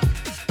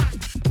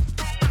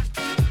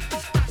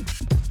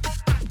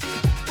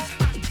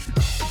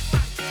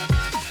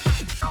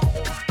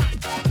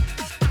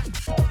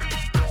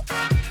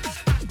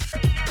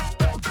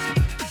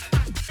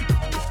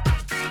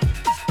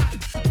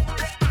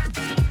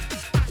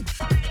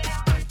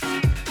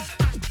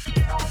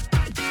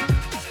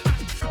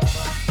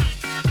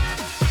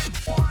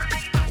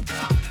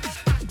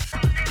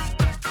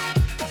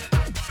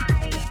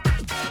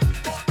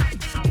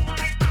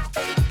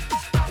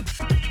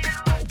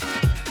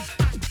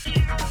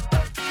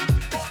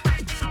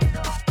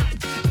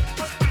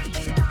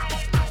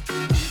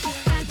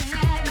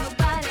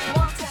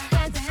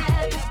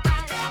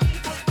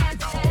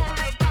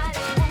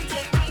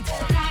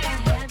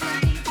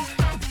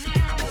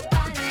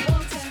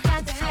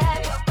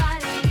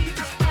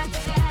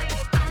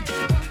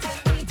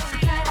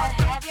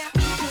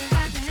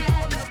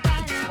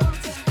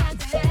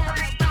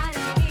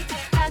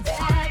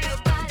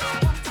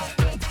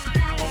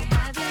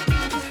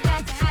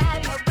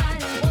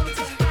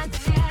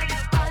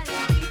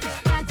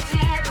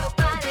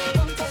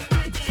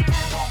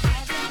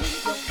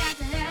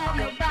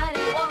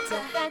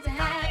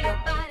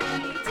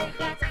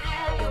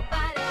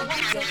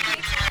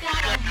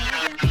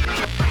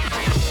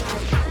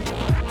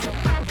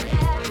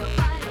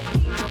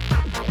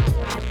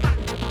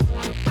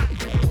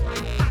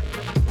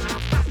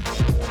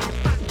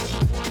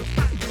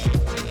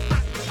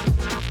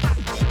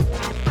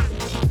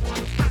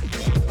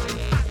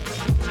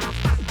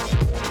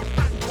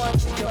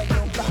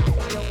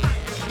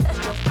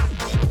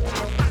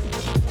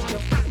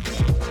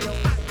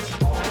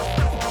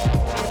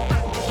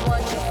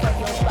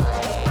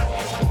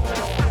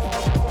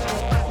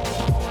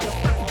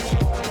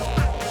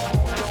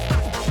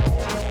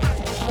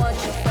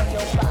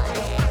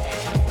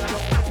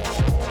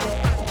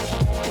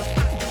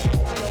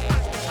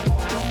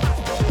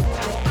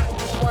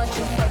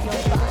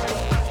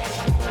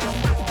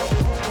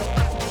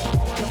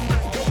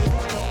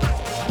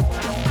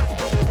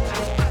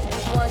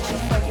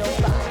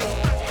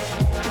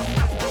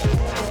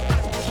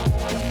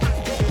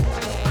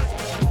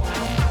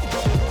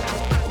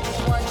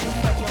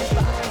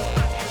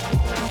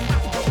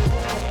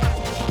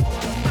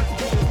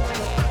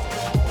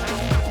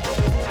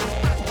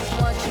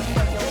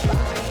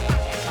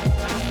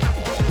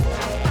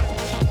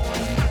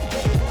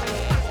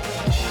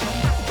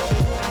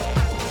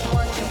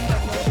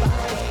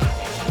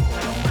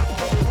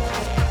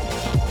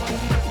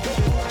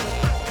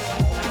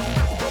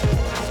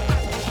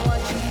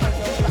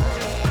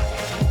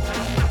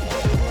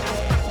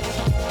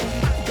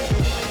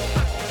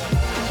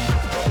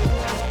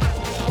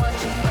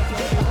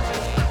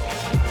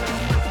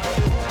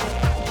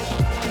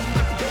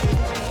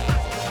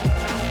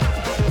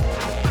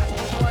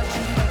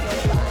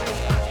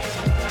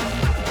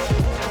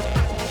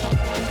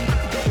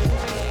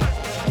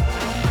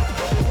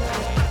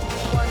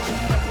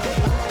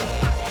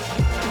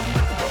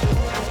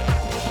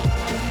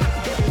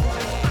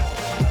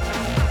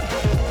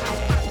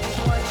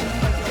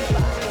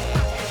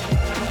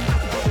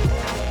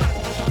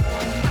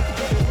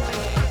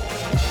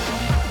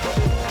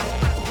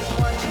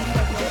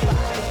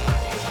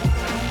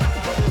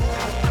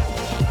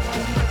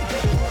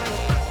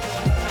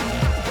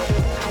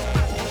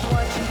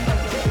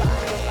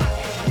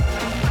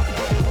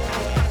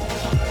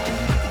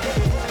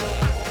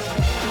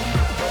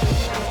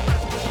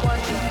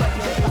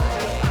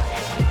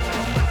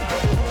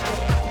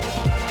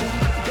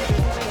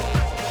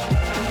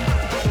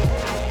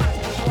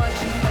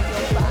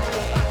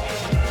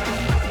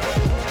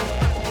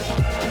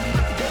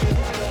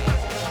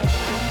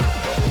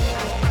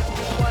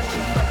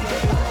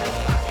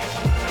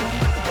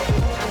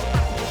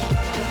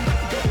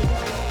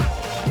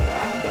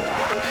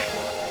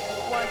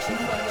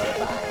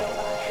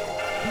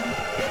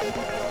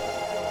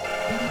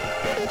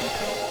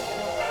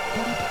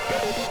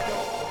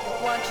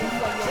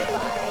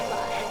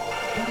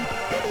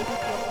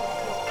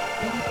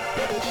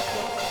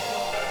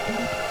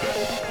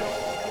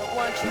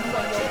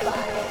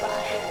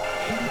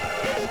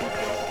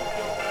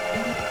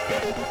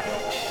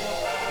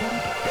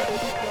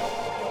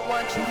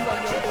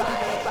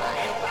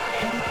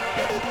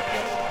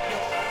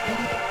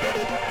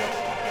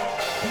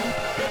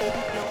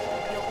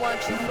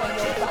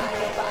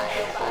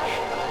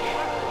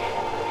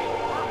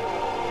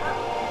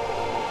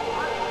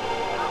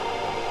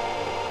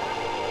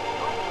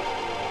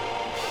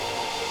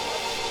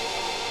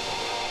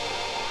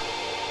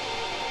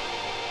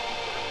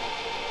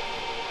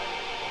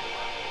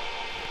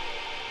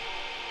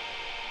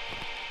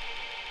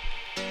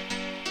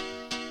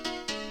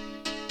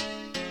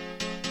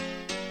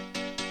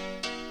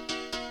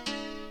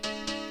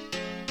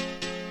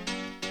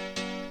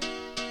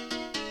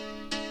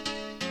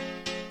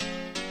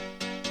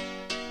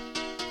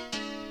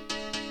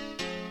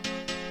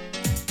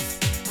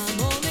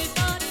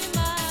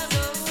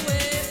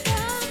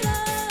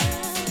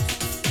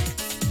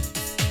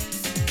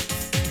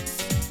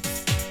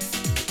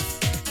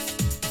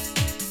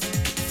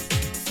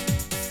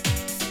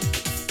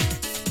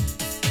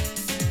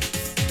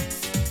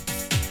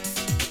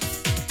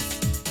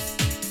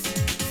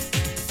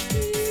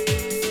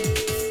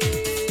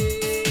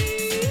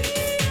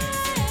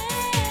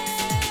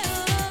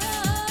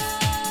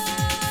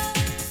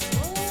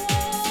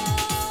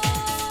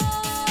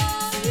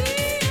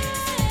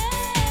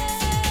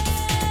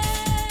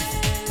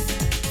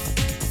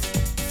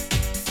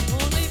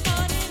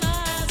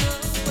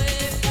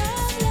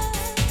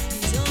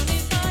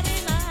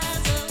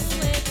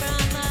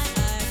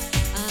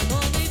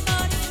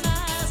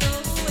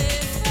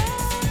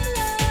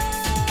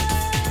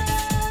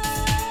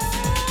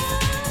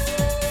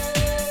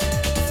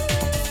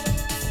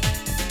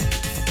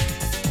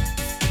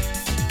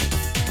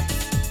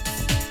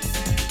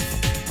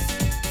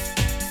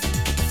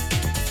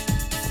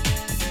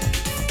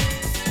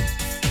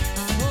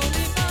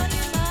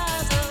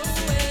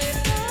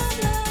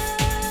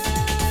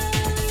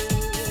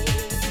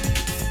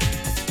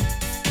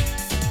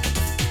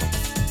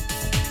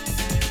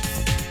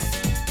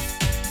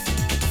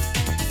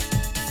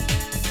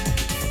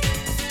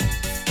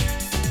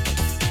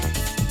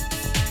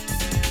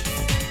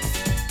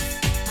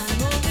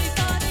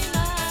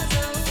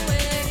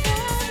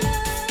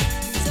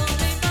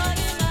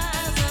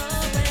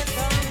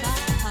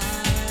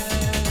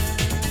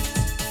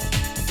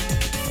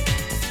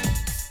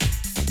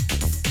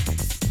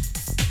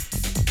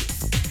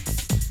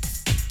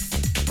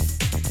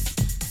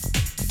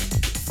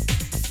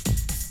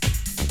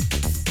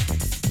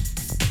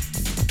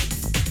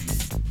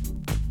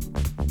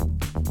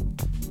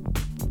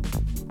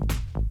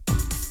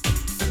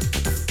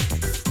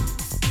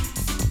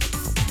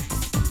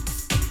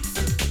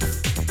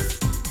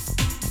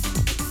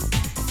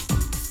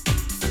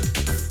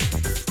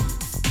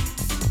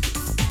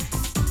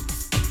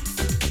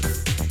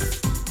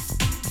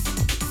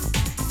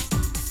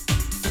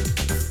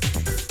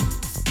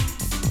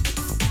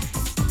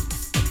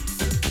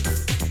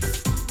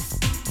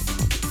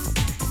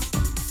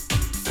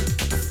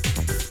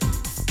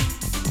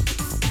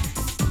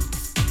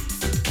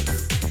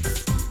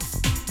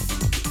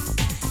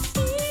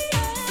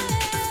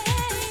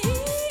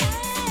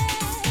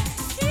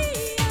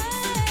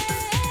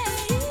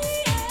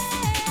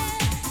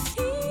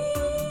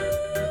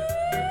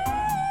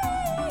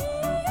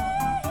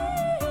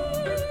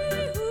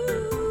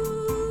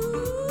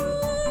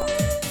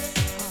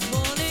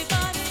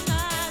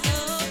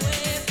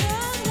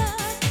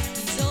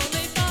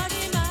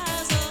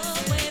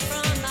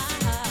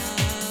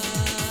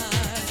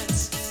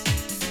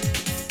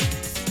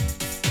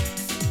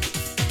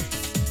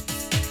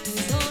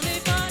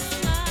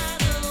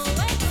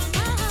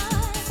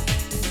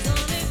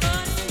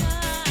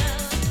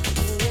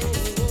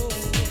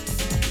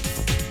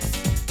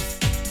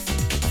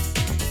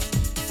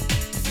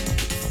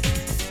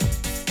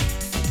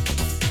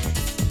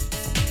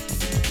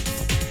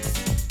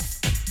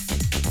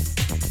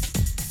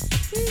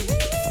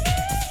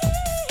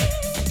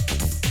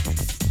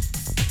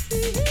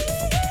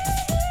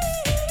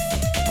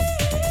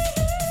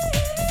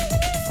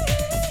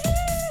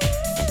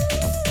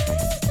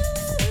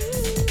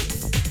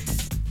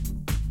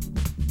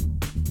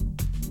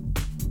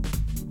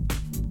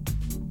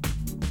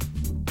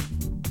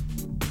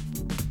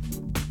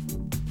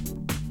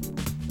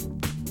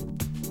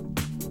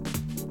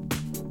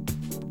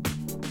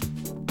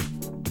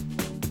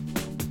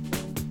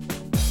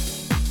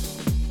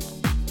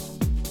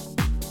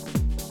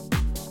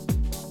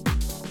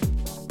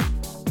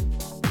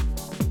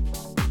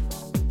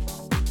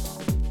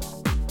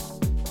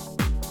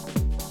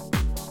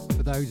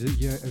 those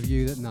of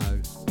you that know.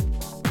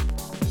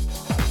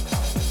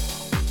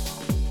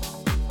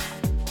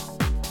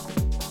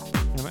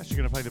 I'm actually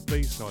going to play the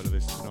B-side of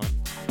this tonight.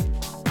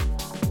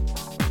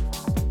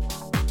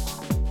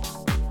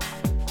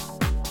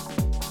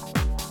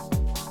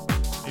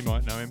 You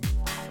might know him.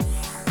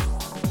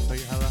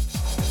 Pete Heller.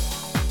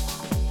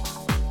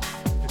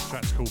 This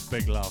track's called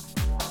Big Love.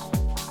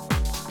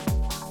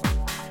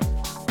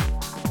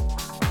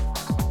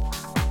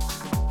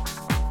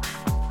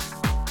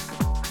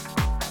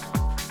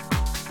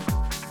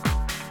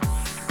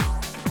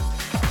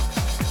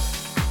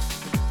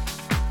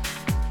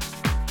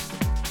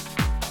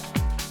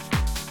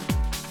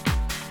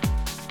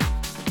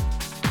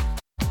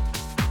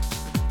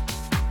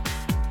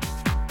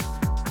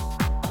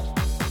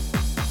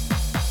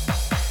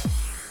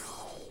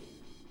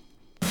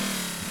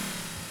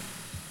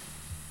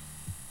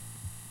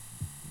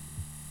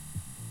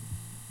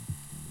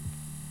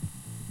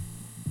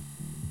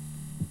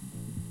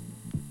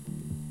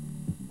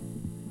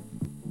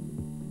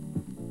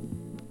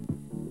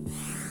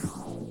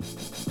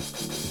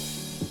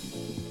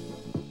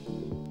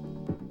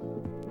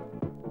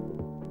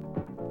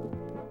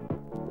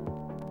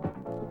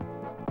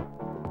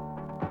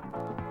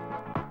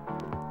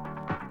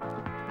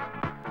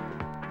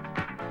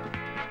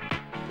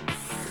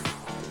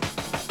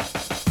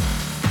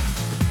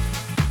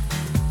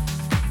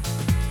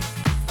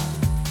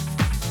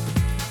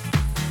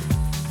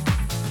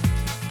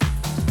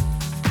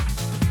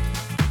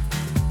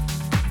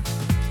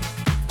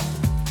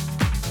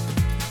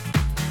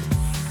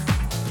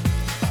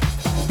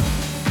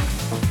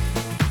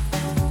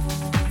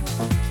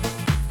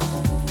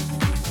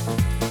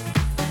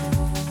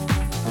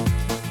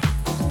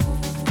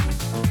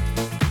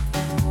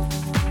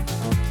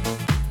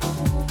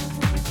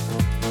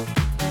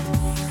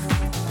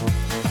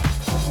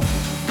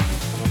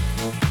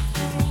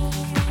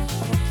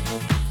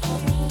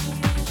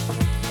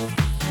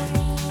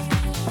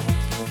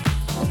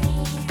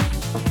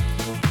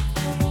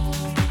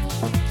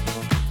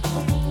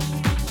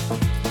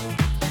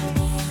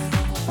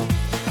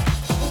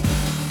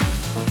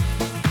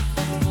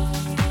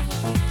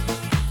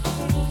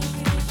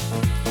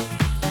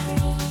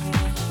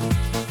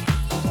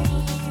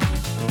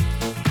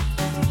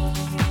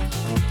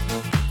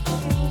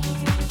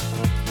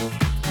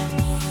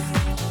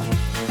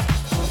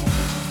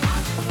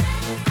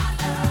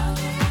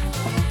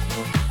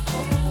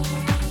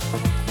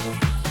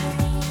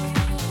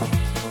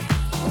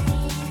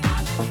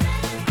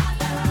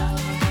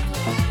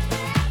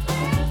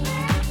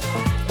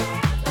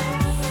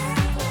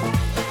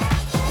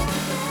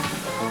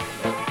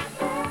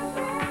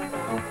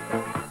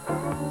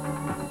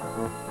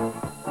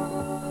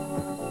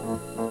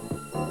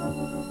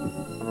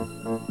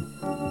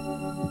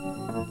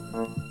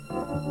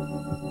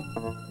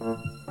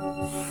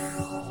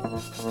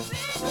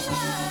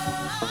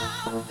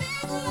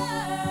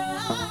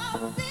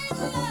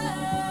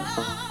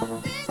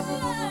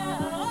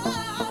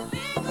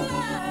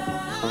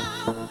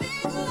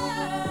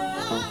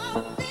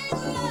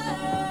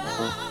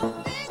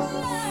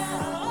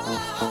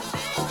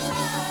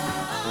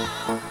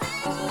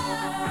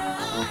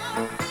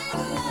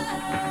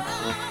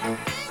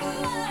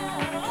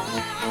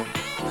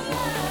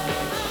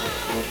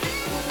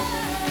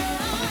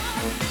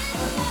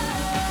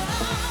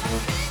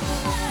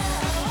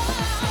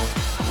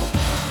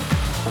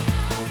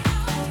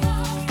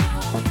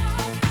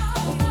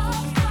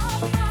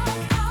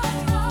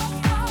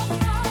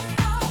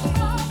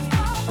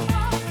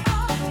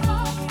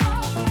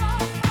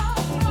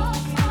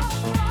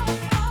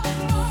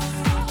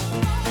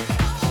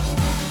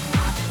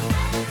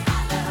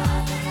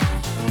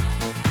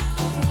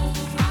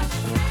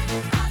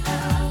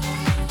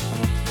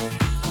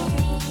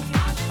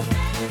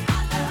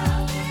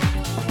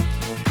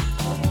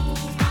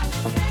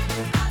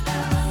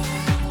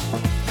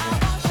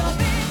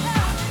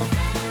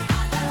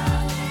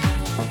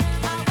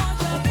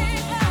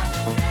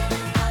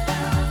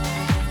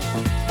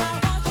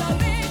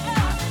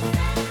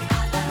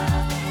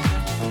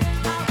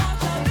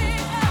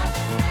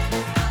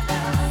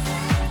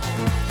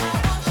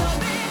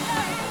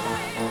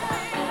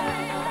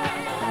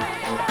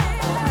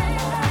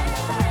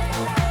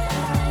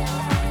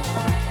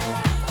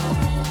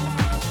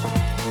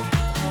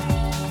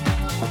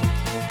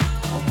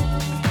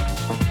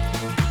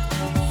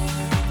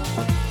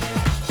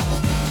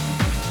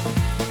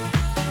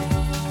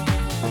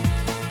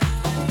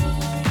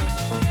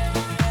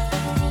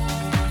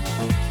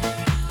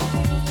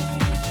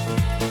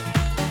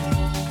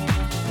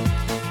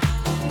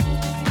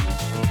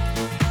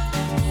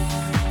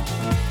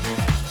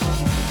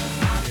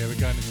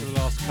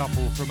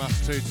 From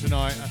us two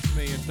tonight. That's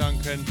me and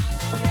Duncan.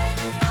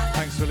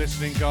 Thanks for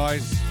listening,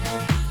 guys.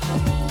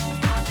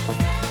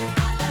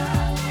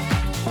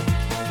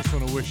 Just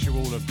want to wish you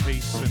all a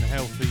peace and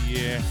healthy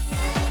year.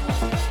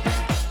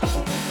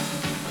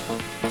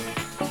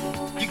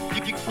 You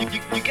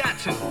got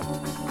to.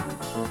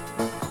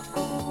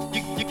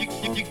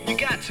 You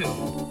got to.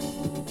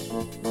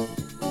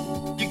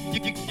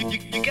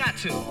 You got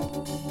to.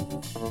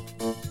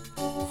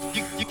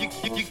 You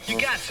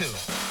got to.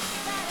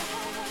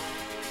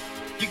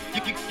 You got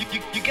to.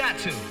 You got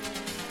to.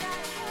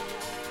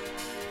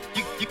 You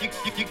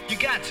got to. You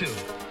got to.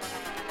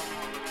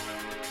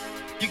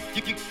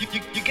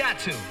 You got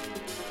to.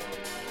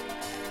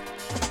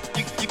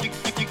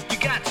 You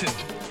got to.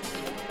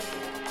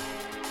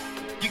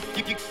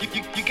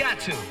 You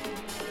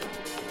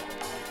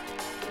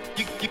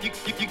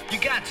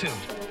got to.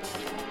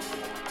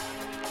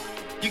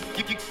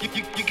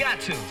 You got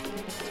to.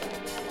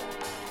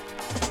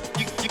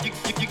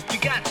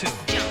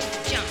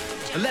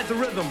 Let the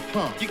rhythm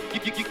pump. You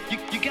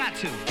got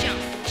to.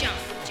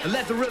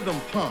 Let the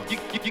rhythm pump.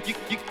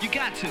 You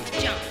got to.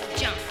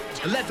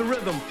 Let the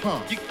rhythm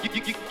pump. You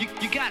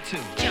got to.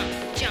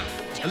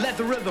 Let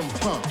the rhythm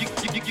pump. You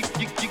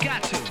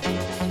got to.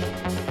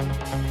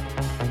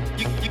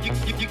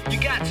 You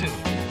got to.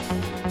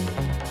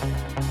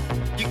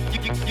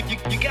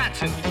 You got to.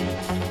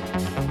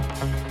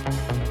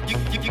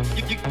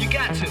 You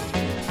got to.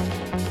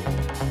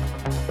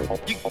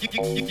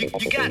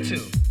 You got to.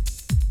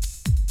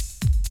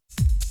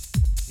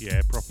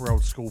 Yeah, proper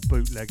old school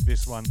bootleg,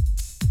 this one.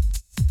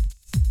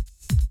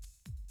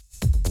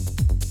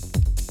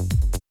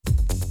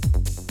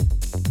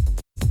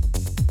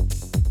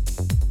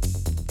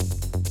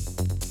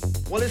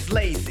 Well, it's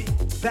lazy,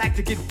 back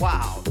to get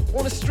wild.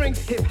 On a string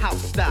hip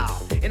house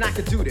style, and I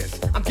can do this.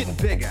 I'm getting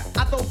bigger.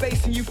 I throw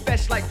bass and you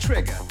fetch like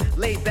Trigger.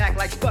 Laid back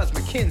like Spuzz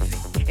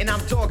McKenzie, and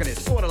I'm dogging it,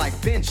 sorta like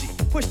Benji.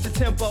 Push the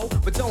tempo,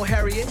 but don't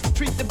hurry it.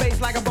 Treat the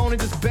bass like a bone and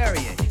just bury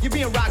it. You're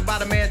being rocked by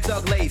the man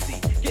Doug Lazy,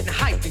 getting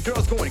hyped and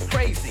girls going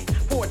crazy.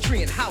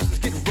 Poetry and house is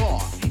getting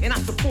raw, and I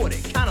support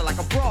it, kinda like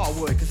a brawl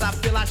would, cause I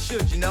feel I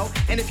should, you know.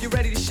 And if you're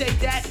ready to shake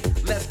that,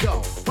 let's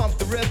go. Pump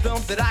the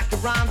rhythm that I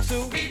can rhyme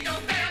to,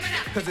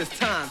 cause it's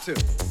time to.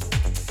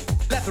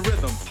 Let the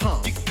rhythm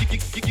pump. You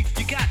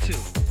got to.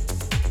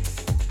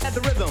 Let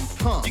the rhythm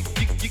pump. You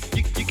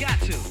got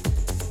to.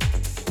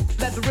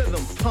 Let the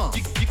rhythm pump.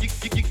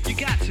 You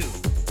got to.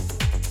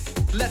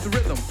 Let the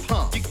rhythm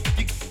pump.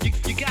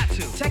 You got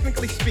to.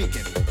 Technically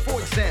speaking, for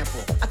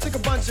example, I took a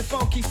bunch of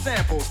funky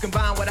samples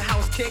combined with a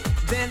house kick.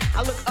 Then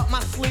I look up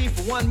my sleeve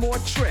for one more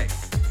trick.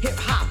 Hip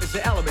hop is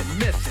the element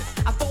missing.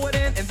 I throw it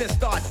in and then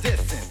start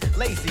dissing.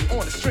 Lazy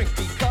on the string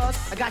because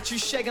I got you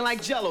shaking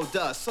like Jello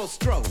does. So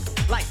stroke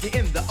like you're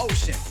in the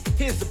ocean.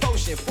 Here's the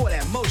potion for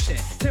that motion.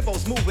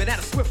 Tempo's moving at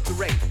a swifter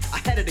rate.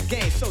 Ahead of the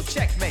game, so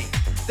checkmate.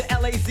 The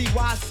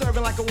L-A-Z-Y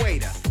serving like a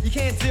waiter. You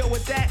can't deal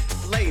with that?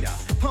 Later.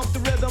 Pump the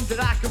rhythm that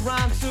I can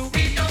rhyme to.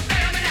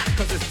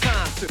 Cause it's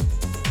time to.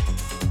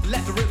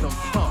 Let the rhythm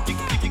pump. You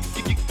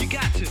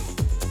got to.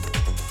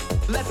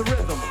 Let the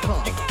rhythm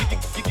pump. You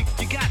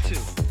got to.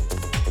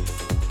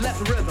 Let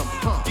the rhythm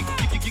pump. You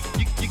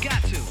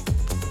got to.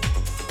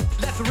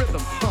 Let the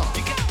rhythm pump.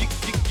 You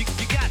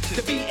got to.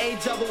 The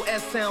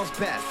B-A-double-S sounds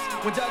best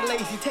when Doug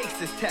Lazy takes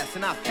this test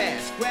and I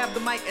pass. Grab the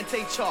mic and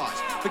take charge.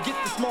 Forget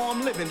the small,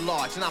 I'm living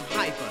large and I'm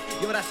hyper.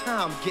 Yo, that's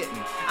how I'm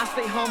getting. I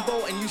stay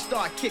humble and you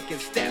start kicking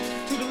steps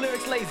to the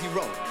lyrics Lazy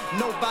wrote.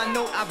 Note by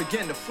note, I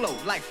begin to float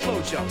like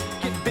Flojo.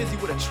 Getting busy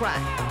with a track.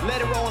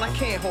 Let it roll and I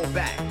can't hold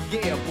back.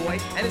 Yeah, boy,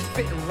 and it's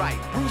fitting right.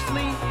 Bruce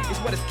Lee is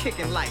what it's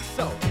kicking like.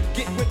 So,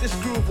 get with this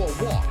groove or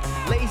walk.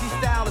 Lazy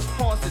style is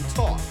pause and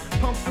talk.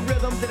 Pump the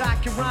rhythm that I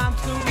can rhyme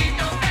to.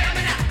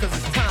 Cause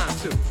it's time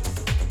to.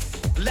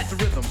 Let the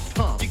rhythm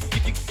pump. You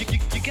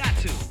got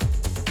to.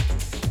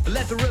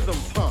 Let the rhythm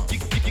pump. You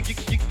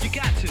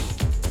got to.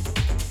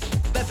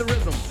 Let the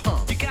rhythm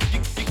pump. You got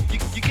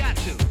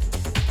to.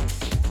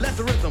 Let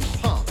the rhythm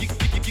pump. You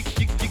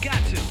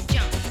got to.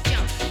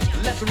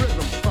 Let the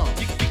rhythm pump.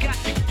 You got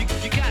to.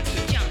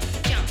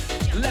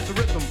 Let the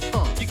rhythm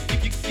pump.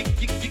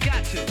 You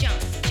got to.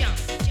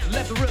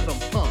 Let the rhythm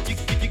pump. You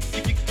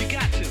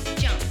got to.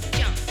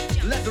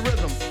 Let the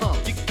rhythm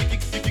pump. You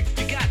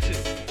got to.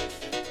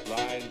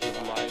 Lines of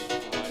light,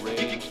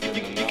 rays in the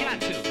You got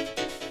to.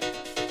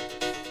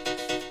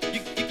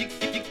 You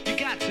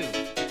got to.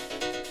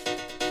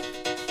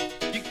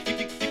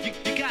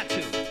 You got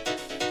to.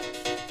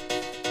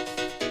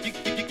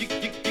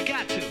 You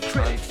got to.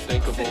 Critics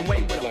sit and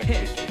wait with a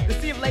pen to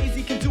see if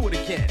Lazy can do it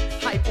again.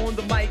 Hype on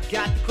the mic,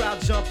 got the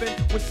crowd jumping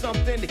with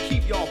something to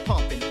keep y'all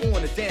pumping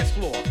on the dance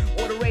floor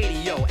or the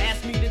radio.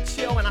 Ask me to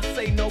chill and I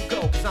say no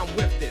go, cause I'm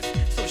with this.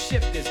 So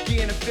shift this,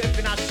 gear in the fifth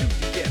and I'll shoot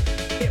the gift.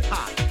 Hip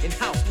hop and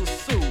house will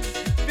soothe.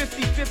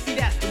 50-50,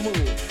 that's the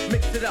move.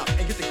 Mix it up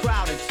and get the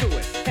crowd into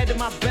it. Head to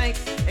my bank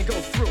and go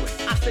through it.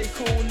 I stay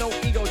cool, no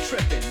ego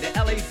tripping. The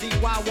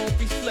L-A-Z-Y won't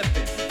be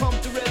slipping.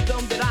 Pump the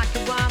rhythm that I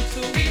can rhyme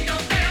to.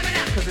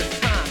 Cause it's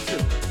time to.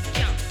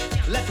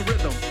 Let the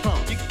rhythm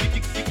pump. You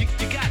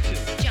got to.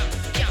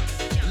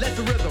 Let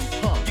the rhythm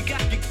pump. You got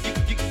to.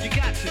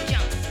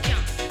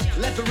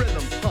 Let the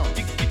rhythm pump.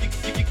 You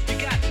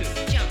got to.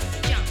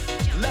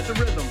 Let the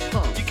rhythm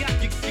pump. You got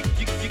to.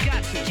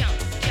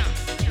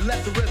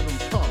 Let the rhythm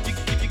pump.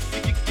 You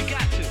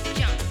got to.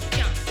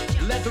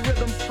 Let the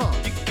rhythm pump.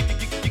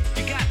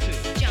 You got to.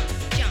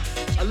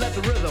 Let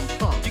the rhythm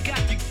pump. You got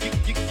to.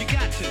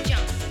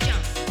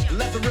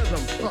 Let the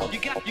rhythm pump.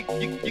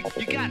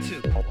 You got to.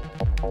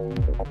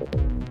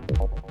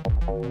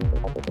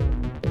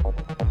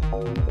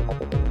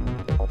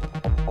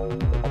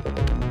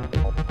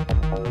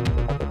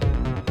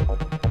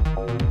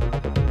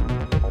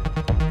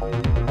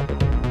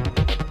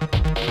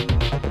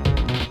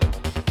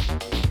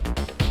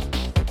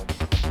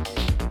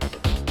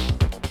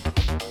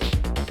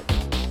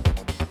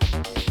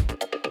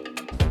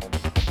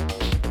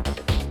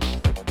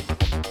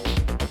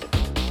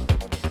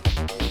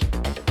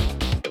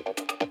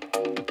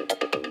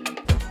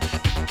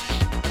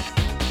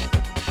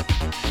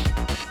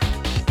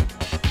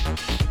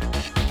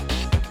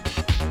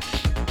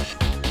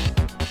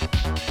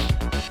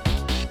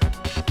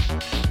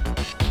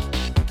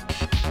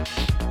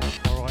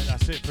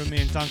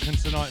 Duncan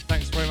tonight.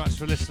 Thanks very much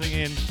for listening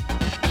in.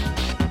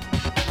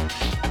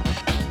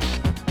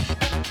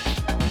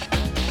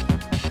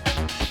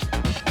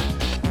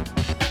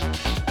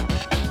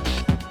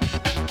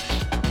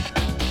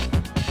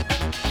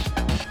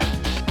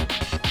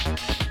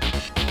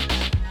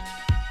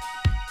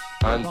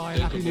 Bye,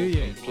 Happy New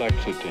Year.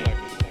 Complexity.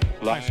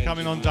 Thanks for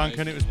coming on,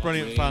 Duncan. It was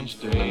brilliant fun.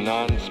 In the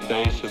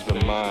non-space of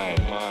the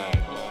mind.